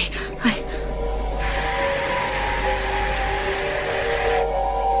 Diary?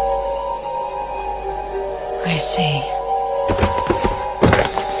 I see.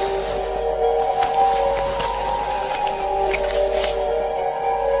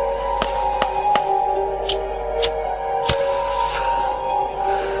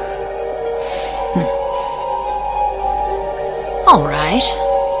 All right.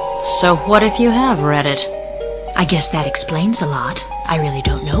 So what if you have read it? I guess that explains a lot. I really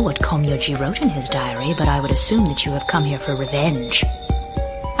don't know what Komyoji wrote in his diary, but I would assume that you have come here for revenge.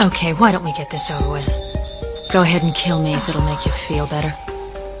 Okay, why don't we get this over with? Go ahead and kill me if it'll make you feel better.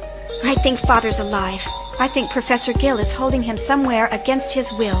 I think Father's alive. I think Professor Gill is holding him somewhere against his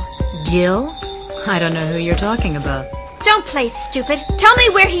will. Gil? I don't know who you're talking about. Don't play stupid. Tell me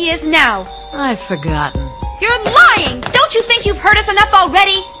where he is now. I've forgotten. You're lying! Don't you think you've heard us enough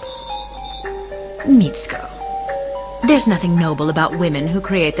already? Mitsuko. There's nothing noble about women who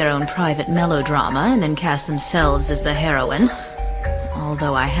create their own private melodrama and then cast themselves as the heroine.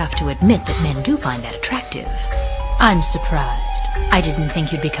 Although I have to admit that men do find that attractive. I'm surprised. I didn't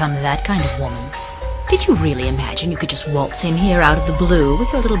think you'd become that kind of woman. Did you really imagine you could just waltz in here out of the blue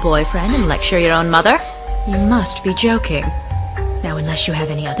with your little boyfriend and lecture your own mother? You must be joking. Now, unless you have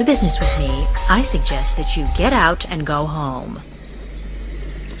any other business with me, I suggest that you get out and go home.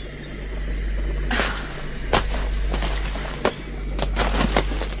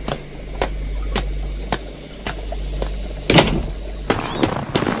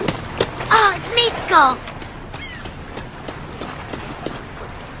 Oh, it's Mitsuko!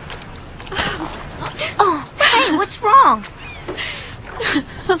 Oh, hey, what's wrong?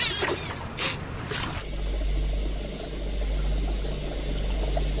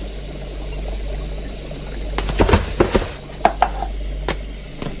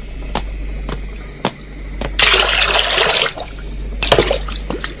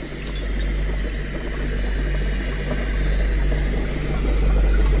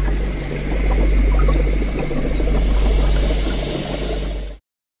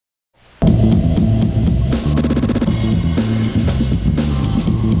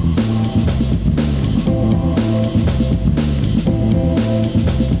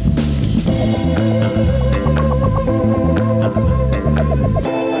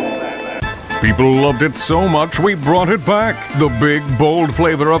 People loved it so much we brought it back. The big, bold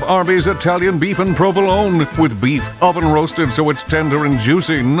flavor of Arby's Italian beef and provolone, with beef oven roasted so it's tender and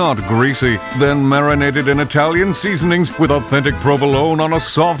juicy, not greasy. Then marinated in Italian seasonings with authentic provolone on a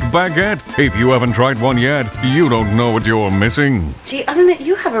soft baguette. If you haven't tried one yet, you don't know what you're missing. Gee, Emmett,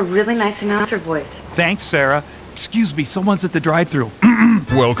 you have a really nice announcer voice. Thanks, Sarah. Excuse me, someone's at the drive-thru.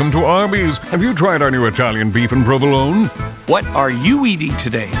 Welcome to Arby's. Have you tried our new Italian beef and provolone? What are you eating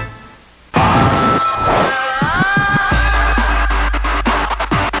today?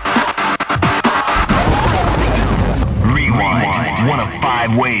 Rewind, one of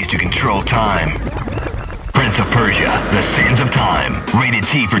 5 ways to control time. Prince of Persia, The Sands of Time, rated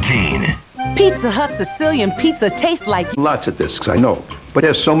T for teen. Pizza Hut Sicilian pizza tastes like... Lots of discs, I know. But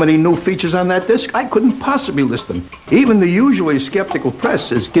there's so many new features on that disc, I couldn't possibly list them. Even the usually skeptical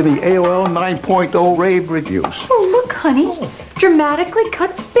press is giving AOL 9.0 rave reviews. Oh, look, honey. Dramatically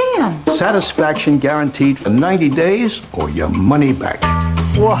cut spam. Satisfaction guaranteed for 90 days or your money back.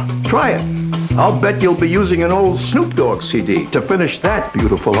 Well, try it. I'll bet you'll be using an old Snoop Dogg CD to finish that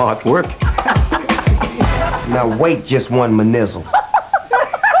beautiful artwork. Now wait just one manizzle.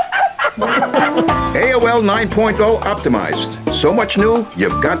 AOL 9.0 optimized. So much new,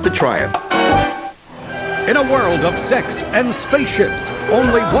 you've got to try it. In a world of sex and spaceships,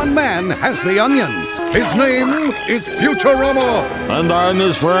 only one man has the onions. His name is Futurama. And I'm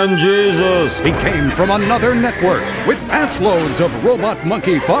his friend Jesus. He came from another network with assloads of robot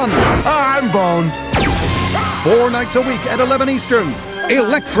monkey fun. I'm boned. 4 nights a week at 11 Eastern.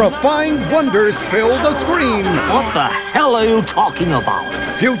 Electrifying wonders fill the screen. What the hell are you talking about?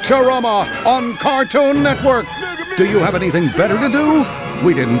 Futurama on Cartoon Network. Do you have anything better to do?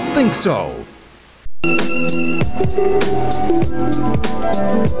 We didn't think so.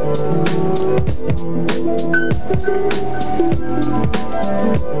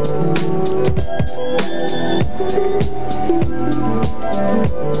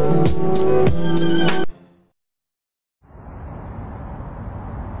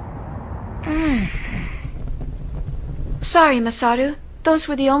 Sorry, Masaru. Those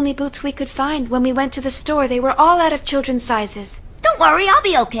were the only boots we could find. When we went to the store, they were all out of children's sizes. Don't worry, I'll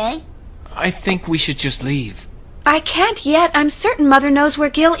be okay. I think we should just leave. I can't yet. I'm certain Mother knows where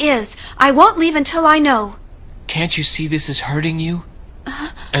Gil is. I won't leave until I know. Can't you see this is hurting you?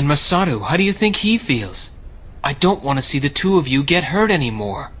 And Masaru, how do you think he feels? I don't want to see the two of you get hurt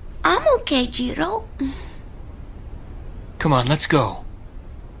anymore. I'm okay, Jiro. Come on, let's go.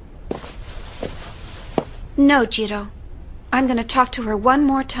 No, Jiro. I'm gonna talk to her one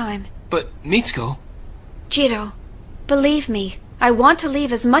more time. But, Mitsuko... Jiro, believe me, I want to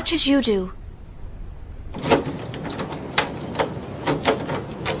leave as much as you do.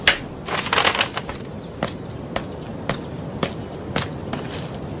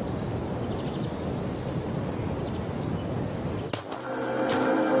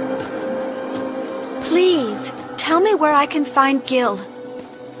 Please, tell me where I can find Gil.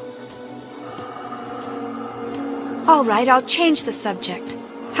 All right, I'll change the subject.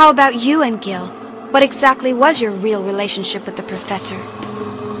 How about you and Gil? What exactly was your real relationship with the professor?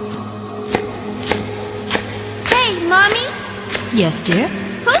 Hey, Mommy? Yes, dear?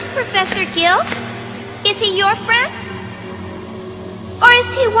 Who's Professor Gil? Is he your friend? Or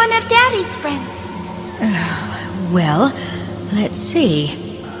is he one of Daddy's friends? Well, let's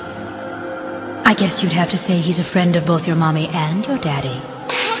see. I guess you'd have to say he's a friend of both your mommy and your daddy.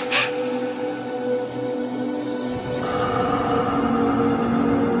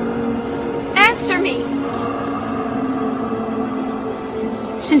 Answer me!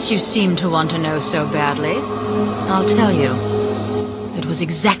 Since you seem to want to know so badly, I'll tell you. It was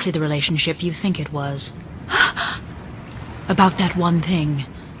exactly the relationship you think it was. About that one thing,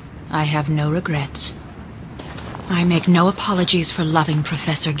 I have no regrets. I make no apologies for loving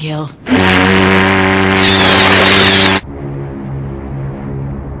Professor Gil.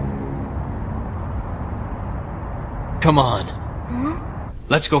 Come on.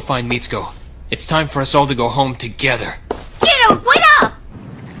 Let's go find Mitsuko. It's time for us all to go home together. Kiddo, what up?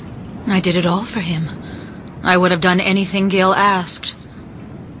 I did it all for him. I would have done anything Gil asked.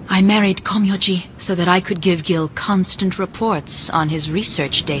 I married Komyoji so that I could give Gil constant reports on his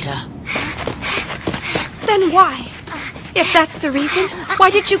research data. Then why? If that's the reason, why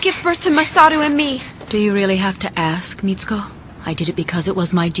did you give birth to Masaru and me? Do you really have to ask, Mitsuko? I did it because it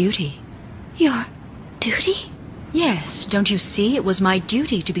was my duty. Your duty? Yes, don't you see? It was my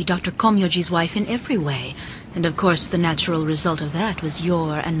duty to be Dr. Komyoji's wife in every way. And of course, the natural result of that was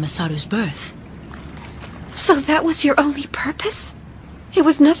your and Masaru's birth. So that was your only purpose? It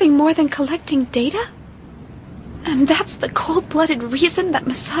was nothing more than collecting data? And that's the cold-blooded reason that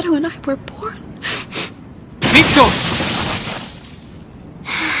Masaru and I were born? Mitsuko!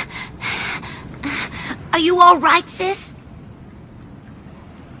 Are you all right, sis?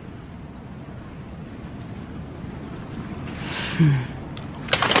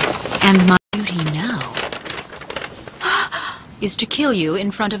 And my duty now is to kill you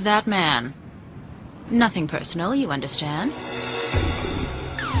in front of that man. Nothing personal, you understand?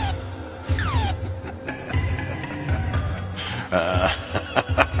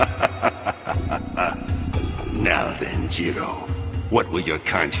 Now then, Jiro, what will your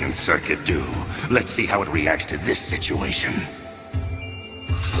conscience circuit do? Let's see how it reacts to this situation.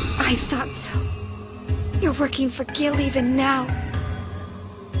 I thought so. You're working for Gil even now.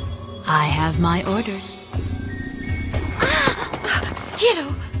 I have my orders.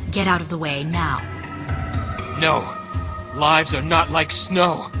 Jiro! Get out of the way now. No. Lives are not like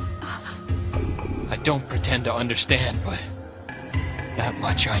snow. I don't pretend to understand, but that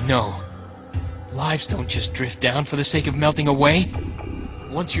much I know. Lives don't just drift down for the sake of melting away.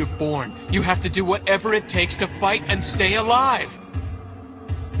 Once you're born, you have to do whatever it takes to fight and stay alive.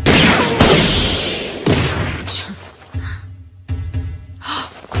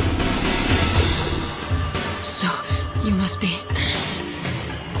 So, you must be...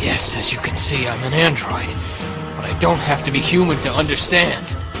 Yes, as you can see, I'm an android. But I don't have to be human to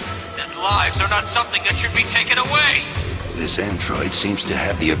understand. And lives are not something that should be taken away. This android seems to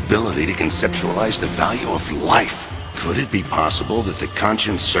have the ability to conceptualize the value of life. Could it be possible that the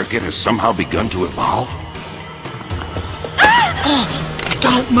conscience circuit has somehow begun to evolve?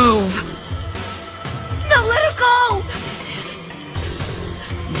 Don't move! No, let her go!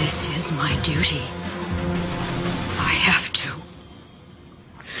 This is my duty. I have to.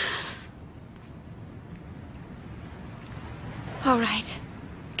 All right.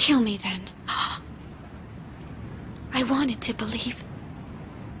 Kill me then. I wanted to believe.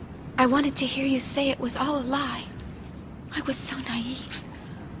 I wanted to hear you say it was all a lie. I was so naive.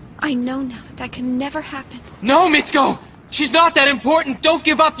 I know now that that can never happen. No, Mitsuko! She's not that important! Don't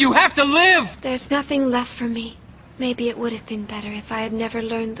give up! You have to live! There's nothing left for me. Maybe it would have been better if I had never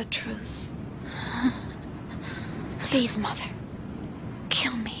learned the truth. Please, Mother.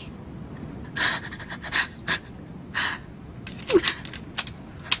 Kill me.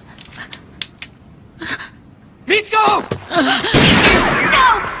 Mitsuko! No!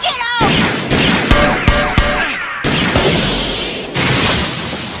 Get out!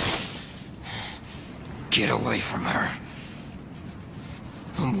 Get away from her.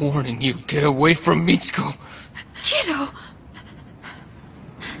 I'm warning you, get away from Mitsuko. Jiro!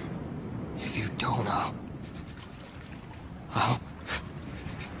 If you don't,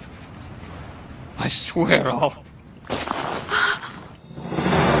 I swear I'll...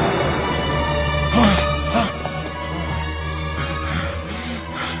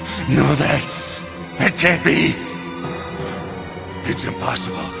 No, that can't be. It's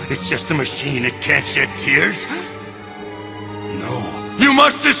impossible. It's just a machine. It can't shed tears. No. You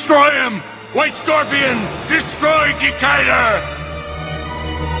must destroy him! White Scorpion, destroy Kikaider!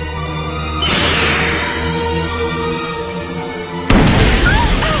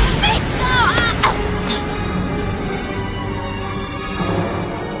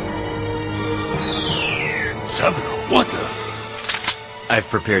 Saburo, what the? I've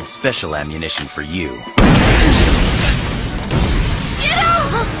prepared special ammunition for you. Get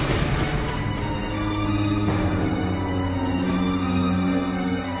off!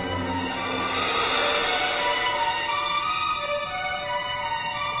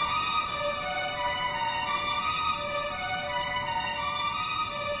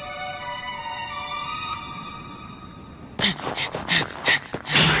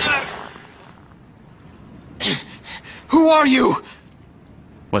 Who are you?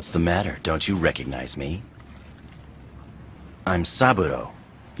 What's the matter? Don't you recognize me? I'm Saburo,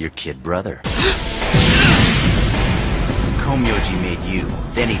 your kid brother. 𝐏𝐀𝐑𝐄𝐍𝐓 made you,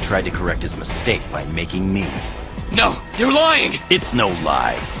 then he tried to correct his mistake by making me. No, you're lying! It's no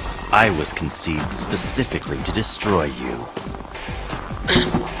lie. I was conceived specifically to destroy you.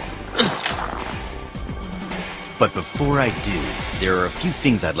 But before I do, there are a few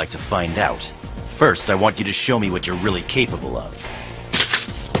things I'd like to find out. First, I want you to show me what you're really capable of.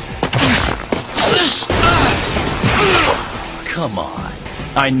 Come on.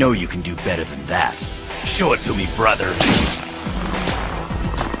 I know you can do better than that. Show it to me, brother.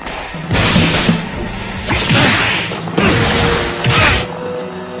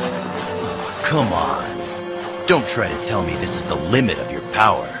 Come on. Don't try to tell me this is the limit of your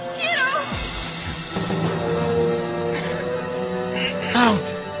power. No!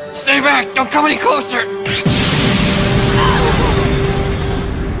 Stay back! Don't come any closer!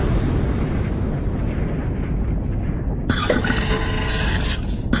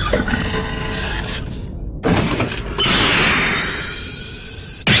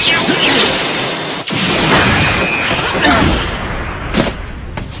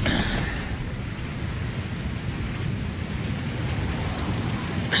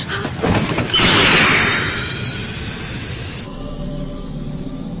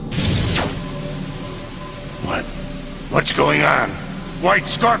 What's going on? White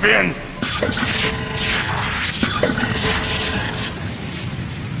Scorpion!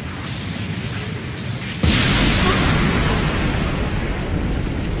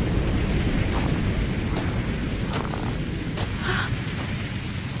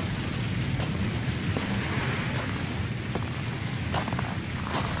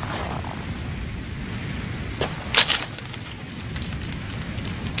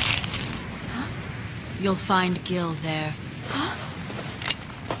 You'll find Gil there.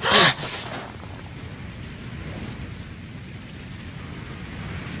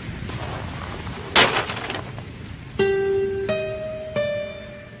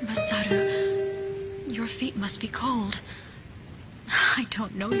 Masaru, your feet must be cold. I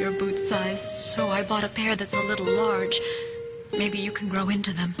don't know your boot size, so I bought a pair that's a little large. Maybe you can grow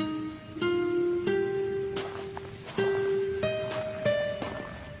into them.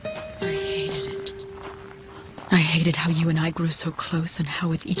 I hated how you and I grew so close, and how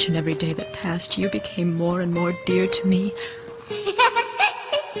with each and every day that passed, you became more and more dear to me.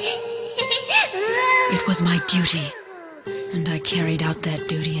 It was my duty, and I carried out that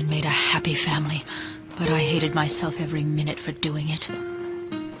duty and made a happy family, but I hated myself every minute for doing it.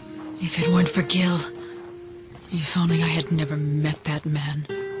 If it weren't for Gil, if only I had never met that man.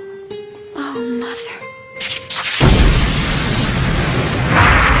 Oh, Mother.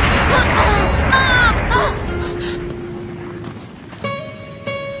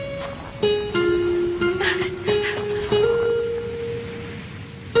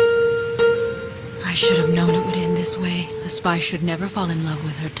 I should have known it would end this way. A spy should never fall in love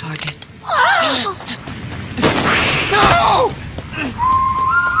with her target. No!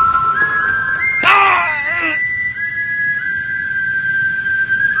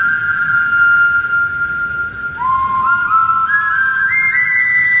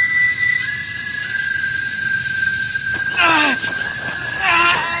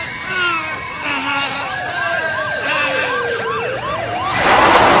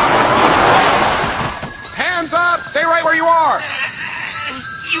 Hands up! Stay right where you are!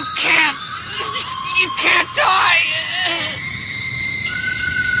 You can't! You can't die!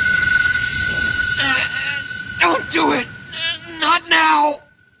 Don't do it! Not now!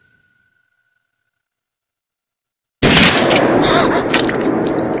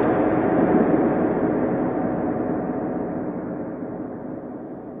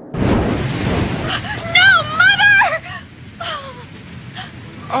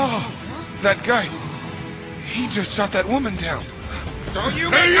 Oh, that guy. He just shot that woman down. Don't you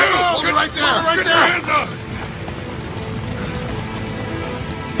make a move! Hold it right there! Hold it right there! Get your hands up!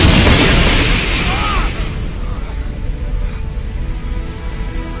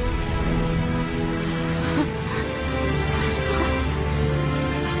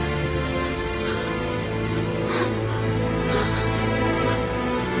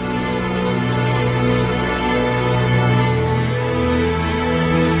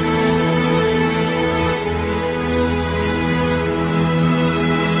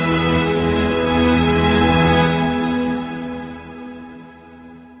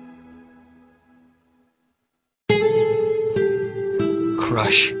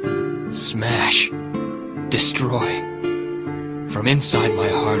 Crush, smash, destroy. From inside my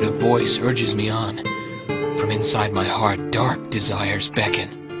heart a voice urges me on. From inside my heart dark desires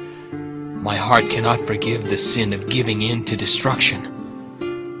beckon. My heart cannot forgive the sin of giving in to destruction.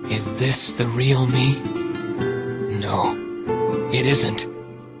 Is this the real me? No, it isn't.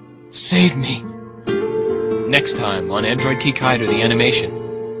 Save me. Next time on Android Kikaider the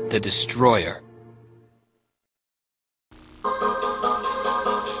animation, The Destroyer.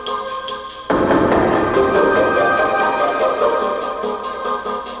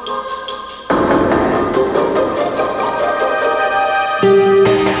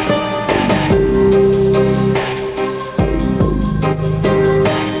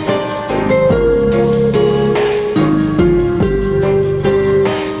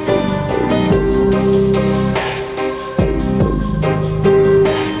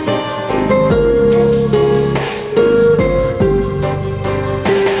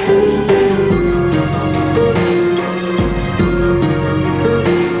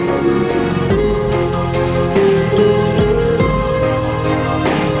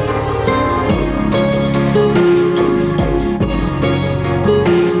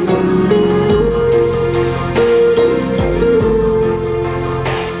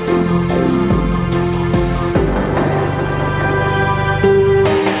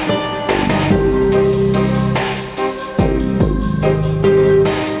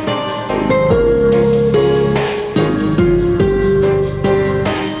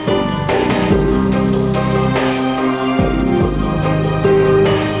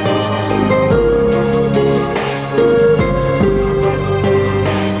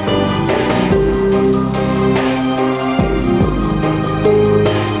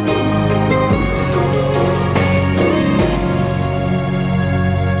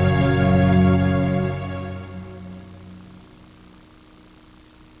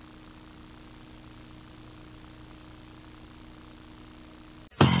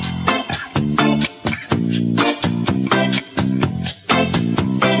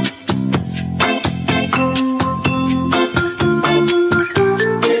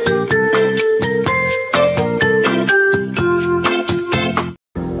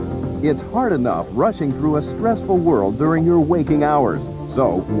 It's hard enough rushing through a stressful world during your waking hours.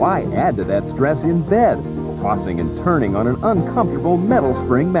 So why add to that stress in bed, tossing and turning on an uncomfortable metal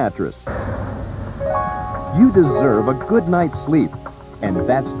spring mattress? You deserve a good night's sleep, and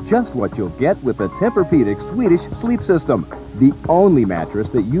that's just what you'll get with the Tempur-Pedic Swedish Sleep System, the only mattress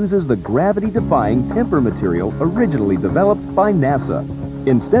that uses the gravity-defying Tempur material originally developed by NASA.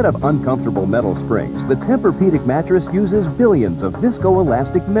 Instead of uncomfortable metal springs, the Tempur-Pedic mattress uses billions of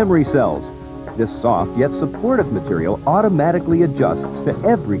viscoelastic memory cells. This soft yet supportive material automatically adjusts to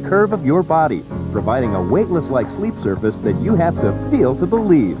every curve of your body, providing a weightless-like sleep surface that you have to feel to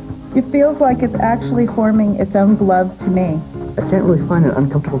believe. It feels like it's actually forming its own glove to me. I can't really find an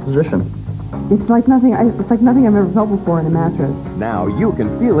uncomfortable position. It's like nothing I've ever felt before in a mattress. Now you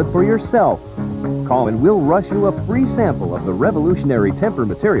can feel it for yourself. Call and we'll rush you a free sample of the revolutionary Tempur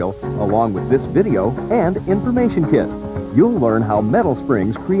material along with this video and information kit. You'll learn how metal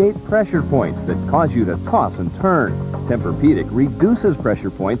springs create pressure points that cause you to toss and turn. Tempur-Pedic reduces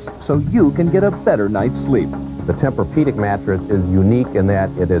pressure points so you can get a better night's sleep. The Tempur-Pedic mattress is unique in that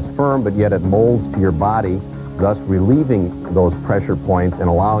it is firm, but yet it molds to your body, thus relieving those pressure points and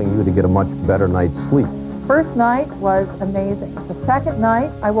allowing you to get a much better night's sleep. First night was amazing. The second night,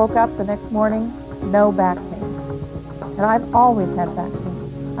 I woke up the next morning, no back pain. And I've always had back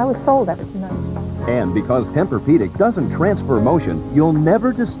pain. I was sold after 2 nights. And because Tempur-Pedic doesn't transfer motion, you'll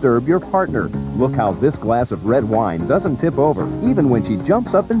never disturb your partner. Look how this glass of red wine doesn't tip over, even when she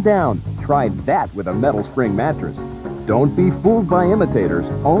jumps up and down. Try that with a metal spring mattress. Don't be fooled by imitators.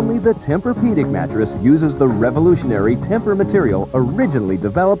 Only the Tempur-Pedic mattress uses the revolutionary Tempur material originally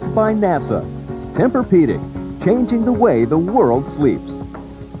developed by NASA. Tempur-Pedic, changing the way the world sleeps.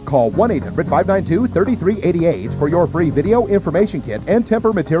 Call 1-800-592-3388 for your free video information kit and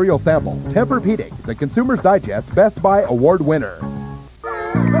Tempur material sample. Tempur-Pedic, the Consumer's Digest Best Buy Award winner.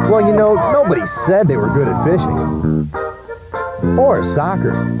 Well, you know, nobody said they were good at fishing. Or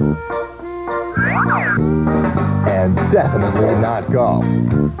soccer. And definitely not golf.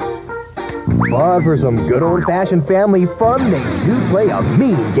 But for some good old-fashioned family fun, they do play a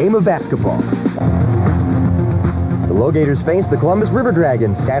mean game of basketball. The Low-Gators face the Columbus River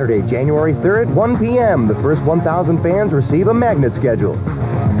Dragons Saturday, January 3rd, 1 p.m. The first 1,000 fans receive a magnet schedule.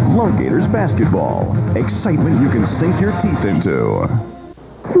 Low-Gators basketball. Excitement you can sink your teeth into.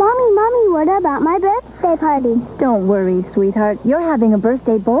 Mommy, what about my birthday party? Don't worry, sweetheart. You're having a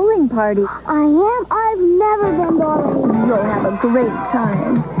birthday bowling party. I am? I've never been bowling. You'll have a great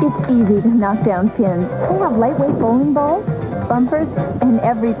time. It's easy to knock down pins. They have lightweight bowling balls, bumpers, and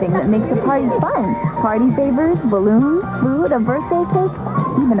everything that makes a party fun. Party favors, balloons, food, a birthday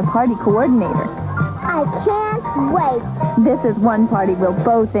cake, even a party coordinator. I can't wait. This is one party we'll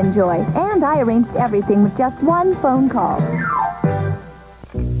both enjoy. And I arranged everything with just one phone call.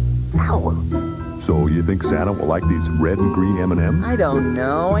 So you think Santa will like these red and green M&Ms? I don't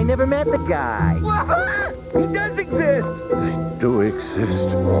know. I never met the guy. He does exist. They do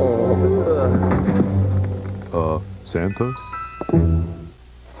exist. Santa?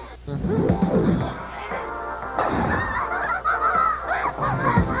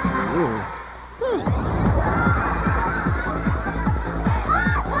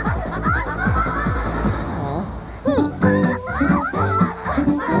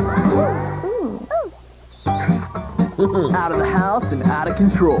 Out of the house and out of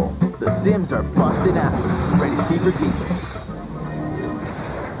control. The Sims are busting out. Ready T for T.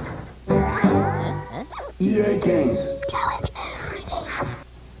 EA Games.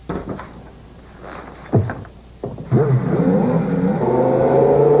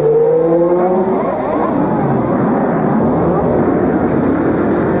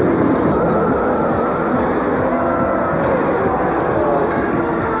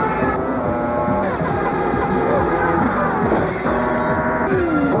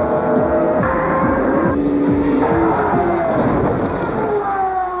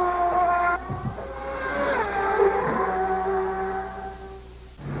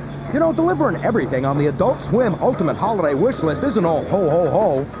 Delivering everything on the Adult Swim Ultimate Holiday Wish List isn't all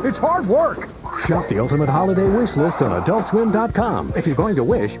ho-ho-ho. It's hard work. Shop the Ultimate Holiday Wish List on AdultSwim.com. If you're going to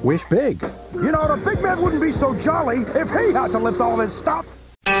wish, wish big. You know, the big man wouldn't be so jolly if he had to lift all this stuff.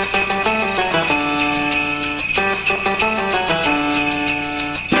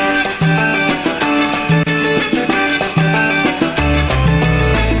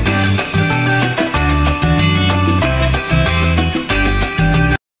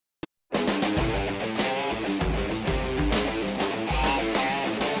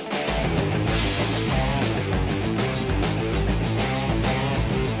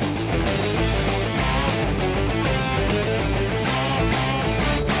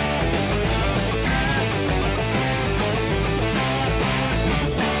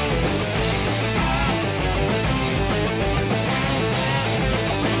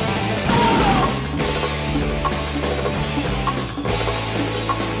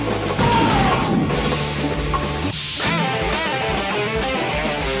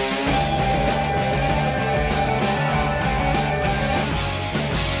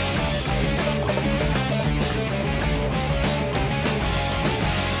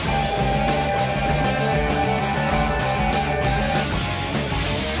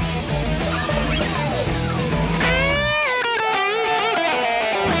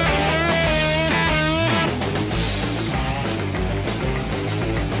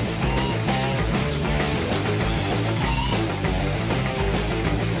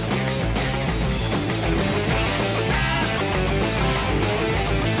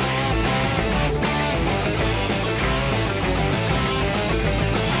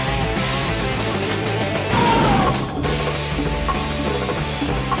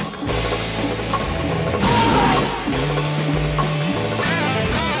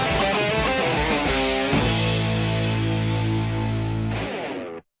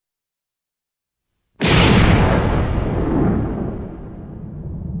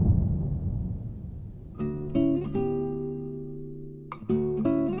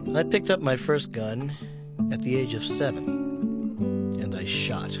 I picked up my first gun at the age of 7, and I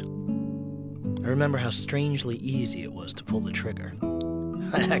shot. I remember how strangely easy it was to pull the trigger.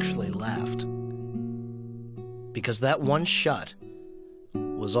 I actually laughed. Because that one shot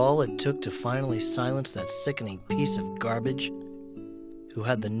was all it took to finally silence that sickening piece of garbage who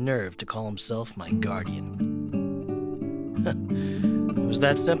had the nerve to call himself my guardian. It was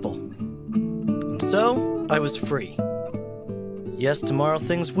that simple. And so, I was free. Yes, tomorrow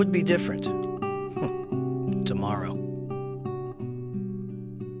things would be different. Tomorrow.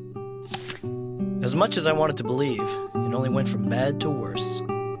 As much as I wanted to believe, it only went from bad to worse.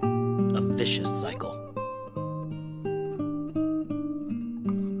 A vicious cycle.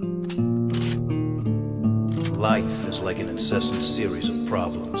 Life is like an incessant series of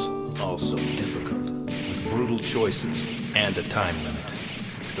problems, all so difficult, with brutal choices and a time limit.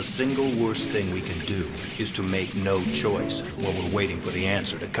 The single worst thing we can do is to make no choice while we're waiting for the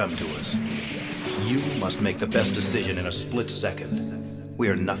answer to come to us. You must make the best decision in a split second. We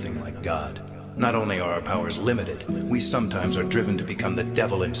are nothing like God. Not only are our powers limited, we sometimes are driven to become the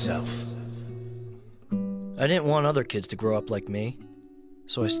devil himself. I didn't want other kids to grow up like me,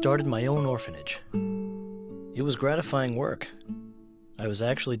 so I started my own orphanage. It was gratifying work. I was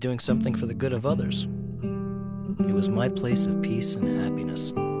actually doing something for the good of others. It was my place of peace and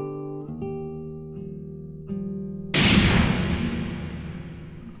happiness.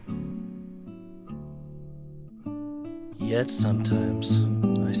 Yet sometimes,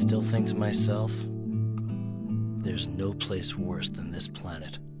 I still think to myself, there's no place worse than this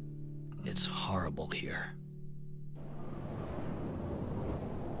planet. It's horrible here.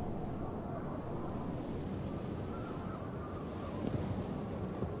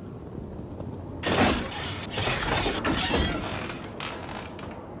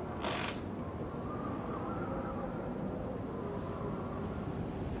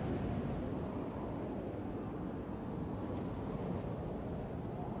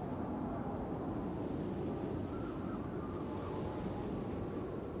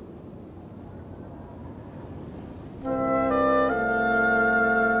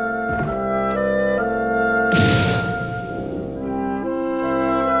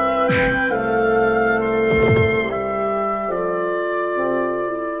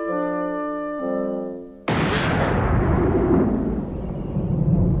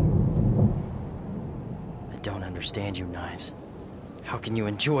 Understand you, Knives. How can you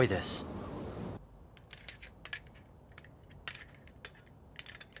enjoy this?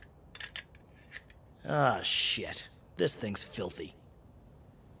 Ah, shit. This thing's filthy.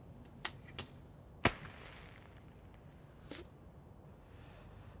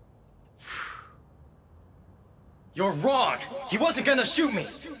 You're wrong! He wasn't gonna shoot me!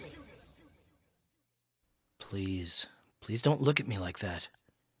 Please, please don't look at me like that.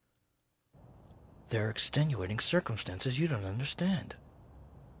 There are extenuating circumstances you don't understand.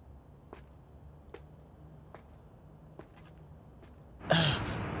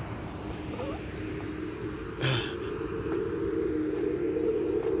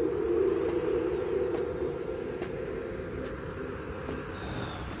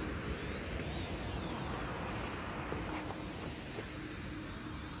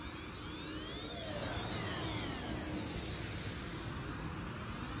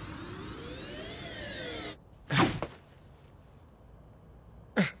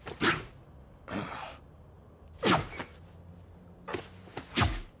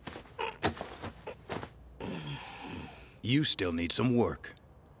 You still need some work.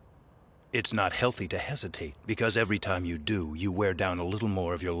 It's not healthy to hesitate, because every time you do, you wear down a little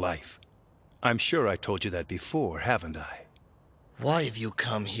more of your life. I'm sure I told you that before, haven't I? Why have you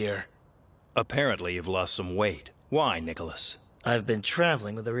come here? Apparently you've lost some weight. Why, Nicholas? I've been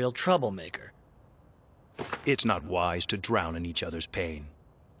traveling with a real troublemaker. It's not wise to drown in each other's pain.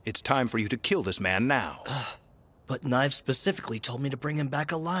 It's time for you to kill this man now. But Knives specifically told me to bring him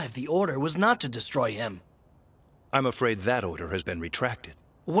back alive. The order was not to destroy him. I'm afraid that order has been retracted.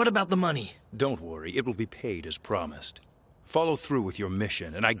 What about the money? Don't worry, it will be paid as promised. Follow through with your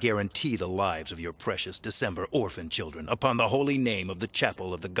mission, and I guarantee the lives of your precious December orphan children upon the holy name of the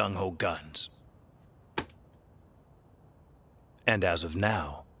Chapel of the Gung-Ho Guns. And as of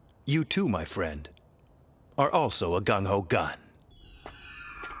now, you too, my friend, are also a Gung-Ho Gun.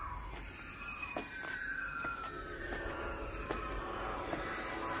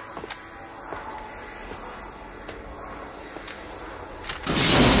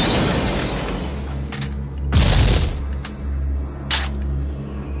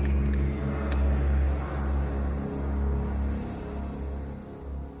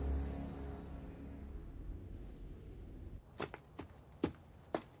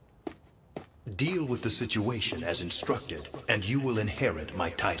 Deal with the situation as instructed, and you will inherit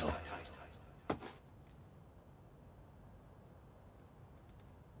my title.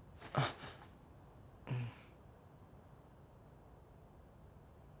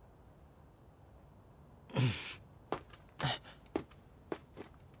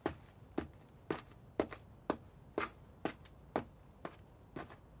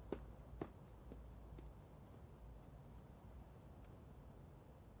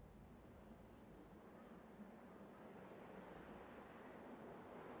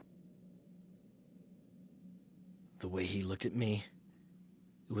 The way he looked at me,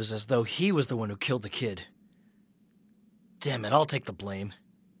 it was as though he was the one who killed the kid. Damn it, I'll take the blame.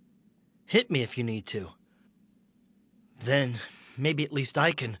 Hit me if you need to. Then, maybe at least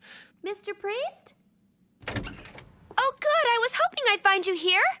I can... Mr. Priest? Oh, good. I was hoping I'd find you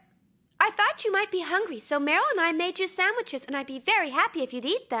here. I thought you might be hungry, so Meryl and I made you sandwiches, and I'd be very happy if you'd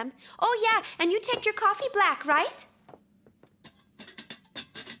eat them. Oh, yeah, and you take your coffee black, right?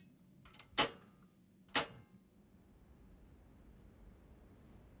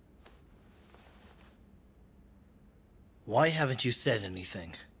 Why haven't you said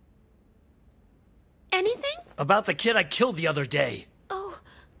anything? Anything? About the kid I killed the other day. Oh.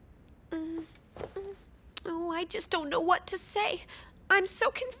 Oh, I just don't know what to say. I'm so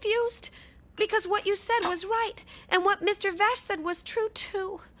confused. Because what you said was right, and what Mr. Vash said was true,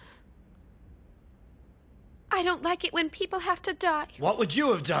 too. I don't like it when people have to die. What would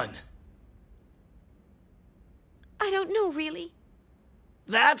you have done? I don't know, really.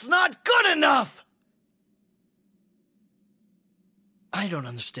 That's not good enough! I don't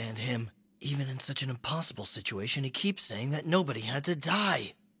understand him. Even in such an impossible situation, he keeps saying that nobody had to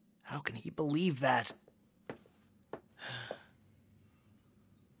die. How can he believe that?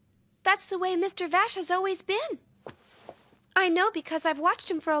 That's the way Mr. Vash has always been. I know because I've watched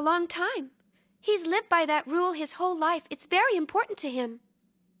him for a long time. He's lived by that rule his whole life. It's very important to him.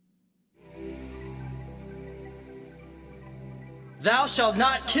 Thou shalt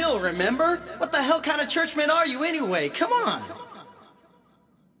not kill, remember? What the hell kind of churchman are you anyway? Come on!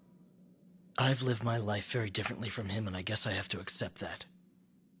 I've lived my life very differently from him, and I guess I have to accept that.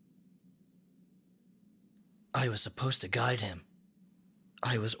 I was supposed to guide him.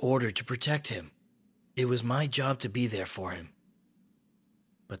 I was ordered to protect him. It was my job to be there for him.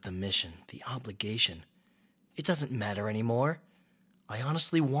 But the mission, the obligation, it doesn't matter anymore. I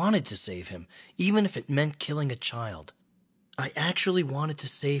honestly wanted to save him, even if it meant killing a child. I actually wanted to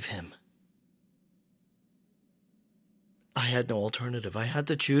save him. I had no alternative. I had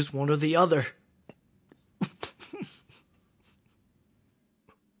to choose one or the other.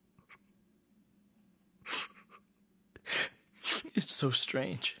 It's so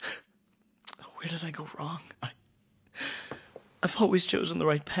strange. Where did I go wrong? I've always chosen the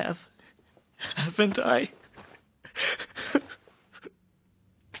right path, haven't I?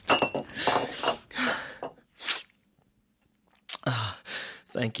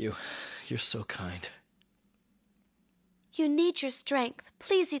 Thank you. You're so kind. You need your strength.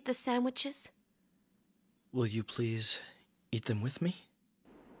 Please eat the sandwiches. Will you please eat them with me?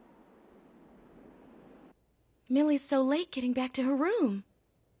 Millie's so late getting back to her room.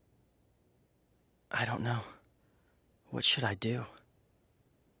 I don't know. What should I do?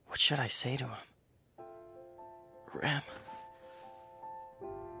 What should I say to him? Ram.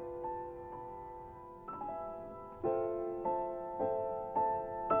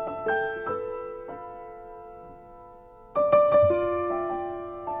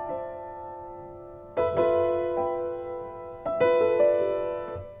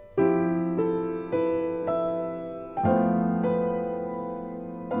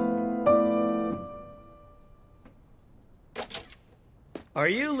 Are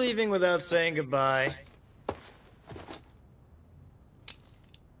you leaving without saying goodbye?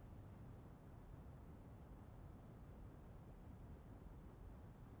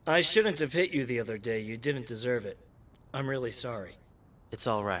 I shouldn't have hit you the other day. You didn't deserve it. I'm really sorry. It's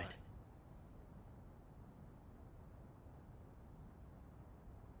all right.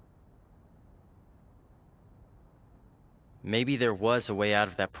 Maybe there was a way out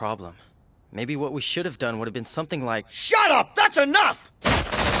of that problem. Maybe what we should have done would have been something like... Shut up! That's enough!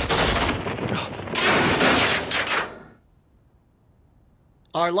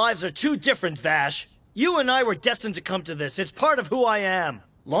 Our lives are too different, Vash. You and I were destined to come to this. It's part of who I am.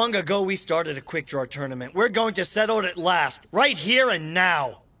 Long ago, we started a quick draw tournament. We're going to settle it at last, right here and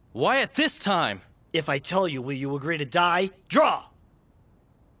now. Why at this time? If I tell you, will you agree to die? Draw!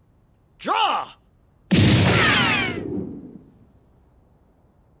 Draw!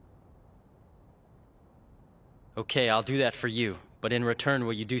 Okay, I'll do that for you. But in return,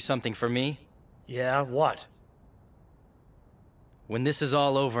 will you do something for me? Yeah, what? When this is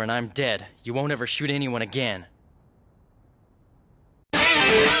all over and I'm dead, you won't ever shoot anyone again.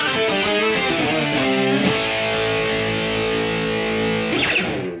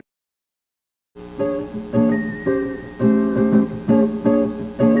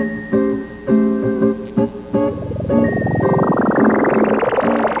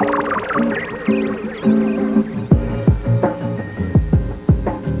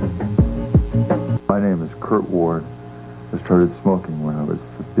 My name is Kurt Ward. I started smoking when I was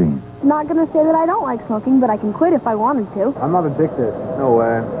 15. Not gonna say that I don't like smoking, but I can quit if I wanted to. I'm not addicted. No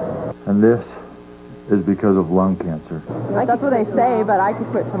way. And this is because of lung cancer. That's what they say, but I could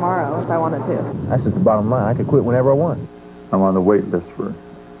quit tomorrow if I wanted to. That's just the bottom line. I could quit whenever I want. I'm on the wait list for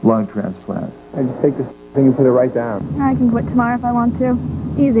lung transplant. I just take this thing and put it right down. I can quit tomorrow if I want to.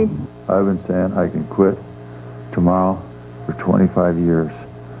 Easy. I've been saying I can quit tomorrow for 25 years.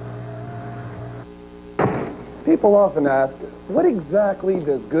 People often ask, what exactly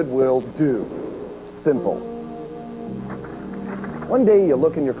does Goodwill do? Simple. One day you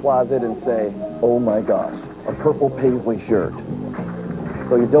look in your closet and say, oh my gosh, a purple paisley shirt.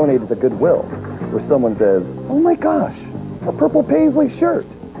 So you donate it to Goodwill, where someone says, oh my gosh, a purple paisley shirt.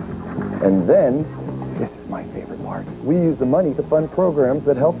 And then, this is my favorite part, we use the money to fund programs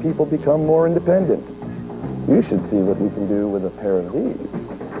that help people become more independent. You should see what we can do with a pair of these.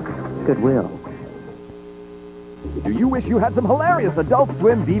 Goodwill. Do you wish you had some hilarious Adult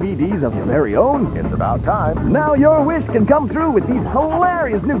Swim DVDs of your very own? It's about time. Now your wish can come through with these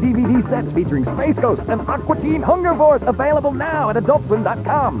hilarious new DVD sets featuring Space Ghost and Aqua Teen Hunger Force, available now at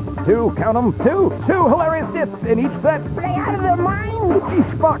AdultSwim.com. Count them, two hilarious discs in each set. They out of their mind?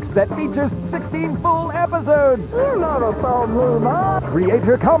 Each box set features 16 full episodes. You're not a thought mover.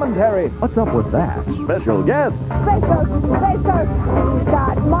 Creator commentary. What's up with that? Special guest. Space Ghost, you've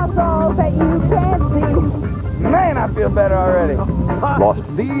got muscles that you can't see. Man, I feel better already. Lost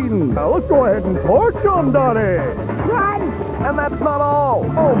scene. Now let's go ahead and torch on Donnie. Run! And that's not all.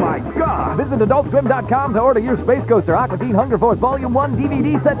 Oh my God! Visit AdultSwim.com to order your Space Ghost or Aqua Teen Hunger Force Volume 1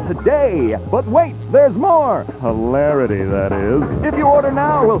 DVD set today. But wait, there's more. Hilarity, that is. If you order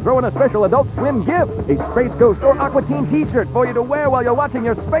now, we'll throw in a special Adult Swim gift. A Space Ghost or Aqua Teen t-shirt for you to wear while you're watching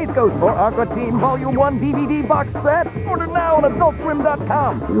your Space Ghost or Aqua Teen Volume 1 DVD box set. Order now on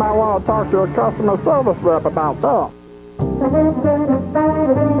AdultSwim.com. You might want to talk to a customer service rep about that.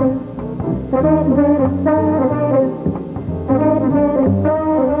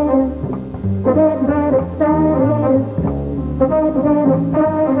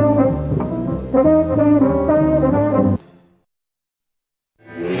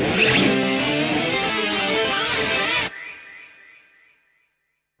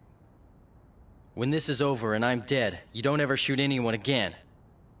 When this is over and I'm dead, you don't ever shoot anyone again.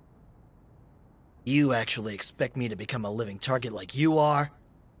 You actually expect me to become a living target like you are?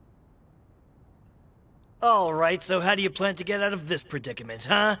 Alright, so how do you plan to get out of this predicament,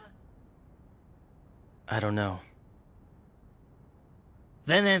 huh? I don't know.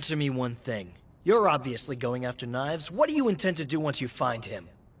 Then answer me one thing. You're obviously going after Knives. What do you intend to do once you find him?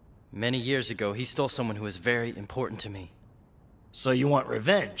 Many years ago, he stole someone who was very important to me. So you want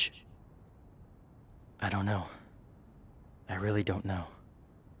revenge? I don't know. I really don't know.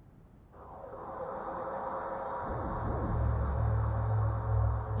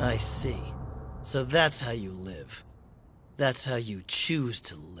 I see. So that's how you live. That's how you choose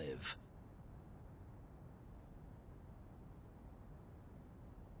to live.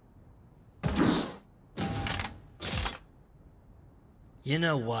 You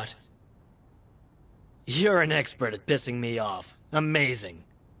know what? You're an expert at pissing me off. Amazing.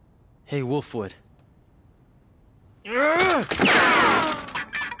 Hey, Wolfwood.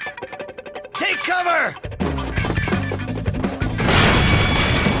 Take cover!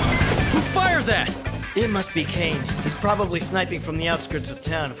 Who fired that? It must be Kane. He's probably sniping from the outskirts of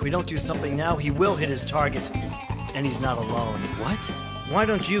town. If we don't do something now, he will hit his target. And he's not alone. What? Why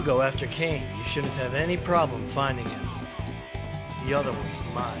don't you go after Kane? You shouldn't have any problem finding him. The other one's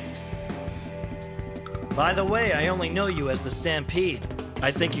mine. By the way, I only know you as the Stampede. I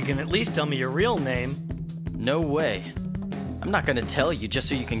think you can at least tell me your real name. No way. I'm not gonna tell you just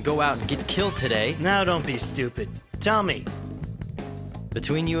so you can go out and get killed today. Now don't be stupid. Tell me.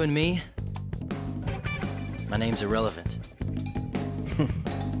 Between you and me, my name's irrelevant.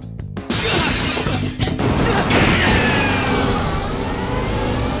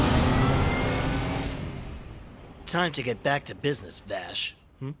 Time to get back to business, Vash.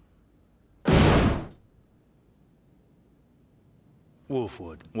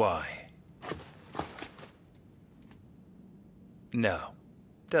 Wolfwood, why? No,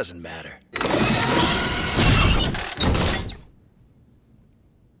 doesn't matter.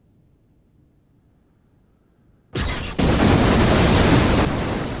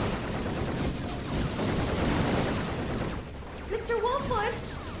 Mr. Wolfwood!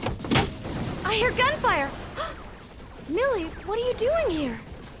 I hear gunfire! Millie, what are you doing here?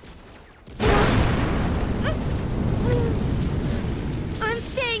 I'm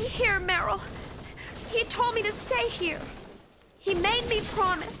staying here, Meryl. He told me to stay here. He made me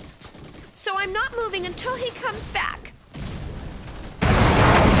promise. So I'm not moving until he comes back.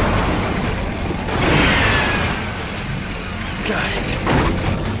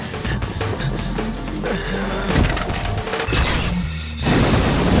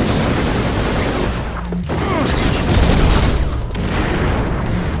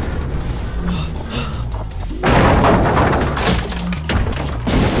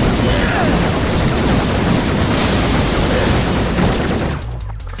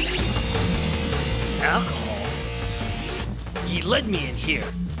 money in here.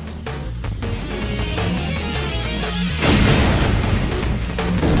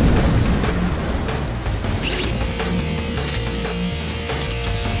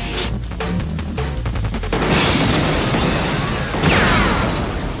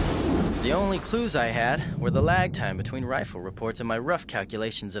 The only clues I had were the lag time between rifle reports and my rough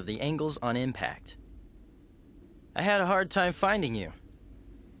calculations of the angles on impact. I had a hard time finding you.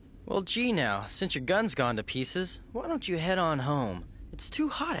 Well, gee now, since your gun's gone to pieces, why don't you head on home? It's too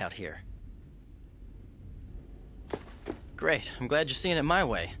hot out here. Great, I'm glad you're seeing it my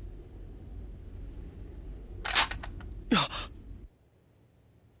way.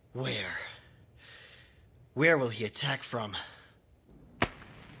 Where will he attack from?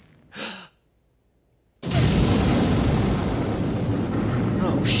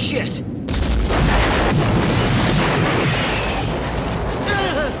 Oh, shit!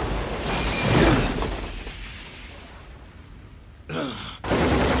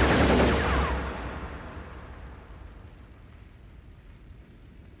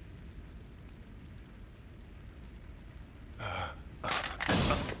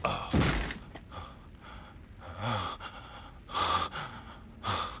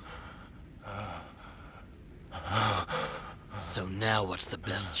 So now what's the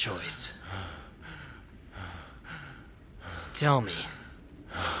best choice? Tell me.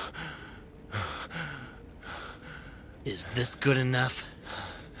 Is this good enough?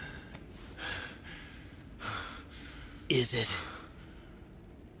 Is it?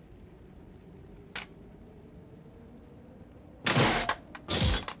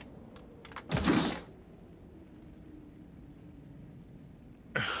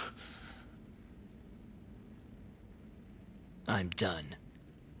 I'm done.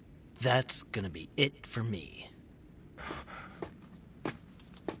 That's gonna be it for me.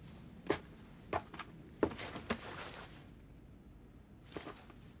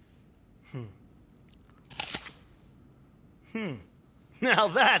 Now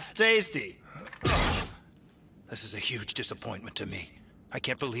that's tasty. This is a huge disappointment to me. I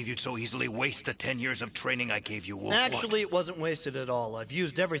can't believe you'd so easily waste the 10 years of training I gave you, Wolf. Actually, it wasn't wasted at all. I've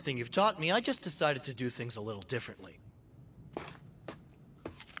used everything you've taught me. I just decided to do things a little differently.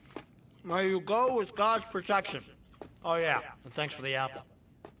 There you go with God's protection. Oh yeah, and thanks for the apple.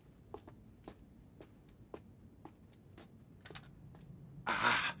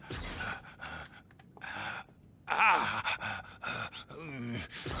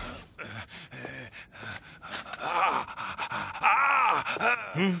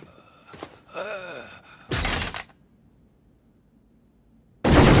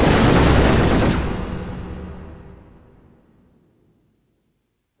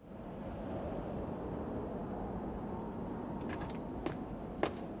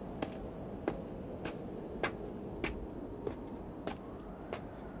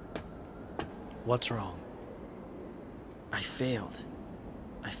 What's wrong? I failed.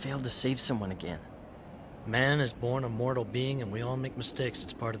 I failed to save someone again. Man is born a mortal being and we all make mistakes.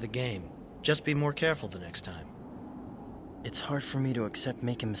 It's part of the game. Just be more careful the next time. It's hard for me to accept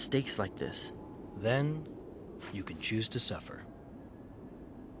making mistakes like this. Then, you can choose to suffer.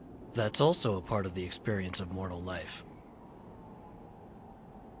 That's also a part of the experience of mortal life.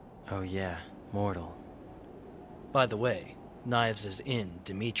 Oh yeah, mortal. By the way, Knives is in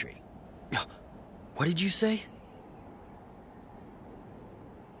Dimitri. What did you say?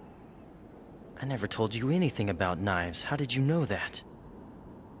 I never told you anything about Knives. How did you know that?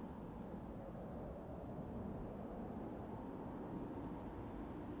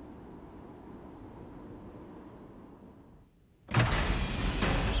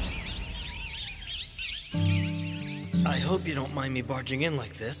 I hope you don't mind me barging in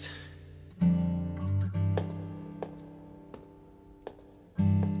like this.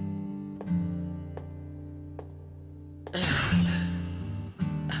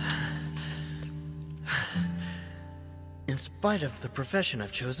 In spite of the profession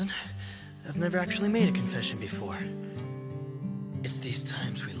I've chosen, I've never actually made a confession before. It's these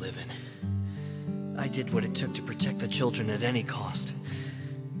times we live in. I did what it took to protect the children at any cost.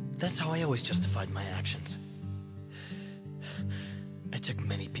 That's how I always justified my actions. I took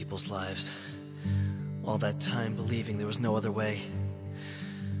many people's lives. All that time believing there was no other way.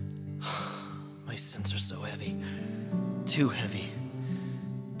 My sins are so heavy. Too heavy.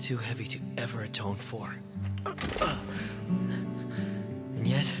 Too heavy to ever atone for. And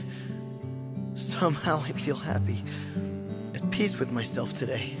yet, somehow I feel happy. At peace with myself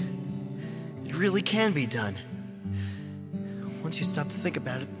today. It really can be done. Once you stop to think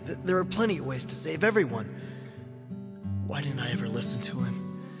about it, there are plenty of ways to save everyone. Why didn't I ever listen to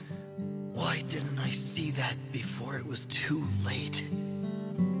him? Why didn't I see that before it was too late?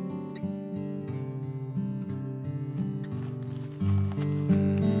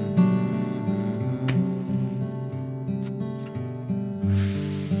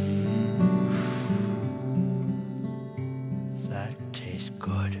 That tastes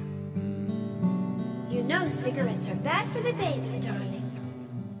good. You know cigarettes are bad for the baby, darling.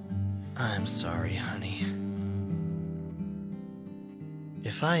 I'm sorry, honey.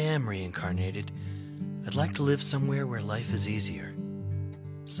 If I am reincarnated, I'd like to live somewhere where life is easier.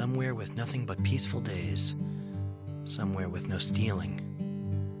 Somewhere with nothing but peaceful days. Somewhere with no stealing.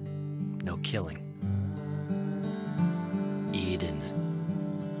 No killing. Eden.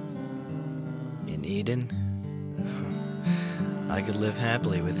 In Eden, I could live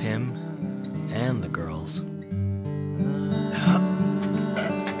happily with him and the girls.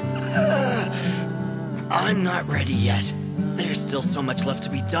 I'm not ready yet. There's still so much left to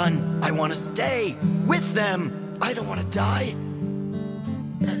be done. I want to stay with them. I don't want to die.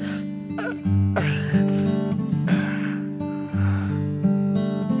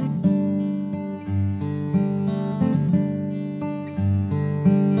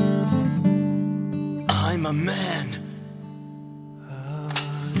 I'm a man.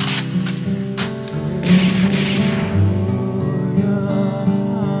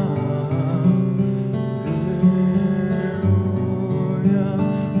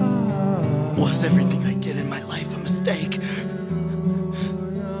 Was everything I did in my life a mistake?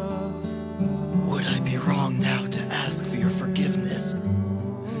 Would I be wrong now to ask for your forgiveness?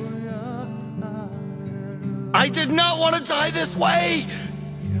 I did not want to die this way!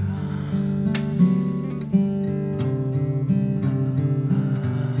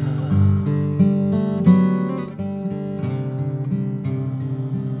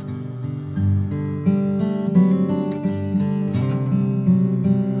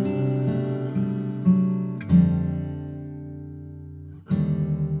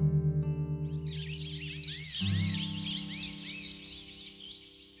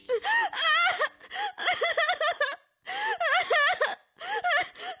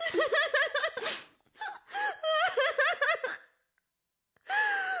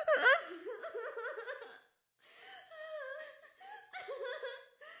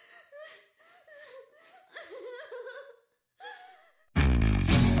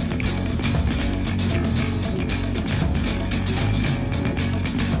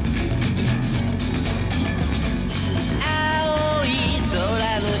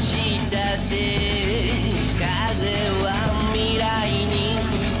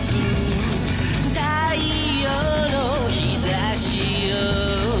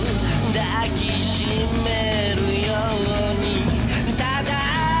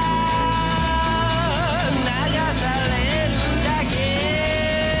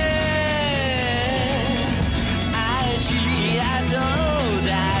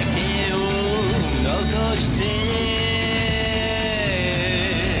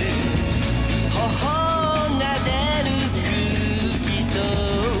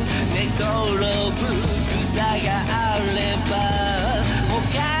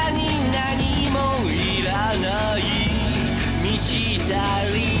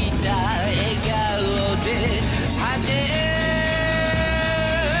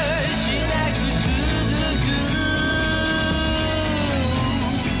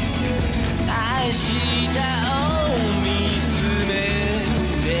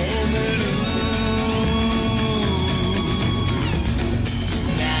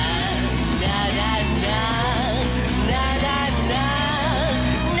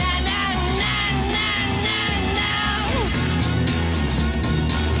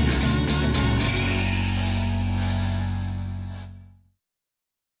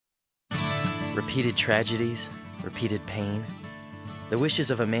 Repeated tragedies, repeated pain. The wishes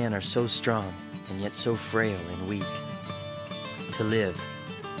of a man are so strong and yet so frail and weak. To live,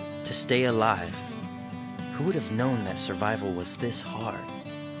 to stay alive, who would have known that survival was this hard,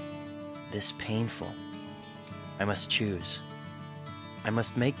 this painful? I must choose. I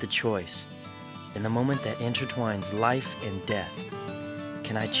must make the choice. In the moment that intertwines life and death,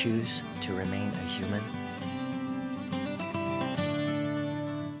 can I choose to remain a human?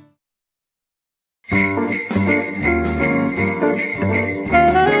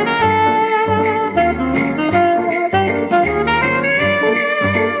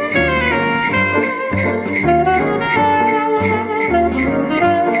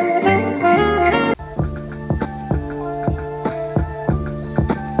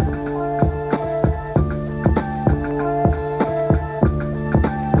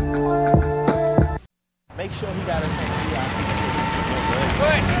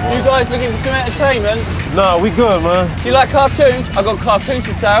 guys looking for some entertainment? No, we good, man. Do you like cartoons? I've got cartoons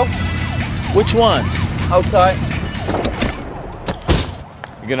for sale. Which ones? Hold tight.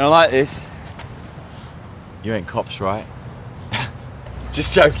 You're gonna like this. You ain't cops, right?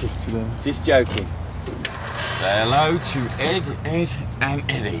 Just joking. Just joking. Say hello to Ed, and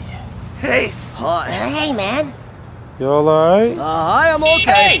Eddie. Hey. Hey, man. You all alright? Hi, I'm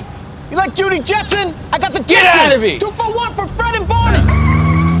okay. Hey! You like Judy Jetson? I got the Jetsons! Get out of here! 2 for 1 for Fred and Barney!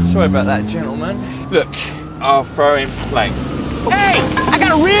 Sorry about that, gentlemen. Look, I'll throw in flame. Hey! I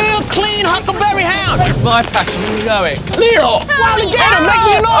got a real clean Huckleberry Hound! That's my passion, you know it. Clear off! Wally Gator, make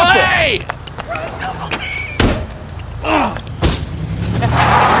me an offer! Hey!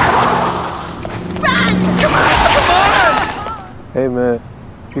 Come on! Hey, man.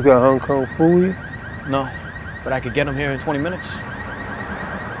 You got Hong Kong food? No, but I could get them here in 20 minutes.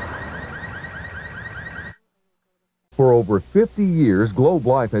 For over 50 years, Globe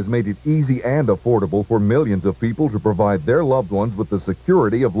Life has made it easy and affordable for millions of people to provide their loved ones with the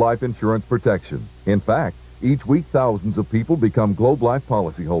security of life insurance protection. In fact, each week thousands of people become Globe Life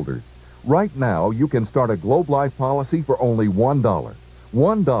policyholders. Right now, you can start a Globe Life policy for only $1.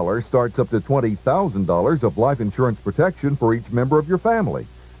 $1 starts up to $20,000 of life insurance protection for each member of your family.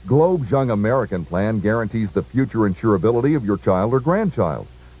 Globe's Young American plan guarantees the future insurability of your child or grandchild.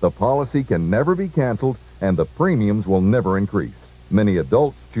 The policy can never be canceled, and the premiums will never increase. Many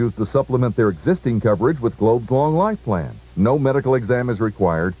adults choose to supplement their existing coverage with Globe's Long Life Plan. No medical exam is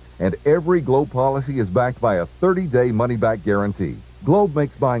required, and every Globe policy is backed by a 30-day money-back guarantee. Globe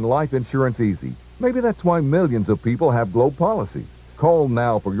makes buying life insurance easy. Maybe that's why millions of people have Globe policies. Call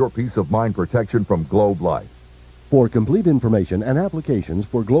now for your peace of mind protection from Globe Life. For complete information and applications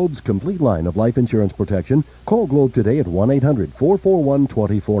for Globe's complete line of life insurance protection, call Globe today at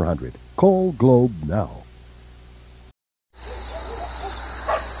 1-800-441-2400. Call Globe now.